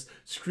and says,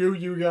 "Screw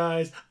you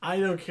guys, I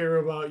don't care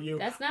about you."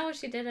 That's not what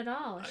she did at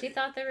all. She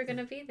thought they were going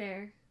to be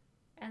there,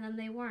 and then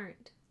they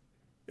weren't.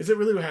 Is it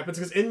really what happens?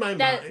 Because in my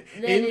mind,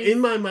 in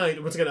my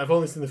mind, once again, I've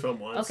only seen the film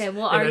once. Okay,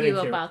 we'll argue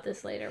about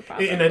this later,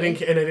 probably. And I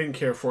didn't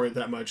care for it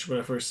that much when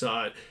I first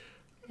saw it.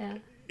 Yeah.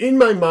 In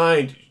my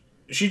mind,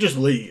 she just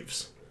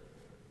leaves.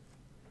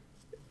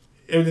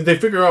 And they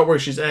figure out where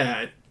she's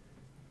at,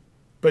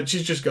 but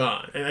she's just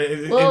gone.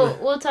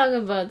 We'll talk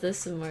about this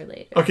some more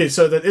later. Okay,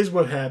 so that is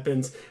what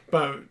happens,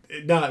 but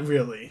not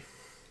really.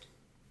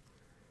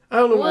 I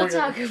don't know.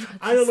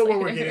 I don't know what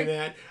we're getting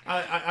at.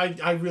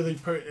 I really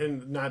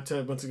and not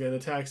to once again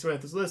attack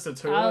Samantha's list. It's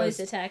her Always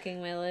list.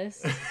 attacking my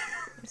list. I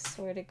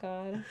swear to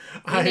God.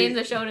 I named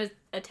the show to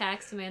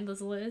attack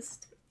Samantha's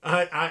list.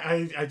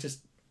 I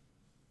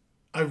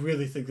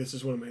really think this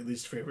is one of my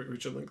least favorite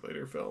Richard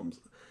Linklater films.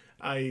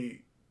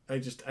 I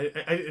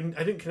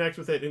didn't connect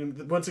with it,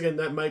 and once again,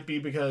 that might be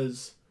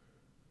because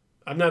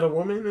I'm not a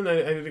woman, and I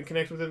didn't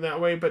connect with it in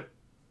that way. But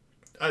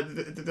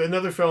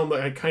another film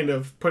that I kind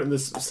of put in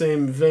this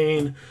same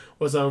vein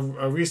was a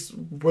Reese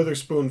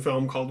Witherspoon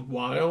film called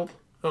Wild.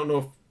 I don't know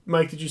if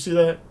Mike, did you see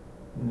that?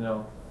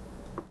 No.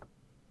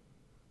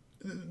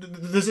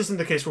 This isn't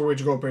the case for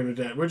Rachel Gold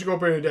Bernadette. Rachel Gold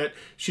Bernadette,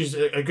 she's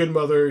a good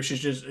mother. She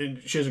has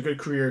a good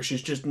career.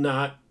 She's just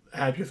not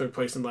happy with her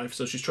place in life,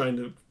 so she's trying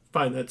to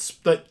find that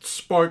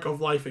spark of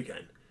life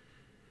again.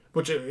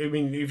 Which, I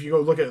mean, if you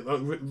look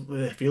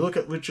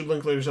at Richard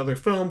Linklater's other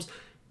films,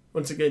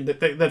 once again,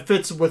 that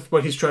fits with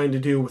what he's trying to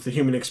do with the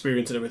human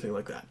experience and everything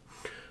like that.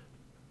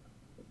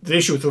 The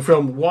issue with the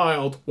film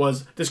Wild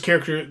was this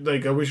character,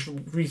 like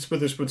Reese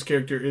Witherspoon's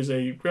character, is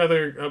a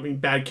rather,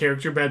 bad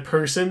character, bad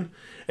person.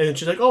 And then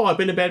she's like, "Oh, I've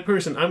been a bad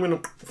person. I'm going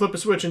to flip a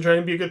switch and try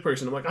and be a good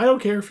person." I'm like, I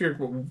don't care if you're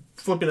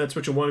flipping that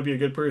switch and want to be a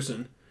good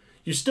person.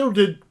 You still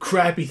did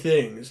crappy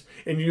things,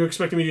 and you're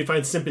expecting me to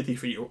find sympathy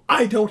for you.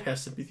 I don't have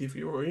sympathy for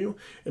you,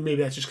 and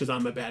maybe that's just because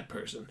I'm a bad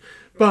person.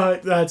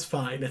 But that's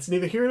fine. That's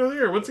neither here nor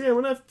there. Once again,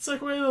 we're not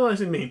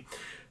psychoanalyzing me.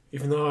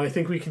 Even though I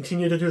think we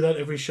continue to do that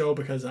every show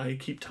because I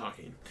keep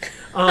talking.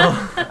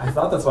 I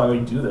thought that's why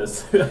we do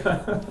this.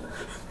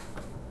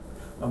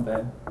 I'm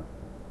bad.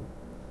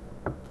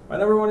 My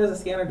number one is A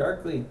Scanner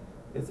Darkly.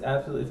 It's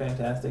absolutely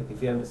fantastic.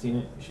 If you haven't seen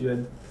it, you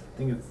should. I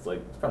think it's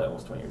probably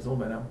almost 20 years old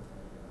by now.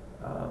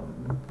 I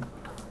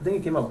think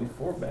it came out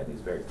before Bad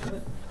News Bears, didn't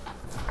it?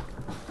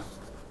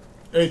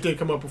 It did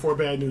come out before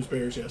Bad News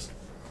Bears, yes.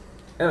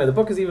 Anyway, the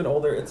book is even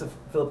older. It's a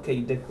Philip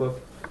K. Dick book,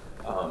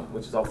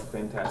 which is also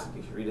fantastic.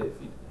 You should read it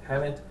if you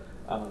haven't.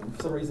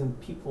 For some reason,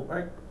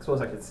 I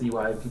suppose I could see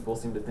why people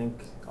seem to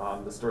think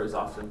the story is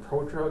often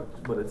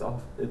pro-drug, but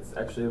it's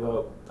actually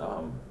about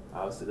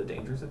obviously the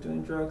dangers of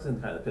doing drugs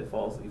and kind of the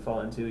pitfalls that you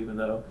fall into, even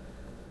though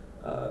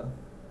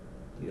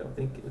you don't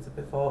think it's a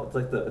pitfall. It's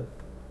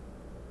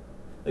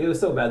it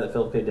was so bad that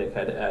Philip K. Dick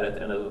had to add at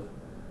the end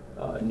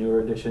of newer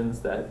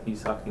editions that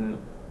he's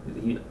talking.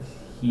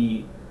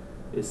 He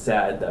is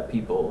sad that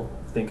people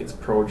think it's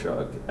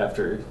pro-drug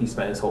after he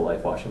spent his whole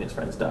life watching his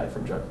friends die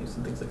from drug use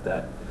and things like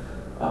that.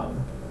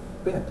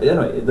 But yeah,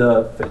 anyway,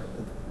 the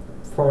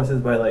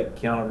performances by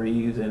Keanu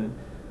Reeves and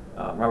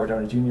Robert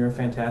Downey Jr. are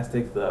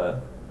fantastic.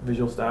 The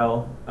visual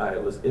style I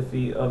was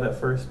iffy of at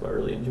first, but I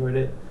really enjoyed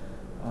it.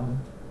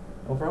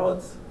 Overall,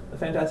 it's a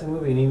fantastic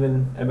movie, and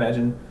even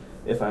imagine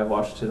if I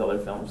watched his other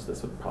films,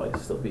 this would probably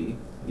still be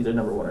either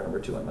number 1 or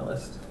number 2 on my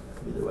list.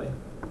 Either way.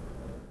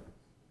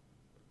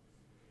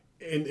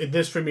 And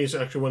this for me is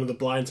actually one of the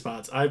blind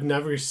spots. I've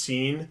never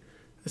seen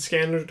A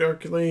Scanner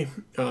Darkly.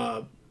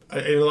 And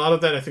a lot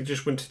of that I think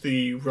just went to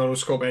the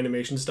rotoscope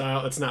animation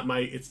style.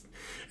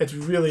 It's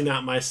really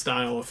not my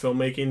style of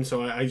filmmaking,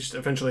 so I just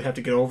eventually have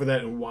to get over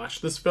that and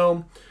watch this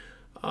film.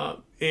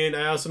 And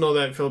I also know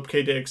that Philip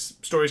K. Dick's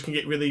stories can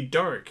get really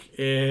dark,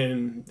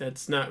 and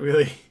that's not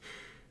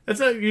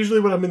usually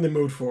what I'm in the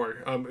mood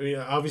for.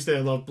 Obviously I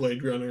love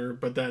Blade Runner,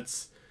 but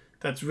that's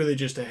really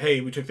just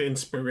we took the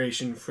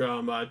inspiration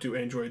from Do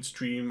Androids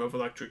Dream of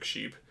Electric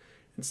Sheep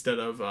instead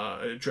of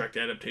a direct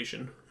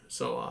adaptation.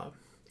 So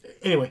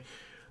anyway,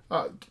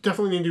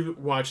 definitely need to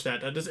watch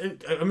that.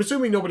 I'm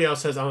assuming nobody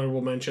else has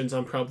honorable mentions.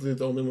 I'm probably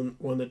the only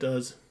one that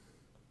does.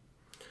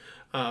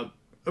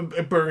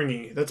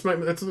 Bernie. That's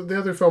the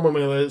other film on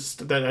my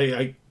list that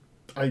I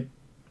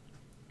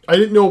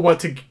didn't know what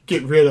to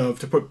get rid of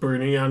to put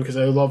Bernie on because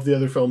I love the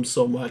other films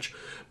so much.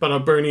 But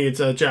Bernie,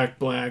 it's a Jack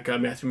Black,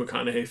 Matthew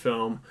McConaughey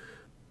film.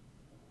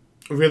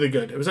 Really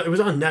good. It was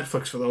on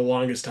Netflix for the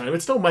longest time.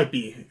 It still might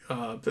be.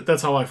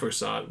 That's how I first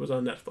saw it. It was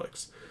on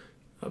Netflix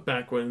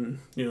back when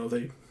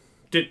they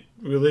didn't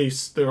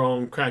release their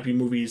own crappy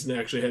movies and they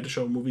actually had to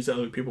show movies that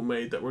other people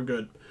made that were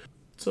good.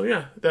 So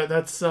yeah,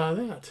 that's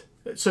that.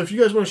 So if you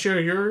guys want to share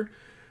your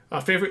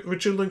favorite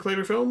Richard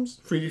Linklater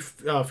films, feel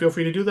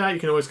free to do that. You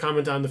can always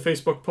comment on the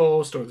Facebook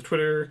post or the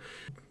Twitter,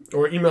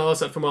 or email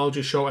us at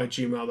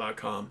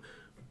filmologyshow@gmail.com.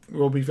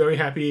 We'll be very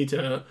happy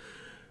to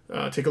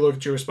take a look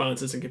at your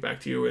responses and get back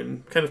to you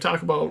and kind of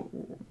talk about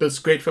this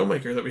great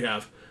filmmaker that we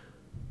have.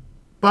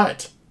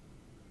 But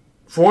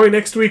for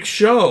next week's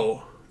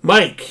show,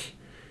 Mike,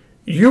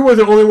 you are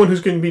the only one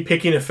who's going to be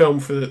picking a film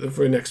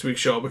for next week's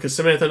show, because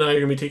Samantha and I are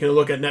going to be taking a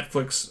look at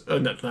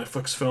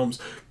Netflix films.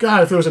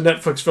 God, if there was a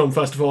Netflix film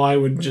festival, I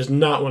would just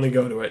not want to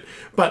go to it.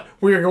 But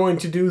we are going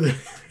to do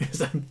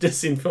this. I'm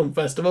dissing film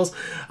festivals.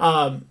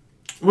 We're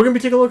going to be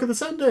taking a look at the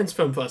Sundance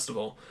Film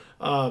Festival.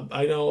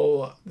 I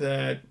know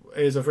that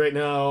as of right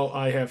now,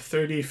 I have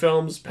 30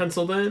 films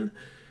penciled in.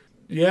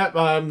 Yep,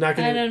 I'm not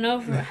going to... I don't know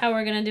how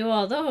we're going to do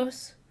all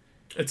those.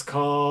 It's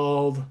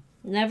called...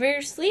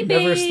 Never Sleep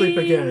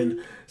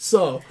Again.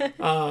 So,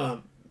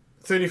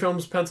 30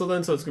 films penciled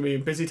in, so it's going to be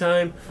a busy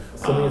time.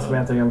 So me and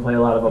Samantha are going to play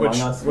a lot of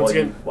Among Us while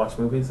you watch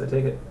movies, I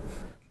take it?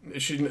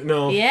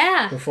 No.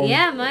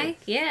 Yeah, Mike,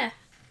 yeah.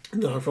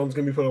 No, her phone's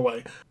going to be put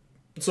away.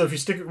 So if you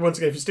stick around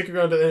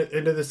to the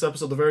end of this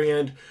episode, the very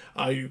end,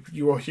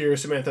 you will hear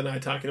Samantha and I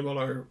talking about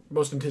our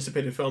most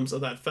anticipated films of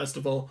that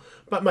festival.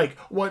 But Mike,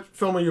 what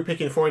film are you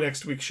picking for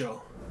next week's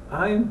show?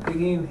 I'm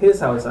picking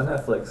His House on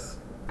Netflix.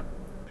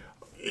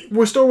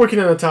 We're still working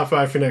on the top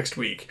 5 for next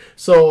week.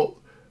 So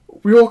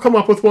we will come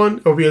up with one.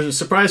 It will be a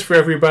surprise for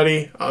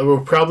everybody. It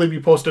will probably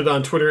be posted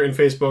on Twitter and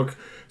Facebook.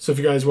 So if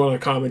you guys want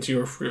to comment,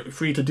 you're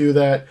free to do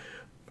that.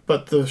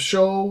 But the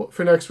show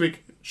for next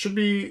week should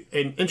be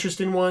an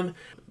interesting one.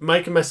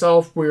 Mike and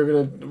myself, we're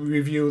going to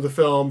review the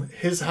film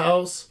His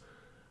House,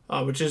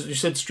 which is, you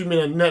said, streaming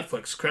on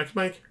Netflix, correct,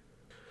 Mike?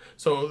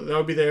 So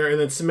that'll be there. And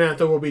then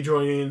Samantha will be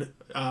joining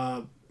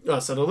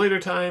us at a later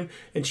time,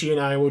 and she and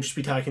I will just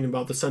be talking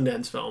about the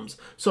Sundance films.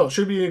 So it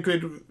should be a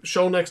good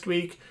show next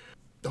week.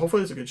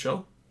 Hopefully it's a good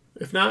show.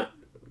 If not,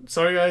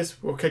 sorry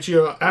guys, we'll catch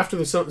you after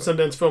the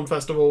Sundance Film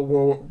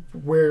Festival,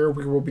 where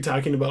we will be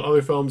talking about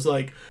other films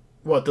like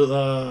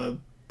the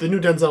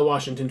new Denzel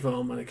Washington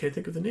film, and I can't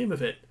think of the name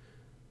of it.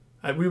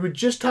 We were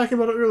just talking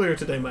about it earlier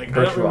today, Mike.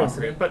 I don't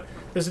remember it, but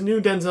there's a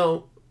new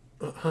Denzel...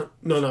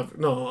 No,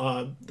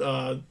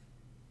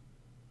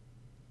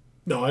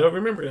 I don't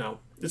remember now.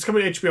 It's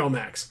coming to HBO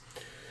Max.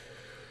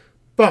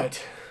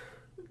 But,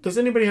 does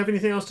anybody have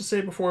anything else to say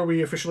before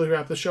we officially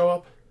wrap the show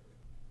up?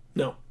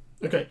 No.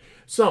 Okay.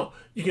 So,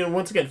 you can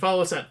once again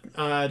follow us at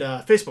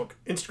Facebook,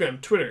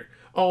 Instagram, Twitter,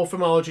 All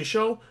Filmology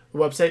Show. The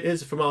website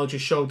is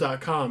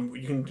filmologyshow.com.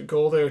 You can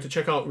go there to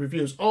check out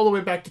reviews all the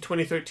way back to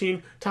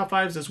 2013, top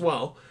 5s as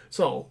well.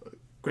 So,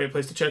 great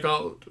place to check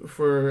out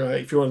for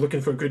if you are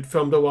looking for a good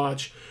film to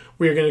watch.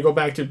 We are going to go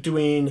back to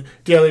doing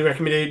daily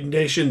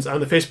recommendations on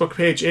the Facebook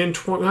page and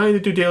trying to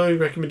do daily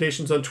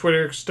recommendations on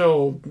Twitter.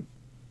 Still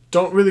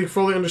don't really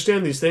fully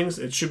understand these things.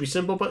 It should be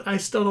simple, but I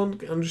still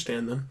don't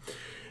understand them.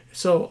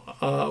 So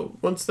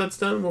once that's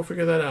done, we'll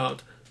figure that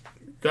out.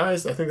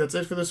 Guys, I think that's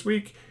it for this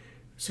week.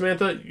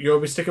 Samantha, you'll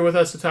be sticking with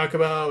us to talk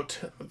about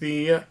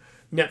the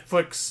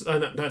Netflix...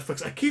 not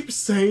Netflix. I keep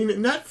saying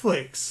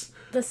Netflix.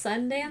 The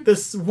Sundance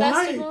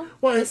Festival?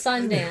 Why? The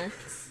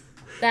Sundance.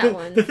 That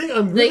one. The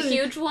thing the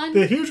huge one?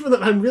 The huge one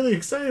that I'm really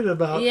excited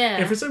about. Yeah.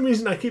 And for some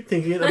reason I keep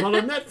thinking about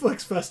a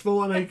Netflix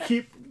festival and I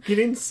keep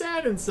getting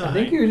sad inside. I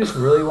think you just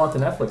really want the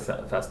Netflix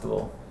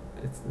festival.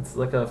 It's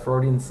like a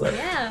Freudian slip.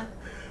 Yeah.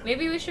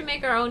 Maybe we should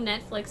make our own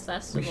Netflix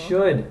festival. We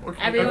should.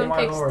 Everyone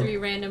picks 3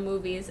 random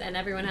movies and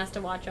everyone has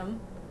to watch them.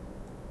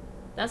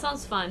 That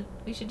sounds fun.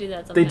 We should do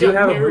that sometime. They do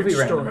have a movie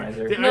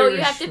randomizer. No, you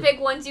have to pick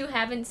ones you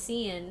haven't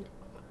seen.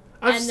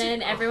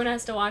 Then everyone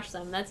has to watch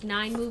them. That's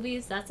 9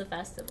 movies. That's a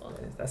festival.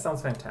 That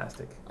sounds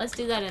fantastic. Let's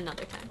do that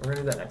another time. We're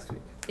going to do that next week.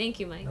 Thank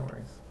you, Mike. No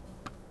worries.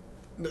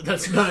 No,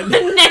 that's not...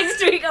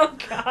 next week? Oh,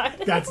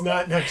 God. That's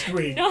not next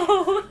week.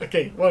 No.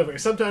 Okay, whatever.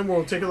 Sometime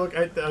we'll take a look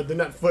at the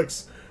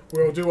Netflix...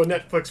 We'll do a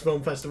Netflix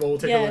film festival. We'll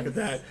take a look at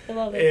that. I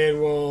love it.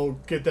 And we'll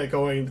get that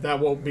going. That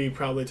won't be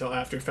probably till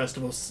after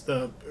festivals,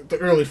 the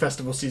early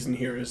festival season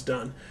here is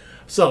done.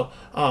 So,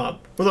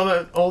 with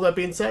all that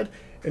being said,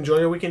 enjoy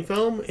your weekend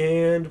film,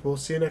 and we'll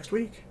see you next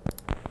week.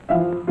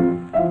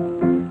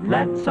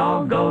 Let's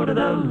all go to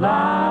the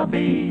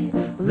lobby.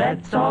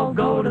 Let's all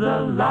go to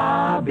the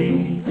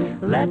lobby.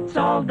 Let's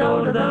all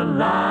go to the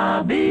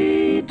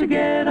lobby to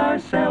get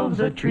ourselves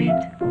a treat.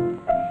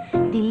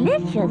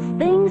 Delicious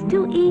things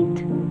to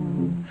eat.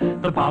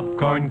 The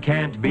popcorn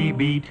can't be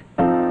beat.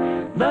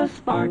 The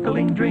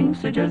sparkling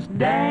drinks are just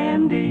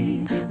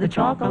dandy. The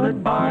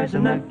chocolate bars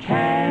and the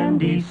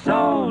candy.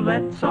 So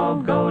let's all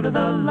go to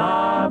the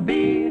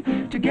lobby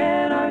to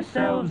get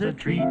ourselves a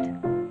treat.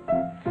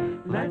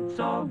 Let's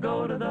all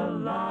go to the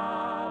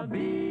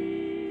lobby.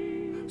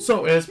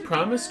 So, as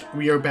promised,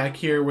 we are back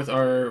here with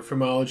our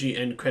Filmology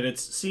end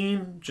credits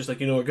scene. Just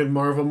like, a good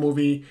Marvel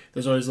movie,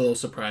 there's always a little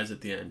surprise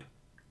at the end.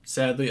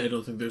 Sadly, I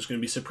don't think there's going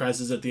to be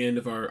surprises at the end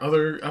of our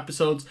other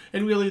episodes.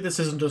 And really, this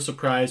isn't a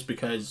surprise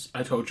because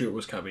I told you it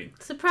was coming.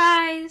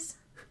 Surprise!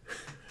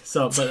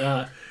 So,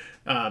 but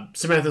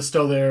Samantha's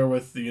still there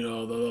with, the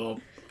little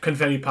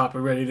confetti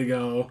popper ready to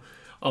go.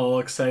 All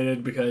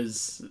excited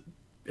because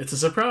it's a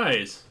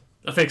surprise.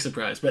 A fake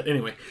surprise. But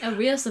anyway. A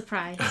real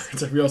surprise.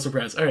 It's a real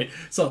surprise. All right.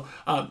 So,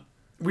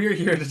 we are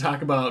here to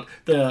talk about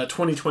the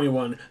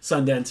 2021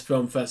 Sundance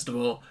Film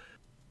Festival.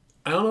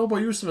 I don't know about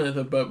you,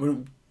 Samantha, but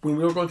when we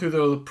were going through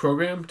the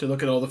program to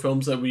look at all the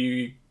films that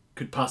we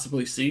could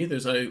possibly see.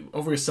 There's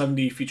over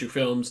 70 feature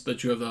films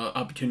that you have the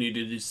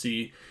opportunity to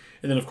see,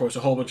 and then of course a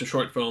whole bunch of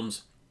short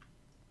films.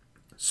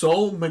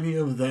 So many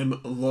of them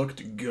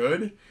looked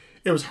good.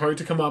 It was hard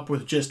to come up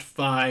with just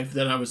 5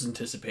 that I was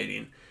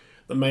anticipating.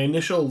 My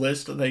initial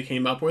list that I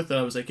came up with that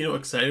I was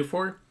excited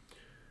for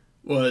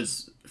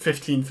was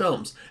 15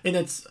 films, and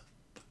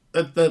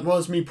that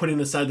was me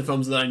putting aside the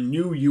films that I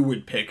knew you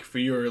would pick for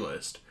your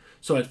list.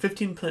 So I had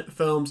 15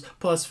 films,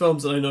 plus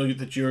films that I know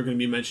that you're going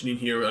to be mentioning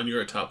here on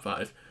your top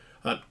 5.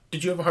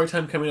 Did you have a hard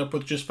time coming up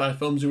with just 5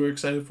 films you were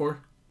excited for?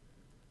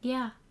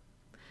 Yeah.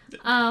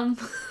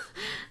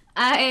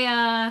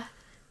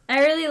 I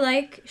really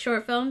like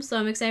short films, so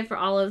I'm excited for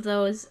all of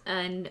those,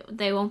 and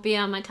they won't be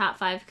on my top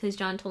 5 because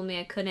John told me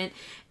I couldn't.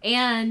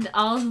 And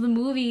all of the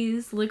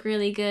movies look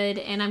really good,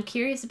 and I'm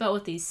curious about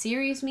what these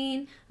series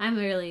mean. I'm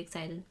really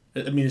excited.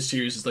 I mean, a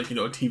series is like, a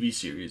TV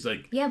series.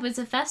 Like, yeah, but it's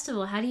a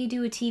festival. How do you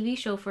do a TV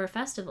show for a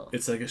festival?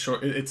 It's like a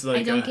short... It's like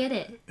I don't get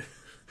it.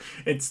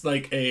 It's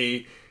like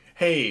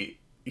hey,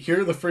 here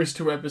are the first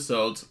 2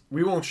 episodes.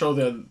 We won't show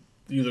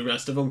you the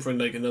rest of them for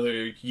like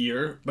another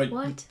year, but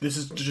what? This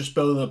is just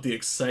building up the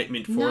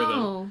excitement for them.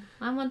 No,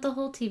 I want the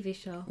whole TV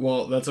show.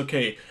 Well, that's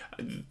okay.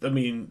 I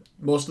mean,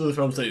 most of the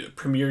films that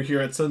premiere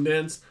here at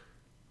Sundance,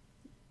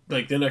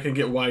 like, they're not going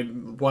to get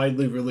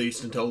widely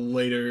released until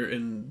later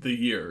in the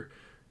year.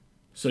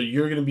 So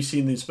you're going to be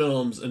seeing these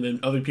films, and then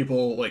other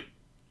people like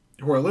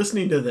who are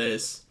listening to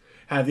this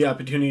have the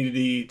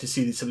opportunity to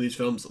see some of these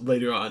films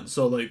later on.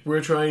 So, like,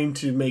 we're trying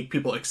to make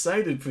people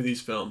excited for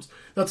these films.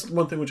 That's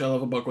one thing which I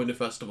love about going to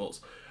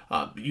festivals.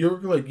 You're,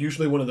 like,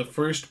 usually one of the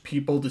first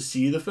people to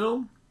see the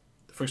film.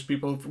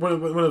 One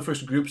of the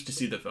first groups to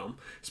see the film,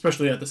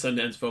 especially at the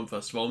Sundance Film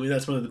Festival. I mean,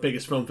 that's one of the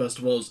biggest film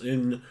festivals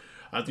in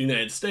the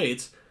United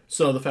States.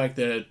 So the fact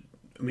that,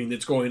 I mean,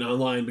 it's going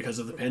online because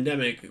of the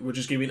pandemic, which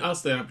is giving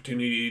us the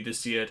opportunity to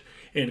see it,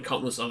 and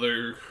countless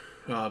others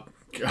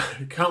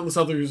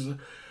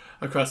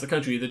across the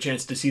country the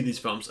chance to see these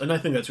films, and I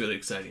think that's really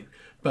exciting.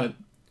 But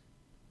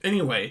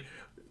anyway,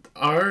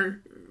 our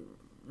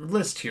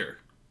list here,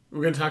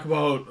 we're going to talk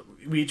about,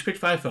 we each picked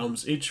 5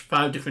 films, each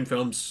 5 different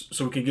films,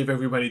 so we can give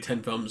everybody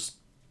 10 films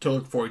to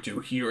look forward to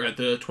here at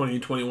the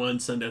 2021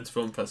 Sundance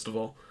Film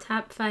Festival.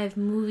 Top 5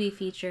 movie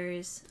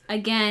features.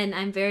 Again,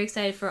 I'm very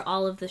excited for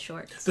all of the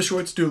shorts. The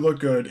shorts do look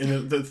good,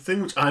 and the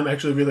thing which I'm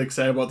actually really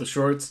excited about the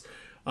shorts,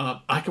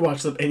 I can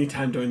watch them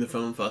anytime during the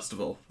film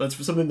festival. That's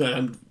something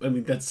that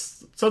that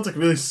sounds like a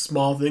really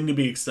small thing to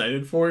be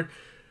excited for,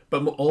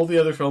 but all the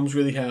other films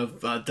really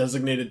have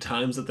designated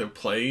times that they're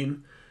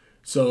playing.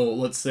 So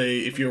let's say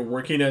if you're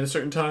working at a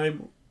certain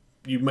time,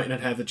 you might not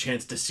have the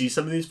chance to see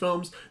some of these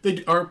films.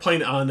 They are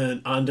playing on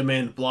an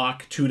on-demand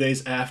block 2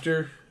 days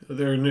after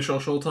their initial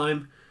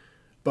showtime.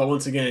 But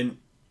once again,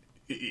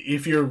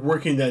 if you're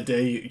working that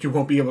day, you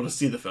won't be able to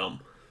see the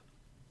film.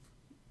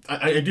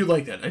 I do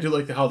like that. I do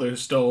like how they're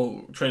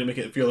still trying to make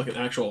it feel like an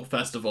actual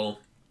festival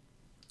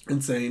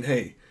and saying,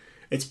 hey,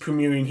 it's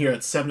premiering here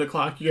at 7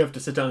 o'clock. You have to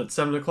sit down at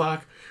 7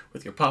 o'clock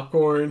with your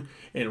popcorn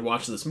and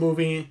watch this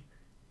movie.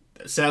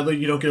 Sadly,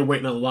 you don't get to wait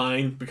in a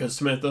line because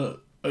Samantha,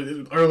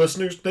 our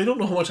listeners, they don't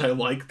know how much I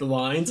like the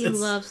lines. He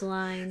loves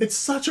lines. It's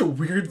such a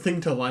weird thing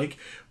to like,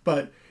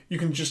 but you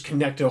can just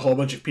connect to a whole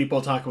bunch of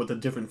people, talk about the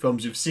different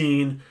films you've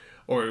seen,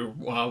 or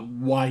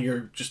why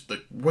you're just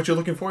like what you're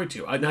looking forward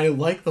to. And I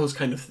like those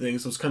kind of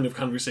things, those kind of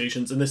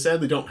conversations, and they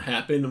sadly don't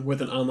happen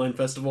with an online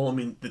festival. I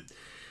mean,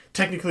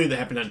 technically they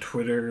happen on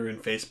Twitter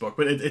and Facebook,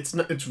 but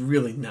it's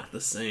really not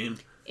the same.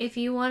 If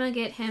you want to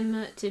get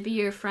him to be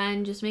your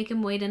friend, just make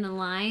him wait in a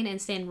line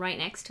and stand right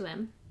next to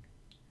him.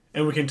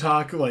 And we can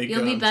talk like...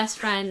 You'll be best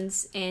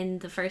friends in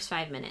the first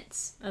 5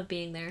 minutes of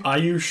being there. Are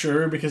you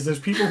sure? Because there's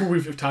people who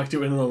we've talked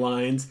to in the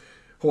lines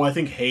who I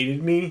think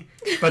hated me,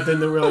 but then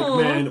they were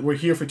like, man, we're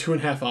here for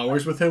 2.5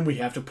 hours with him, we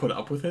have to put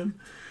up with him.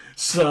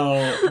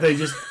 So they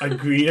just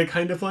agree to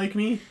kind of like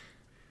me.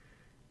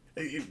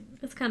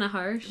 That's kind of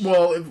harsh.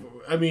 Well,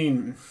 I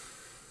mean,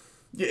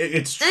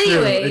 it's true.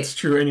 Anyway, it's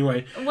true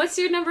anyway. What's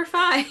your number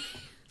 5?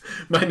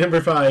 My number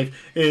 5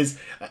 is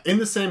In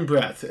the Same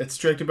Breath. It's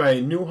directed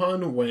by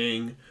Nguyen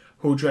Wang,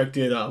 who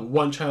directed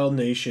One Child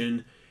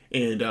Nation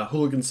and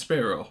Hooligan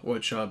Sparrow,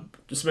 which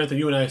Samantha,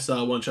 you and I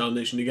saw One Child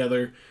Nation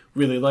together,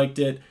 really liked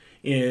it.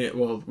 And,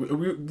 well, we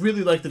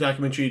really liked the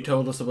documentary. It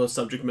told us about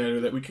subject matter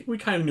that we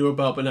kind of knew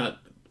about, but not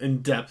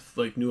in depth,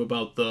 like knew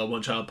about the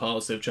one-child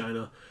policy of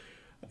China.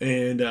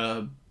 And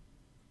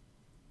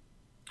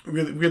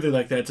really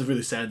like that. It's a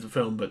really sad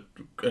film, but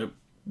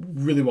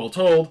really well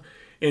told.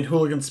 And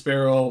Hooligan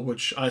Sparrow,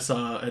 which I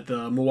saw at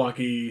the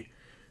Milwaukee,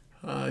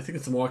 I think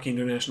it's the Milwaukee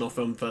International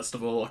Film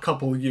Festival a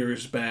couple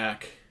years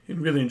back,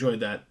 and really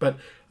enjoyed that. But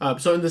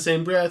so In the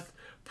Same Breath,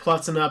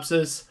 plot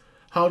synopsis: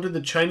 how did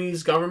the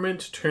Chinese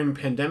government turn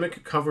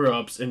pandemic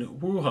cover-ups in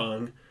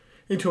Wuhan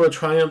into a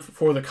triumph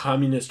for the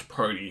Communist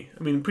Party?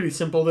 I mean, pretty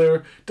simple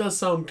there. Does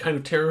sound kind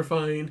of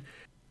terrifying.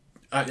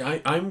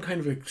 I'm kind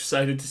of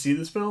excited to see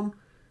this film.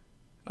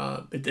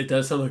 It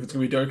does sound like it's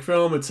going to be a dark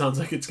film. It sounds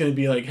like it's going to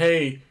be like,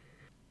 hey,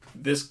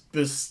 this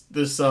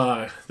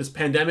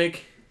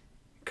pandemic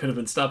could have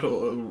been stopped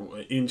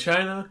in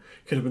China,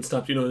 could have been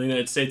stopped, in the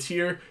United States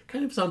here.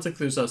 Kind of sounds like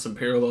there's some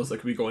parallels that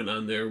could be going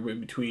on there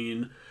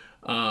between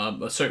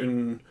a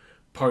certain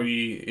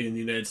party in the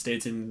United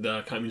States and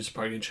the Communist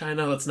Party in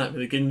China. Let's not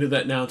really get into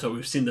that now until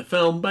we've seen the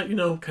film, but,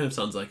 kind of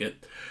sounds like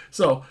it.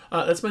 So,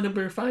 that's my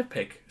number 5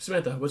 pick.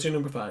 Samantha, what's your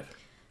number 5?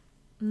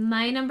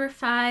 My number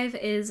 5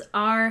 is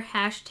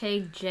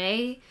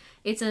R#J.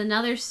 It's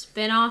another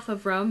spin-off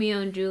of Romeo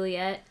and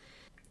Juliet.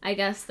 I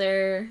guess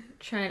they're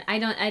trying... I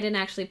didn't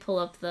actually pull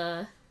up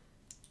the...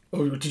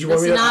 Oh, did you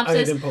want me to... I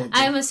didn't pull it.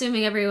 I'm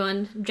assuming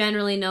everyone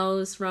generally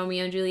knows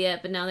Romeo and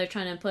Juliet, but now they're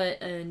trying to put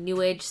a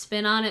new age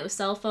spin on it with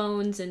cell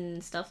phones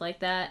and stuff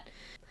like that.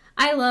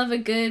 I love a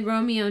good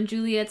Romeo and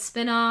Juliet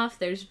spin-off.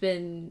 There's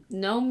been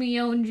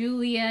Romeo and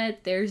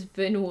Juliet. There's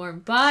been Warm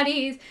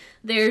Bodies.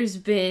 There's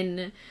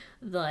been...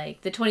 the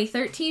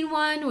 2013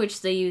 one,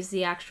 which they use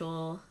the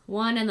actual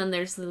one, and then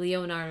there's the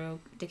Leonardo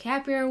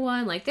DiCaprio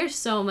one. There's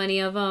so many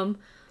of them.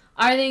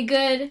 Are they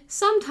good?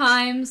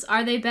 Sometimes.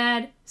 Are they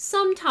bad?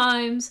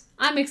 Sometimes.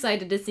 I'm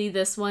excited to see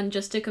this one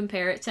just to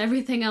compare it to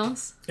everything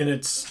else. And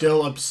it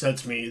still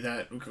upsets me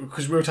that,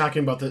 because we were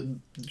talking about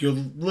your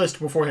list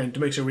beforehand to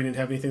make sure we didn't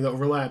have anything that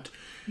overlapped,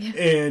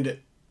 and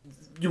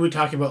you were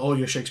talking about all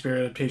your Shakespeare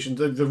adaptations,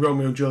 the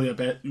Romeo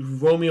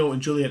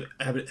and Juliet.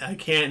 I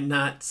can't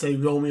not say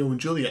Romeo and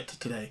Juliet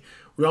today.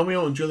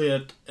 Romeo and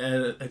Juliet.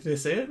 Did I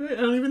say it right?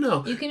 I don't even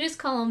know. You can just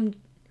call them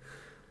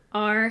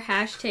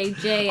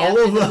R#J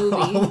after the movie.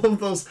 All of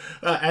those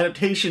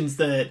adaptations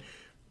that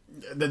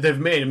they've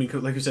made. I mean,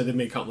 like you said, they've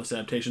made countless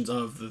adaptations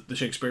of the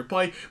Shakespeare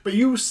play, but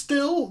you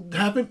still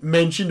haven't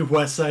mentioned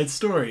West Side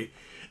Story.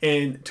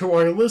 And to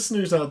our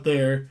listeners out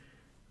there,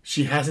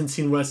 she hasn't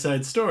seen West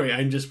Side Story.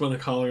 I just want to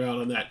call her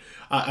out on that.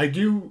 I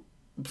do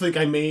think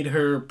I made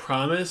her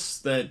promise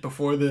that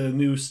before the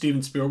new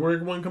Steven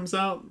Spielberg one comes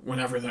out,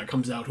 whenever that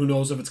comes out, who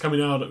knows if it's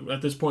coming out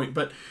at this point,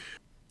 but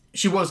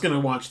she was going to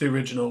watch the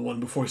original one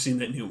before seeing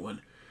that new one.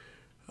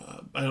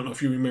 I don't know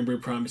if you remember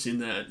promising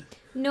that.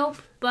 Nope,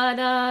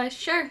 but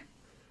sure.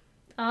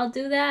 I'll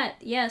do that.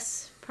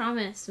 Yes,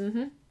 promise.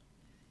 Mm-hmm.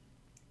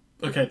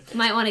 Okay.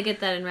 Might want to get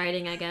that in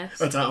writing, I guess.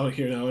 That's out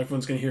here now.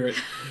 Everyone's going to hear it.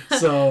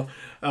 So,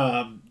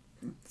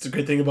 it's a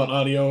good thing about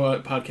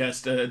audio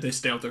podcasts. They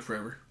stay out there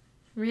forever.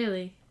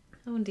 Really?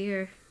 Oh,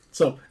 dear.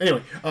 So,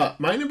 anyway,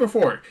 my number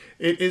 4.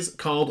 It is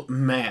called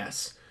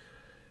Mass.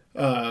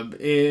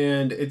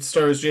 And it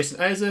stars Jason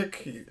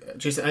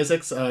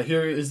Isaacs.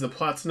 Here is the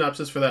plot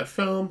synopsis for that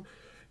film.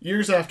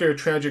 Years after a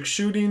tragic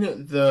shooting,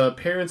 the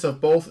parents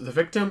of both the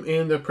victim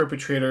and the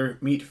perpetrator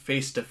meet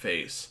face to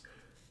face.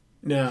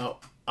 Now,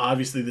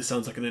 obviously, this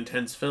sounds like an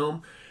intense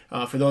film.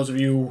 For those of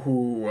you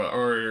who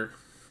are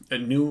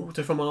new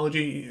to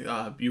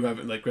filmology, you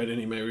haven't read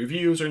any of my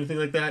reviews or anything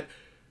like that.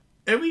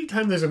 Every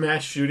time there's a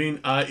mass shooting,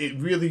 it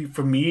really,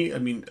 for me,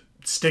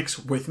 sticks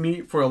with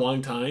me for a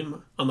long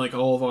time. Unlike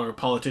all of our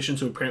politicians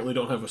who apparently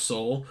don't have a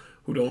soul,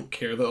 who don't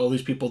care that all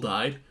these people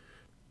died.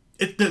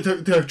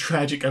 They're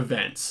tragic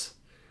events.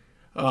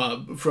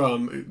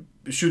 From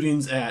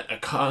shootings at a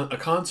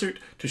concert,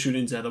 to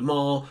shootings at a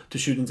mall, to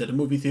shootings at a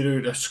movie theater,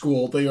 a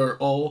school. They are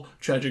all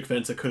tragic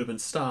events that could have been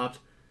stopped.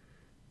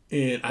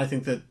 And I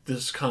think that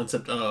this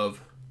concept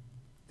of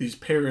these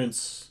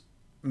parents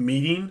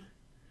meeting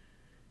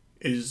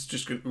is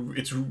just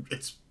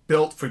it's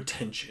built for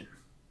tension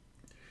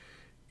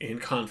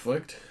and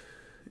conflict,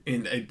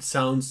 and it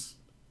sounds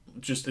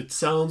like it's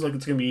going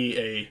to be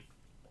a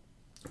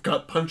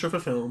gut punch of a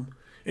film.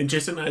 And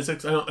Jason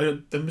Isaacs,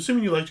 I'm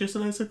assuming you like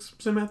Jason Isaacs,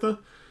 Samantha?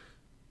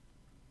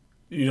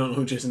 You don't know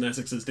who Jason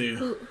Isaacs is, do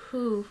you?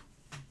 Who?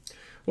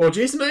 Well,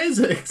 Jason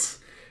Isaacs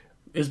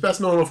is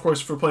best known, of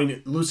course, for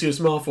playing Lucius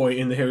Malfoy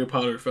in the Harry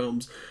Potter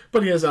films,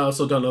 but he has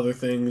also done other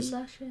things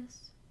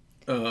Luscious.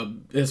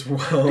 As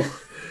well.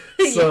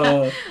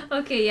 So, yeah.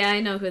 Okay, yeah,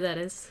 I know who that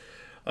is.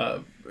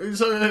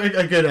 So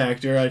a good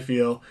actor, I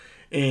feel,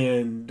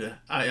 and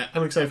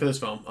I'm excited for this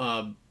film.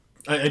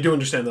 I do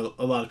understand that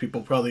a lot of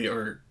people probably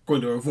are going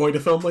to avoid a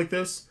film like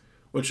this,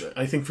 which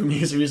I think for me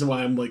is the reason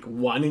why I'm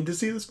wanting to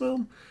see this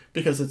film,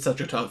 because it's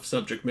such a tough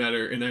subject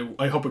matter, and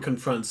I hope it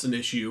confronts an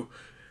issue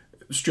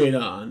straight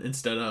on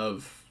instead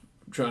of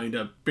trying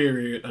to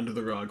bury it under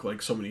the rug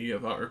like so many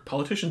of our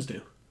politicians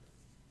do.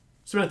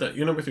 Samantha,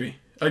 you're number 3.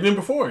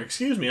 Number 4,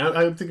 excuse me.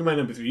 I'm thinking my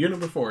number 3. You're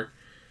number 4.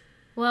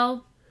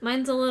 Well,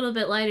 mine's a little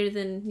bit lighter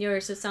than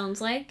yours, it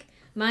sounds like.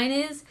 Mine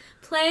is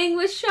Playing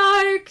with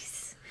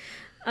Sharks.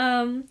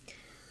 I'll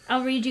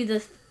read you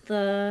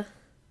the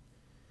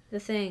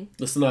thing.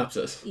 The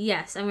synopsis.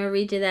 Yes, I'm going to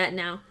read you that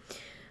now.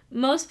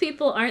 Most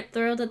people aren't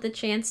thrilled at the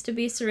chance to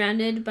be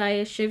surrounded by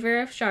a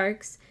shiver of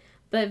sharks,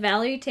 but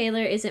Valerie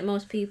Taylor isn't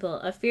most people.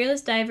 A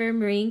fearless diver,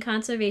 marine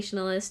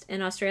conservationist,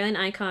 and Australian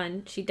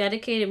icon, she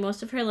dedicated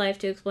most of her life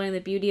to exploring the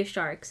beauty of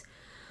sharks.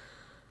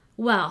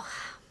 Well,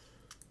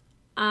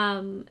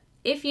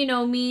 if you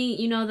know me,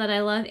 you know that I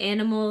love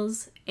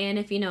animals, and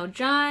if you know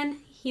John,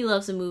 he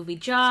loves the movie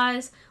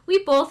Jaws.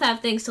 We both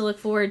have things to look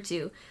forward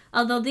to.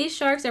 Although these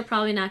sharks are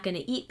probably not going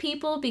to eat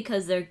people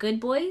because they're good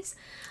boys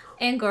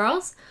and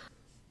girls,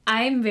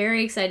 I'm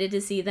very excited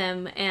to see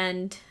them,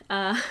 and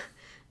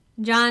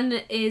John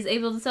is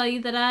able to tell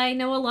you that I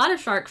know a lot of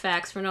shark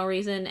facts for no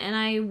reason, and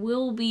I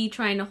will be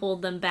trying to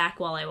hold them back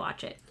while I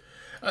watch it.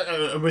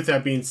 With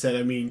that being said,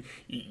 I mean,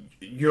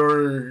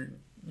 you're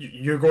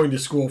going to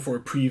school for a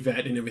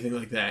pre-vet and everything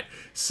like that,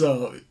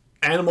 so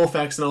animal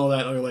facts and all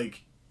that are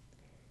like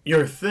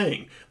your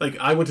thing. Like,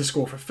 I went to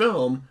school for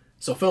film,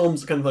 so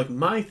film's kind of like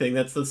my thing.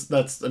 That's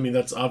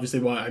obviously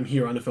why I'm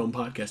here on a film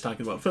podcast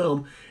talking about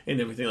film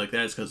and everything like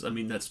that. Is because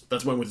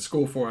that's what I went to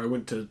school for. I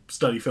went to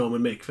study film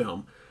and make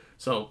film,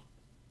 so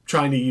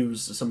trying to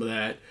use some of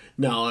that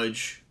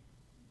knowledge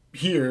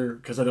here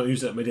because I don't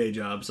use it at my day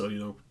job.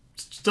 So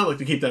still like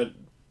to keep that,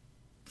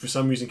 for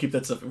some reason, keep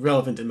that stuff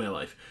relevant in my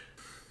life.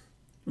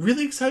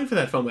 Really excited for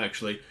that film,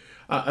 actually.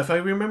 If I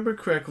remember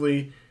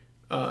correctly,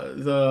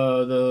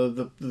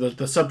 the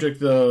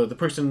subject, the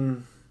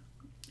person,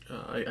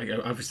 I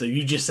obviously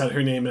you just said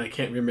her name and I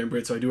can't remember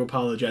it, so I do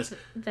apologize.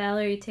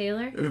 Valerie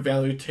Taylor.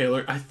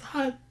 I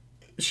thought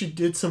she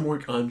did some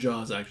work on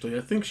Jaws, actually.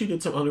 I think she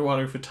did some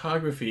underwater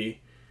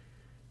photography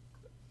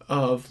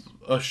of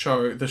the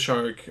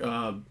shark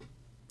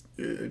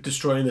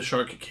destroying the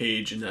shark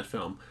cage in that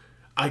film.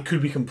 I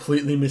could be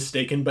completely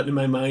mistaken, but in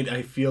my mind,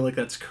 I feel like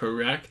that's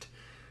correct.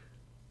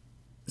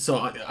 So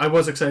I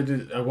was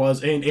excited. I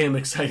was and am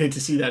excited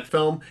to see that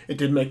film. It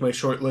did make my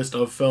short list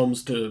of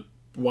films to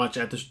watch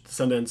at the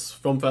Sundance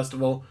Film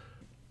Festival.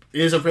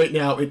 As of right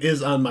now, it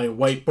is on my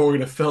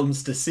whiteboard of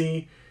films to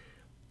see.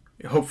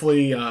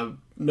 Hopefully,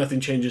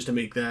 nothing changes to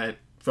make that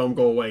film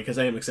go away, because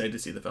I am excited to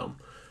see the film.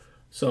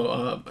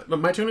 So,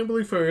 my turn, I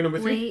believe, for number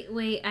 3.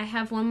 Wait, I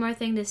have one more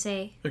thing to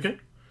say. Okay.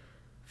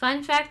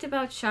 Fun fact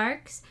about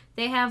sharks,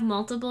 they have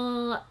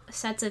multiple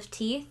sets of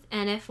teeth,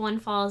 and if one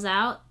falls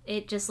out,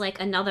 it just like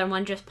another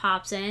one just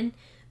pops in,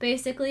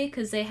 basically,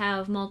 because they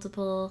have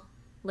multiple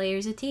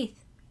layers of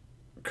teeth.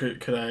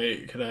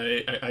 I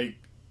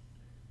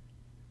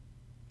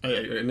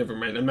never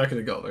mind. I'm not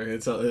gonna go there.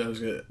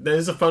 That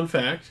is a fun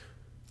fact.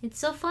 It's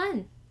so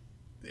fun.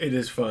 It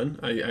is fun.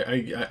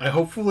 I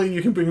hopefully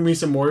you can bring me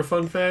some more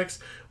fun facts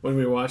when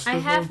we watch the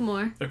film. I have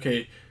more.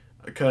 Okay.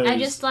 Because I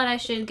just thought I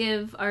should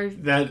give our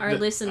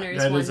listeners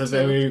one too. That is a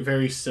very,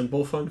 very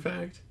simple fun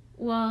fact.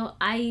 Well,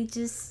 I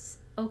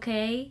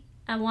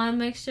want to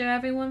make sure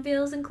everyone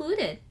feels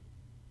included.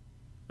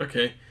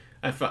 Okay.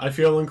 I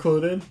feel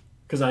included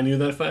because I knew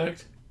that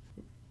fact.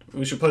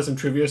 We should play some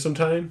trivia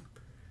sometime.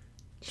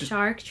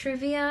 Shark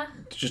trivia?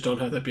 Just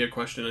don't have that be a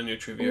question on your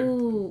trivia.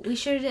 Ooh, we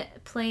should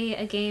play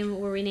a game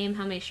where we name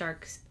how many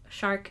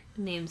shark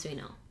names we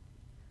know.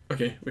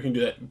 Okay, we can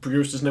do that.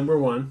 Bruce is number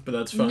 1, but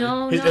that's fine.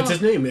 No. That's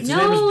his name. His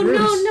name is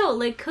Bruce. No,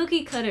 like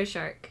Cookie Cutter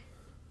Shark.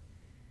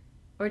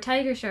 Or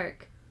Tiger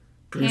Shark.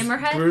 Bruce,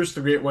 Hammerhead? Bruce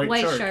the Great White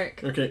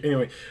Shark. Okay,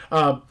 anyway.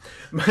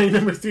 My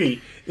number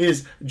 3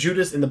 is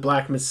Judas and the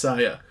Black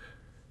Messiah.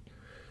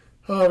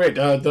 Alright,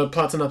 the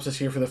plot synopsis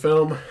here for the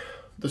film.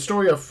 The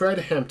story of Fred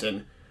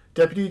Hampton,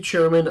 deputy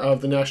chairman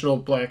of the National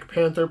Black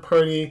Panther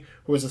Party,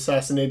 who was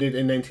assassinated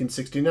in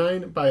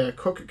 1969 by a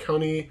Cook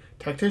County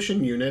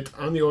tactician unit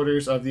on the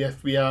orders of the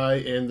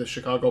FBI and the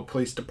Chicago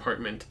Police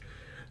Department.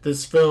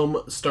 This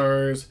film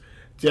stars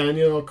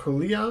Daniel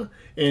Kaluuya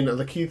and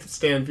Lakeith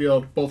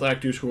Stanfield, both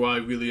actors who I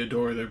really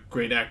adore. They're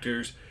great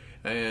actors,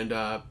 and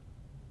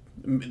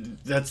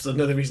that's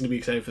another reason to be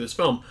excited for this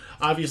film.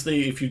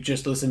 Obviously, if you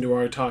just listen to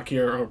our talk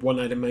here, or One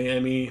Night in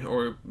Miami,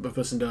 or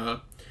listen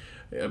to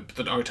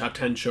our top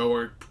 10 show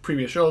or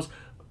previous shows,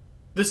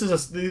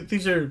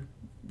 these are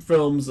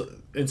films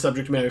and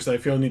subject matters that I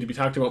feel need to be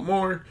talked about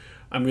more.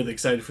 I'm really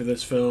excited for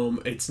this film.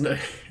 It's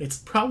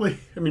probably,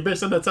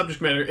 based on that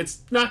subject matter,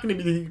 it's not going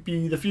to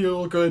be the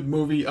feel-good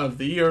movie of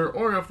the year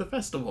or of the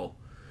festival,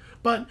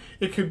 but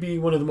it could be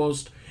one of the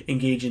most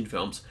engaging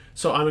films.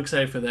 So I'm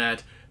excited for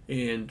that,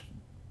 and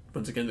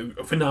once again,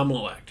 they're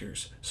phenomenal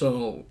actors.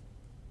 So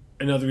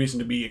another reason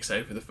to be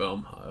excited for the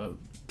film.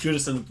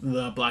 Judas and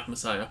the Black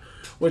Messiah,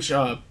 which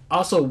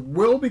also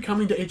will be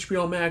coming to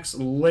HBO Max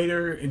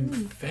later in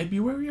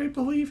February, I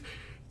believe.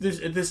 This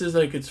is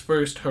like its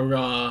first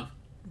hurrah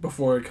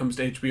before it comes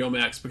to HBO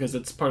Max, because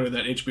it's part of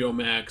that HBO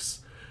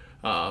Max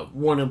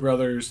Warner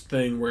Brothers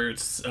thing where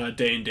it's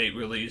day and date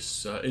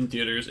release in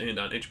theaters and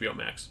on HBO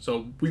Max.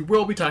 So we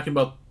will be talking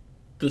about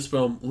this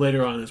film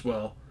later on as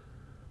well,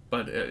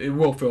 but it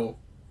will feel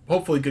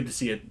hopefully good to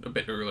see it a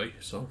bit early.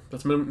 So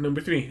that's my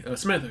number 3.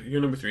 Samantha,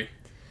 your number 3.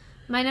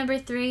 My number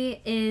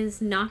 3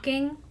 is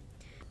Knocking.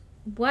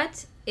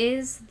 What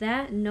is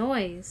that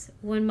noise?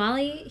 When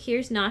Molly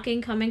hears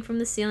knocking coming from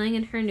the ceiling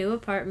in her new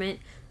apartment,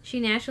 she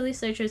naturally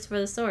searches for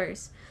the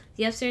source.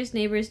 The upstairs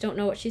neighbors don't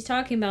know what she's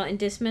talking about and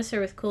dismiss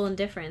her with cool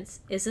indifference.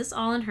 Is this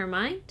all in her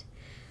mind?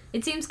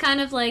 It seems kind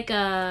of like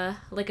a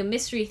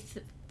mystery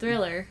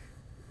thriller,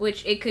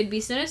 which it could be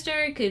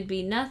sinister, it could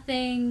be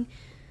nothing.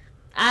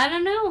 I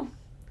don't know.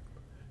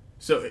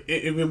 So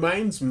it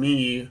reminds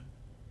me,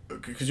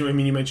 because you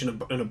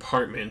mentioned an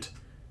apartment,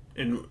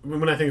 and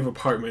when I think of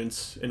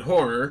apartments in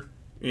horror,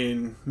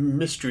 in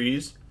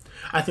mysteries,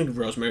 I think of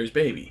Rosemary's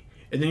Baby.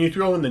 And then you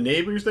throw in the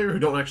neighbors there who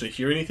don't actually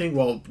hear anything.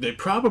 Well, they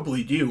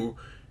probably do.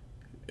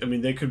 I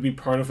mean, they could be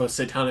part of a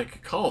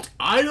satanic cult.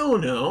 I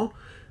don't know.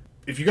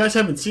 If you guys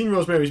haven't seen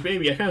Rosemary's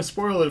Baby, I kind of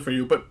spoiled it for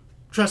you, but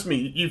trust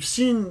me, you've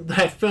seen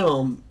that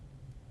film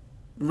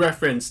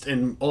referenced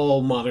in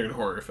all modern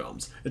horror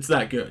films. It's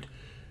that good.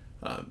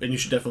 And you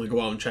should definitely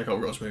go out and check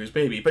out Rosemary's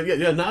Baby. But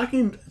yeah,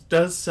 Knocking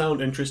does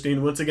sound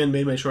interesting. Once again,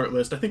 made my short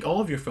list. I think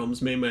all of your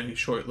films made my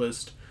short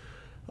list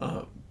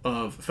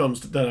of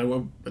films that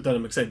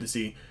I'm excited to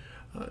see.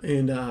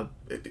 And a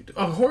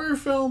horror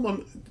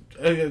film,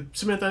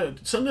 Samantha,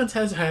 Sundance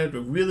has had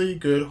really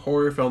good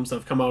horror films that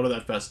have come out of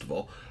that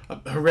festival.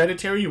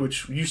 Hereditary,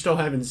 which you still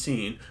haven't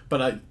seen,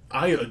 but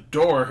I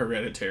adore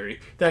Hereditary.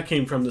 That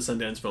came from the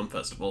Sundance Film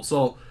Festival.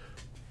 So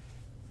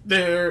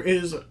there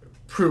is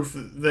proof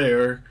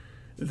there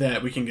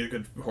that we can get a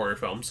good horror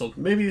film. So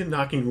maybe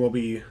Knocking will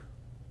be,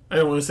 I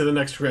don't want to say the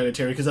next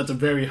Hereditary because that's a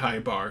very high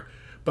bar,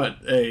 but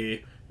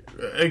a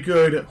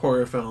good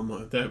horror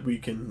film that we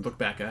can look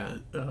back at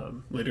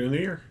later in the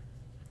year.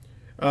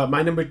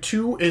 My number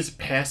 2 is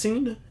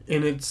Passing,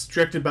 and it's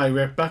directed by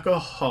Rebecca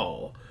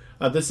Hall.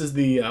 This is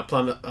the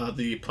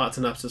plot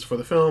synopsis for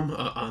the film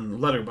on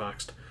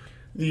Letterboxd.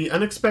 The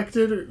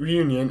unexpected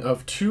reunion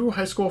of 2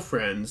 high school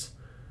friends,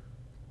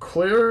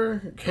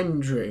 Claire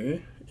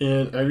Kendry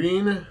and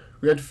Irene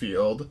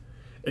Redfield,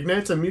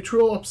 ignites a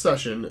mutual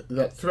obsession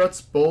that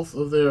threats both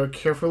of their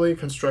carefully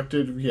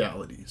constructed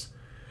realities.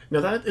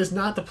 Now, that is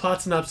not the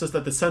plot synopsis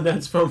that the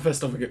Sundance Film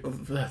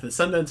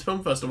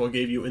Festival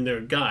gave you in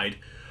their guide.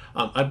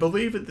 I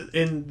believe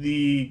in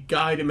the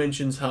guide it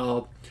mentions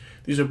how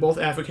these are both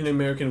African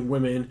American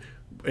women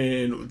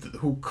and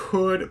who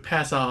could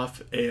pass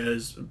off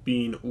as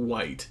being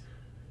white.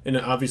 And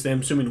obviously,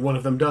 I'm assuming one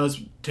of them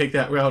does take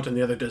that route and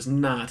the other does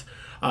not.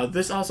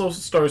 This also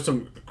stars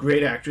some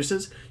great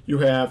actresses. You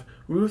have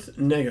Ruth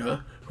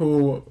Negga,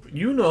 who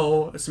you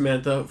know,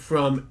 Samantha,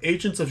 from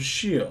Agents of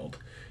S.H.I.E.L.D.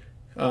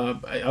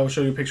 I will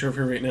show you a picture of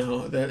her right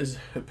now. That is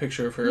a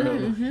picture of her.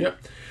 Mm-hmm. Yep.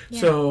 Yeah.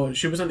 So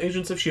she was on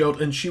Agents of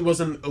S.H.I.E.L.D. and she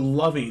was in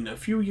Loving a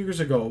few years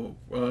ago,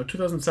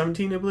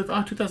 2017, I believe.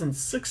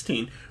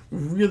 2016.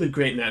 Really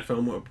great in that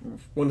film.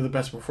 One of the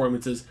best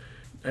performances.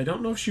 I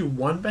don't know if she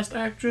won Best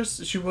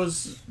Actress. She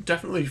was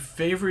definitely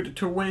favored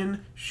to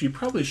win. She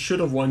probably should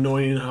have won,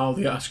 knowing how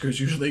the Oscars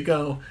usually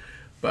go.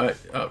 But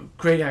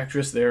great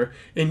actress there.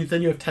 And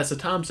then you have Tessa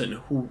Thompson,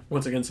 who,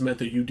 once again,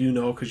 Samantha, you do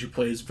know because she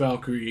plays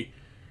Valkyrie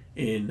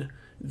in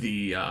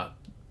the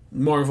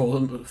Marvel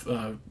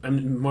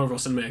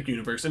Cinematic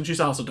Universe. And she's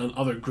also done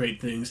other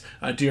great things.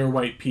 Dear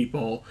White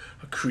People,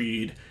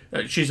 Creed.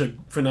 She's a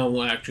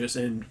phenomenal actress.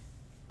 And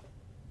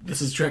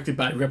this is directed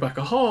by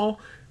Rebecca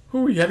Hall,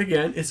 who, yet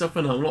again, is a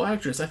phenomenal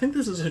actress. I think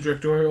this is her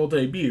directorial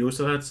debut,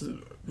 so that's a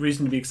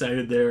reason to be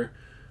excited there.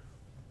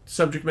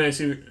 Subject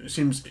matter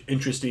seems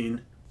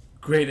interesting.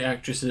 Great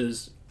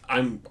actresses.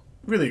 I'm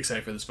really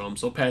excited for this film,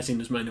 so Passing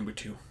is my number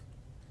 2.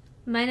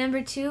 My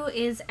number 2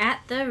 is At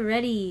the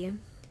Ready.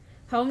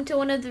 Home to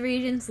one of the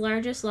region's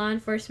largest law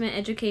enforcement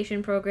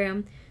education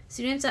program,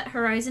 students at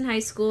Horizon High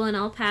School in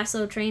El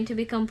Paso train to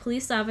become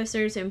police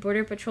officers and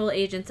Border Patrol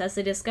agents as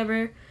they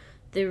discover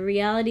the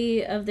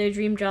reality of their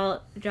dream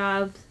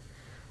jobs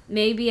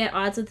may be at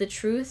odds with the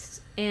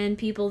truths and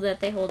people that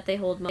they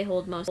hold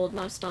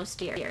most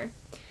dear.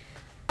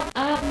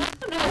 I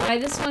don't know why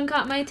this one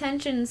caught my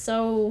attention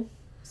so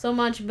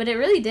much, but it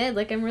really did.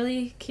 Like, I'm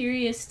really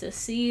curious to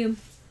see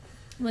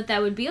what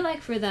that would be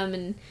like for them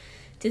and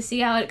to see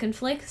how it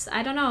conflicts.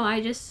 I don't know.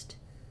 I just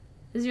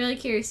was really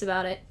curious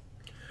about it.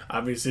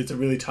 Obviously, it's a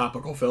really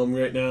topical film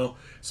right now,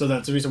 so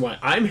that's the reason why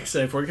I'm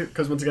excited for it,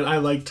 because once again, I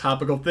like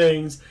topical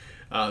things.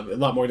 A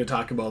lot more to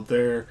talk about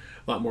there.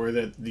 A lot more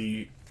that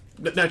the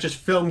not just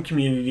film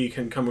community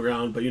can come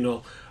around, but, you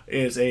know,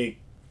 as a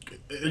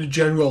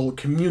general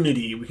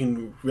community, we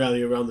can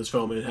rally around this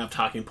film and have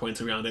talking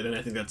points around it, and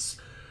I think that's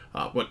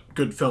what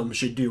good films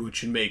should do. It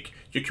should make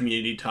your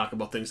community talk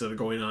about things that are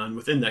going on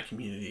within that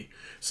community.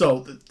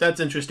 So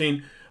that's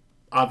interesting.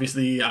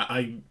 Obviously,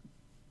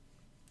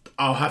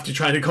 I'll have to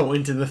try to go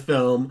into the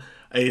film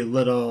a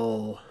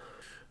little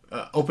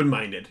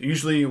open-minded.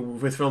 Usually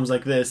with films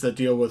like this that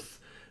deal with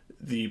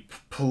the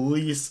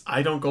police,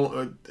 I don't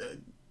go...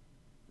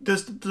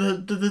 Does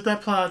that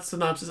plot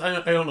synopsis? I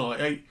don't know.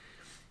 I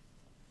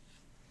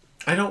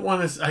don't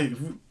want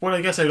to. What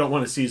I guess I don't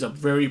want to see is a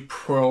very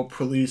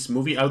pro-police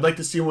movie. I would like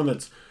to see one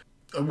that's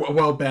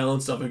well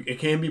balanced. It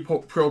can be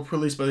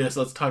pro-police, but yes,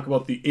 let's talk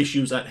about the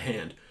issues at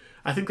hand.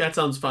 I think that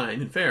sounds fine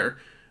and fair.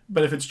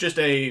 But if it's just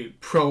a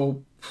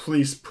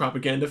pro-police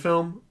propaganda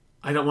film,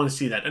 I don't want to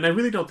see that. And I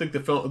really don't think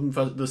the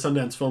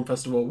Sundance Film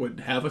Festival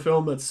would have a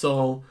film that's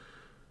so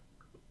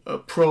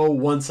pro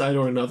one side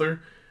or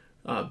another.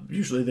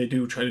 Usually they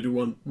do try to do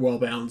one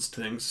well-balanced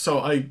things. So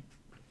I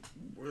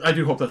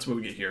do hope that's what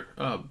we get here.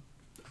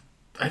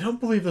 I don't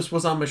believe this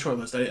was on my short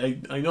list.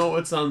 I know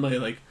it's on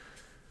my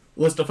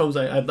list of films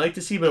I'd like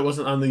to see, but it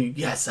wasn't on the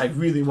yes, I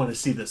really want to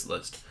see this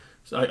list.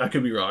 So I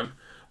could be wrong.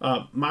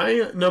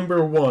 My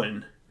number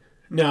 1.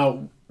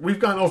 Now, we've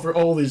gone over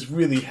all these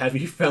really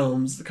heavy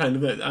films kind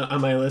of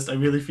on my list, I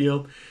really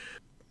feel.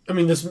 I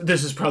mean, this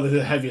is probably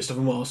the heaviest of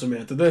them all,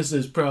 Samantha. This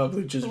is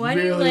probably just Why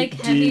really do you like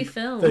heavy deep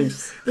films?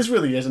 things. This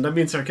really isn't. I'm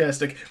being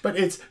sarcastic, but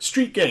it's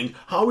Street Gang.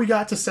 How we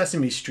got to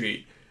Sesame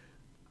Street.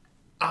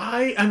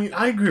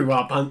 I grew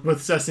up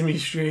with Sesame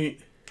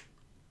Street.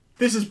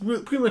 This is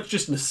pretty much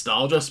just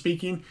nostalgia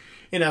speaking.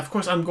 And of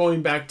course, I'm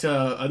going back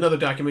to another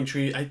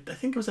documentary. I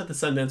think it was at the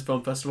Sundance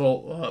Film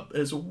Festival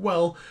as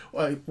well.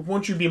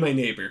 Won't You Be My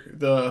Neighbor?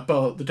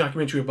 The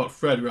documentary about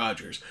Fred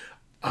Rogers.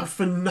 A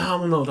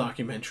phenomenal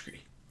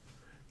documentary.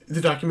 The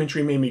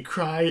documentary made me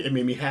cry. It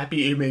made me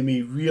happy. It made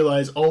me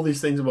realize all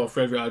these things about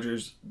Fred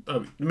Rogers.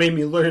 It made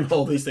me learn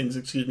all these things,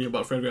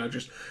 about Fred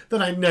Rogers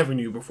that I never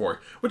knew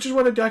before. Which is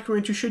what a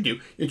documentary should do.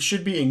 It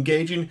should be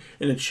engaging,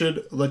 and it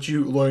should let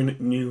you learn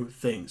new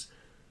things.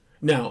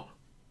 Now,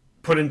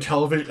 put in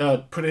children's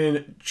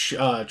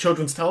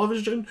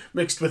television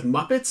mixed with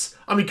Muppets.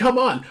 I mean, come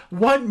on.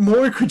 What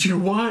more could you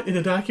want in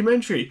a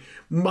documentary?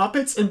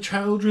 Muppets and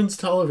children's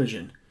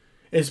television.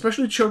 And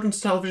especially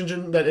children's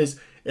television that is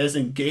as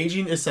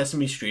engaging as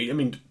Sesame Street. I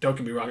mean, don't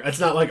get me wrong. It's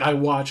not like I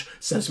watch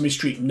Sesame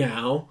Street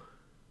now.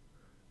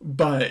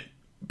 But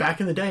back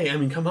in the day, I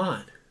mean, come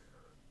on.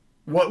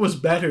 What was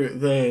better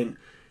than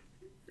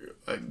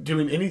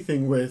doing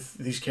anything with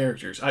these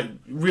characters?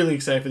 I'm really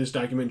excited for this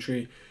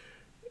documentary.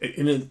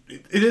 It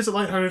is a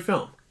lighthearted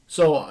film.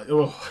 So, I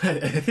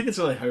think it's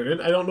lighthearted.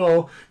 I don't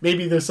know.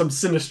 Maybe there's some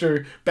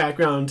sinister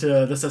background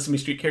to the Sesame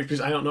Street characters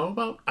I don't know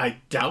about. I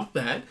doubt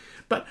that.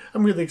 But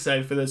I'm really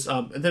excited for this.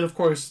 And then, of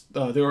course,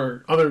 there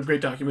are other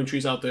great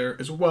documentaries out there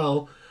as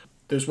well.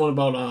 There's one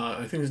about,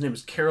 I think his name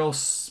is Carol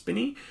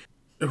Spinney,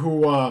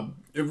 who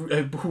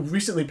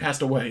recently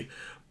passed away.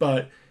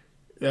 But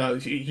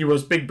he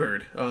was Big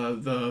Bird,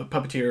 the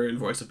puppeteer and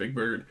voice of Big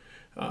Bird.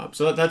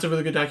 So that's a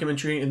really good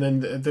documentary. And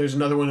then there's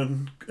another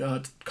one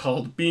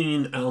called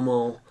Being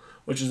Elmo,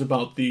 which is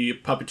about the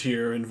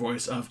puppeteer and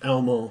voice of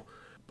Elmo.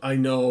 I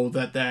know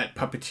that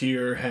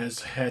puppeteer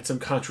has had some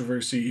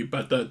controversy,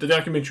 but the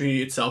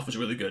documentary itself is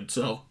really good.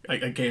 So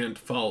I can't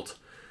fault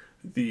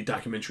the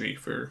documentary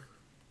for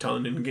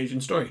telling an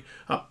engaging story.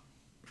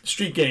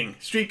 Street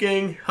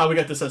Gang, How We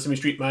Got to Sesame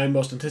Street, my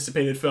most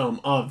anticipated film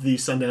of the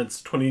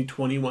Sundance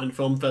 2021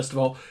 Film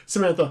Festival.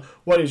 Samantha,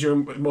 what is your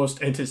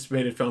most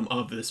anticipated film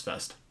of this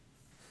fest?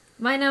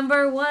 My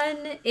number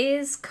 1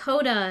 is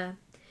Coda.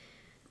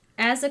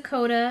 As a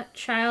Coda,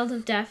 child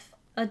of deaf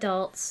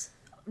adults,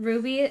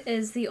 Ruby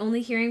is the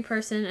only hearing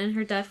person in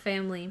her deaf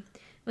family.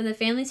 When the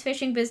family's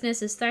fishing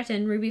business is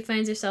threatened, Ruby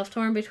finds herself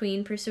torn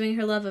between pursuing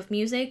her love of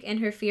music and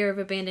her fear of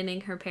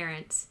abandoning her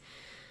parents.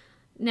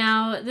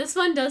 Now, this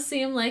one does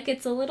seem like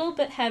it's a little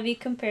bit heavy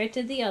compared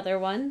to the other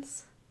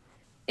ones.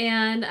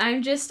 And I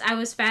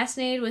was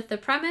fascinated with the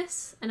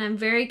premise, and I'm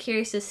very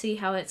curious to see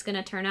how it's going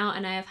to turn out,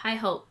 and I have high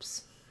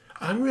hopes.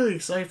 I'm really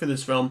excited for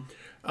this film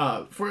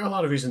for a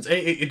lot of reasons.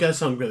 It does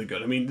sound really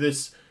good. I mean,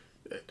 this,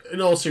 in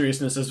all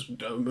seriousness,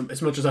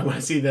 as much as I want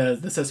to see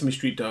the Sesame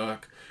Street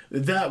doc,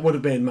 that would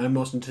have been my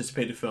most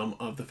anticipated film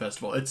of the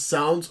festival. It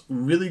sounds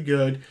really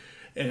good.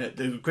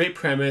 The great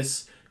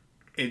premise.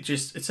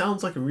 It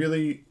sounds like a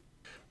really...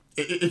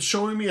 It's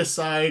showing me a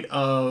side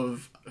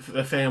of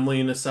a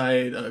family and a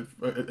side of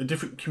a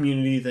different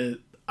community that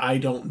I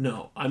don't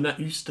know. I'm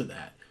not used to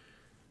that.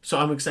 So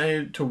I'm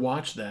excited to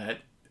watch that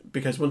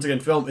because, once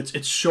again, film,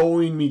 it's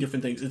showing me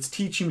different things. It's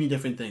teaching me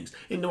different things.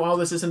 And while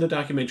this isn't a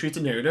documentary, it's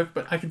a narrative,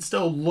 but I can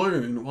still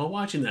learn while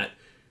watching that.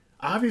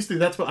 Obviously,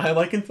 that's what I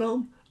like in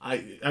film.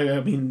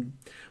 I mean,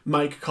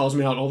 Mike calls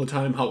me out all the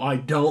time how I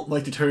don't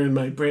like to turn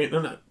my brain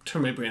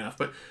off,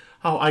 but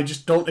how I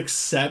just don't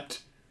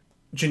accept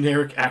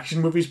generic action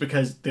movies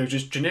because they're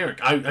just generic.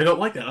 I don't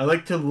like that. I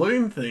like to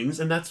learn things,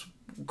 and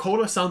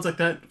Coda sounds like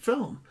that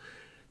film.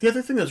 The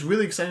other thing that's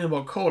really exciting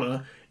about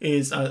Coda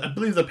is I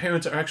believe the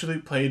parents are actually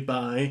played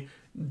by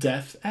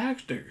deaf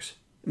actors,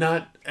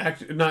 not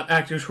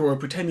actors who are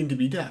pretending to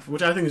be deaf,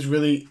 which I think is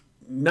really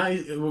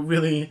nice,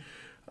 really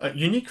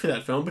unique for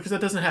that film because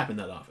that doesn't happen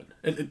that often.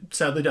 It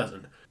sadly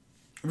doesn't.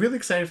 Really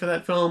excited for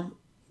that film.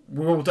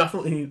 We'll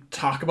definitely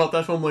talk about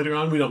that film later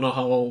on. We don't know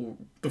how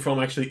the film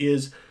actually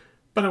is,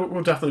 but it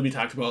will definitely be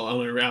talked about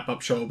on a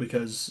wrap-up show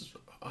because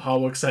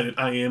how excited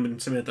I am,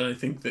 and Samantha, I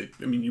think that,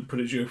 you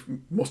put it as your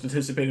most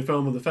anticipated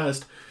film of the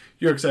fest.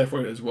 You're excited for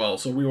it as well,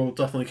 so we will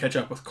definitely catch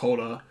up with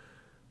Coda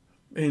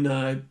in,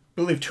 I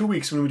believe, 2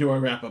 weeks when we do our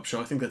wrap-up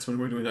show. I think that's when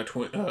we're doing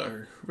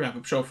our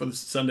wrap-up show for the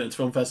Sundance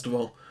Film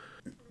Festival.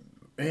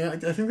 Yeah,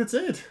 I think that's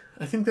it.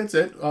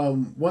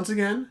 Once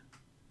again,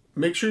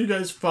 make sure you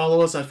guys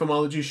follow us at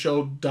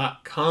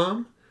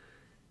filmologyshow.com.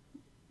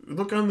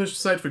 Look on the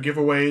site for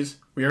giveaways.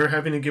 We are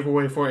having a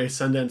giveaway for a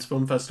Sundance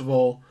Film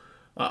Festival,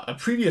 a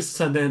previous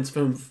Sundance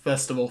Film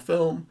Festival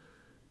film.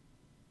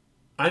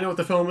 I know what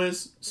the film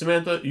is.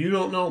 Samantha, you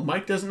don't know.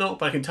 Mike doesn't know.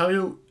 But I can tell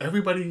you,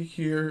 everybody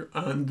here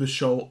on the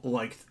show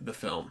liked the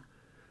film.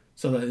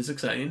 So that is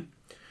exciting.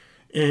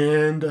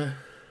 And,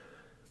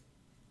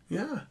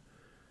 yeah.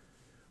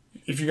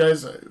 If you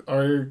guys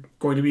are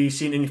going to be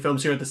seeing any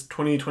films here at this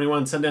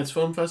 2021 Sundance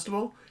Film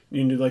Festival,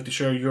 and you'd like to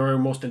share your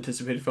most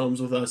anticipated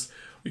films with us,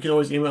 you can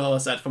always email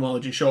us at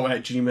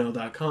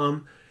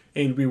filmologyshow@gmail.com.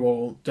 And we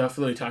will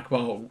definitely talk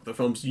about the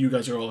films you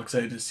guys are all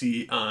excited to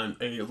see on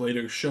a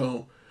later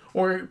show.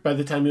 Or by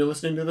the time you're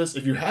listening to this,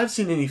 if you have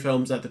seen any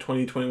films at the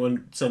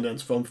 2021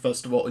 Sundance Film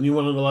Festival and you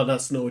want to let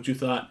us know what you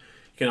thought,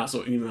 you can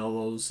also email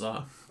those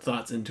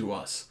thoughts into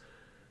us.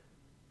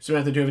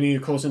 Samantha, do you have any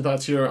closing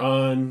thoughts here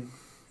on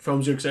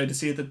films you're excited to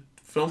see at the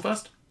Film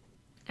Fest?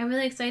 I'm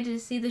really excited to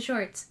see the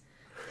shorts.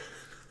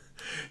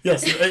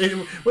 Yes,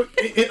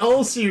 in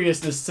all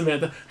seriousness,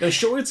 Samantha, the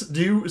shorts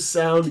do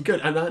sound good.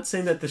 I'm not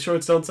saying that the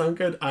shorts don't sound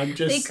good.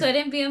 They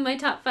couldn't be in my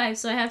top 5,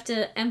 so I have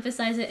to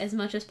emphasize it as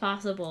much as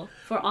possible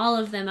for all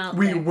of them out there.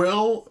 We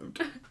will,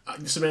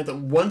 Samantha,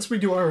 once we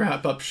do our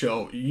wrap-up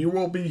show, you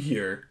will be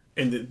here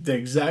in the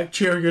exact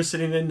chair you're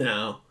sitting in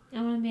now.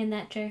 I want to be in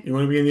that chair. You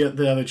want to be in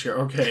the other chair?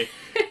 Okay.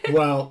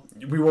 Well,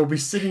 we will be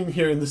sitting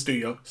here in the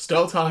studio,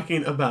 still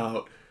talking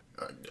about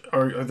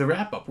the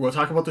wrap-up. We'll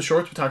talk about the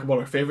shorts. We'll talk about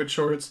our favorite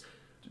shorts.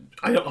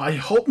 I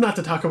hope not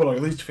to talk about our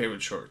least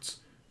favorite shorts,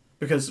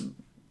 because,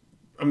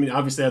 I mean,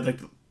 obviously I'd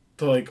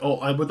like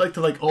I would like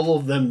to like all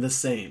of them the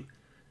same.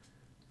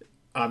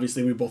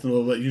 Obviously, we both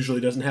know that usually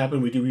doesn't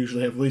happen. We do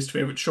usually have least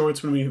favorite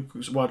shorts when we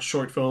watch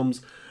short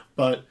films,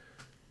 but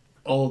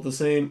all of the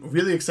same.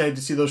 Really excited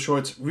to see those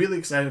shorts. Really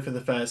excited for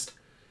the fest.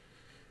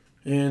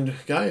 And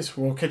guys,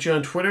 we'll catch you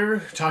on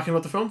Twitter talking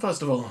about the film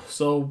festival.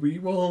 So we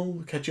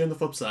will catch you on the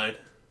flip side.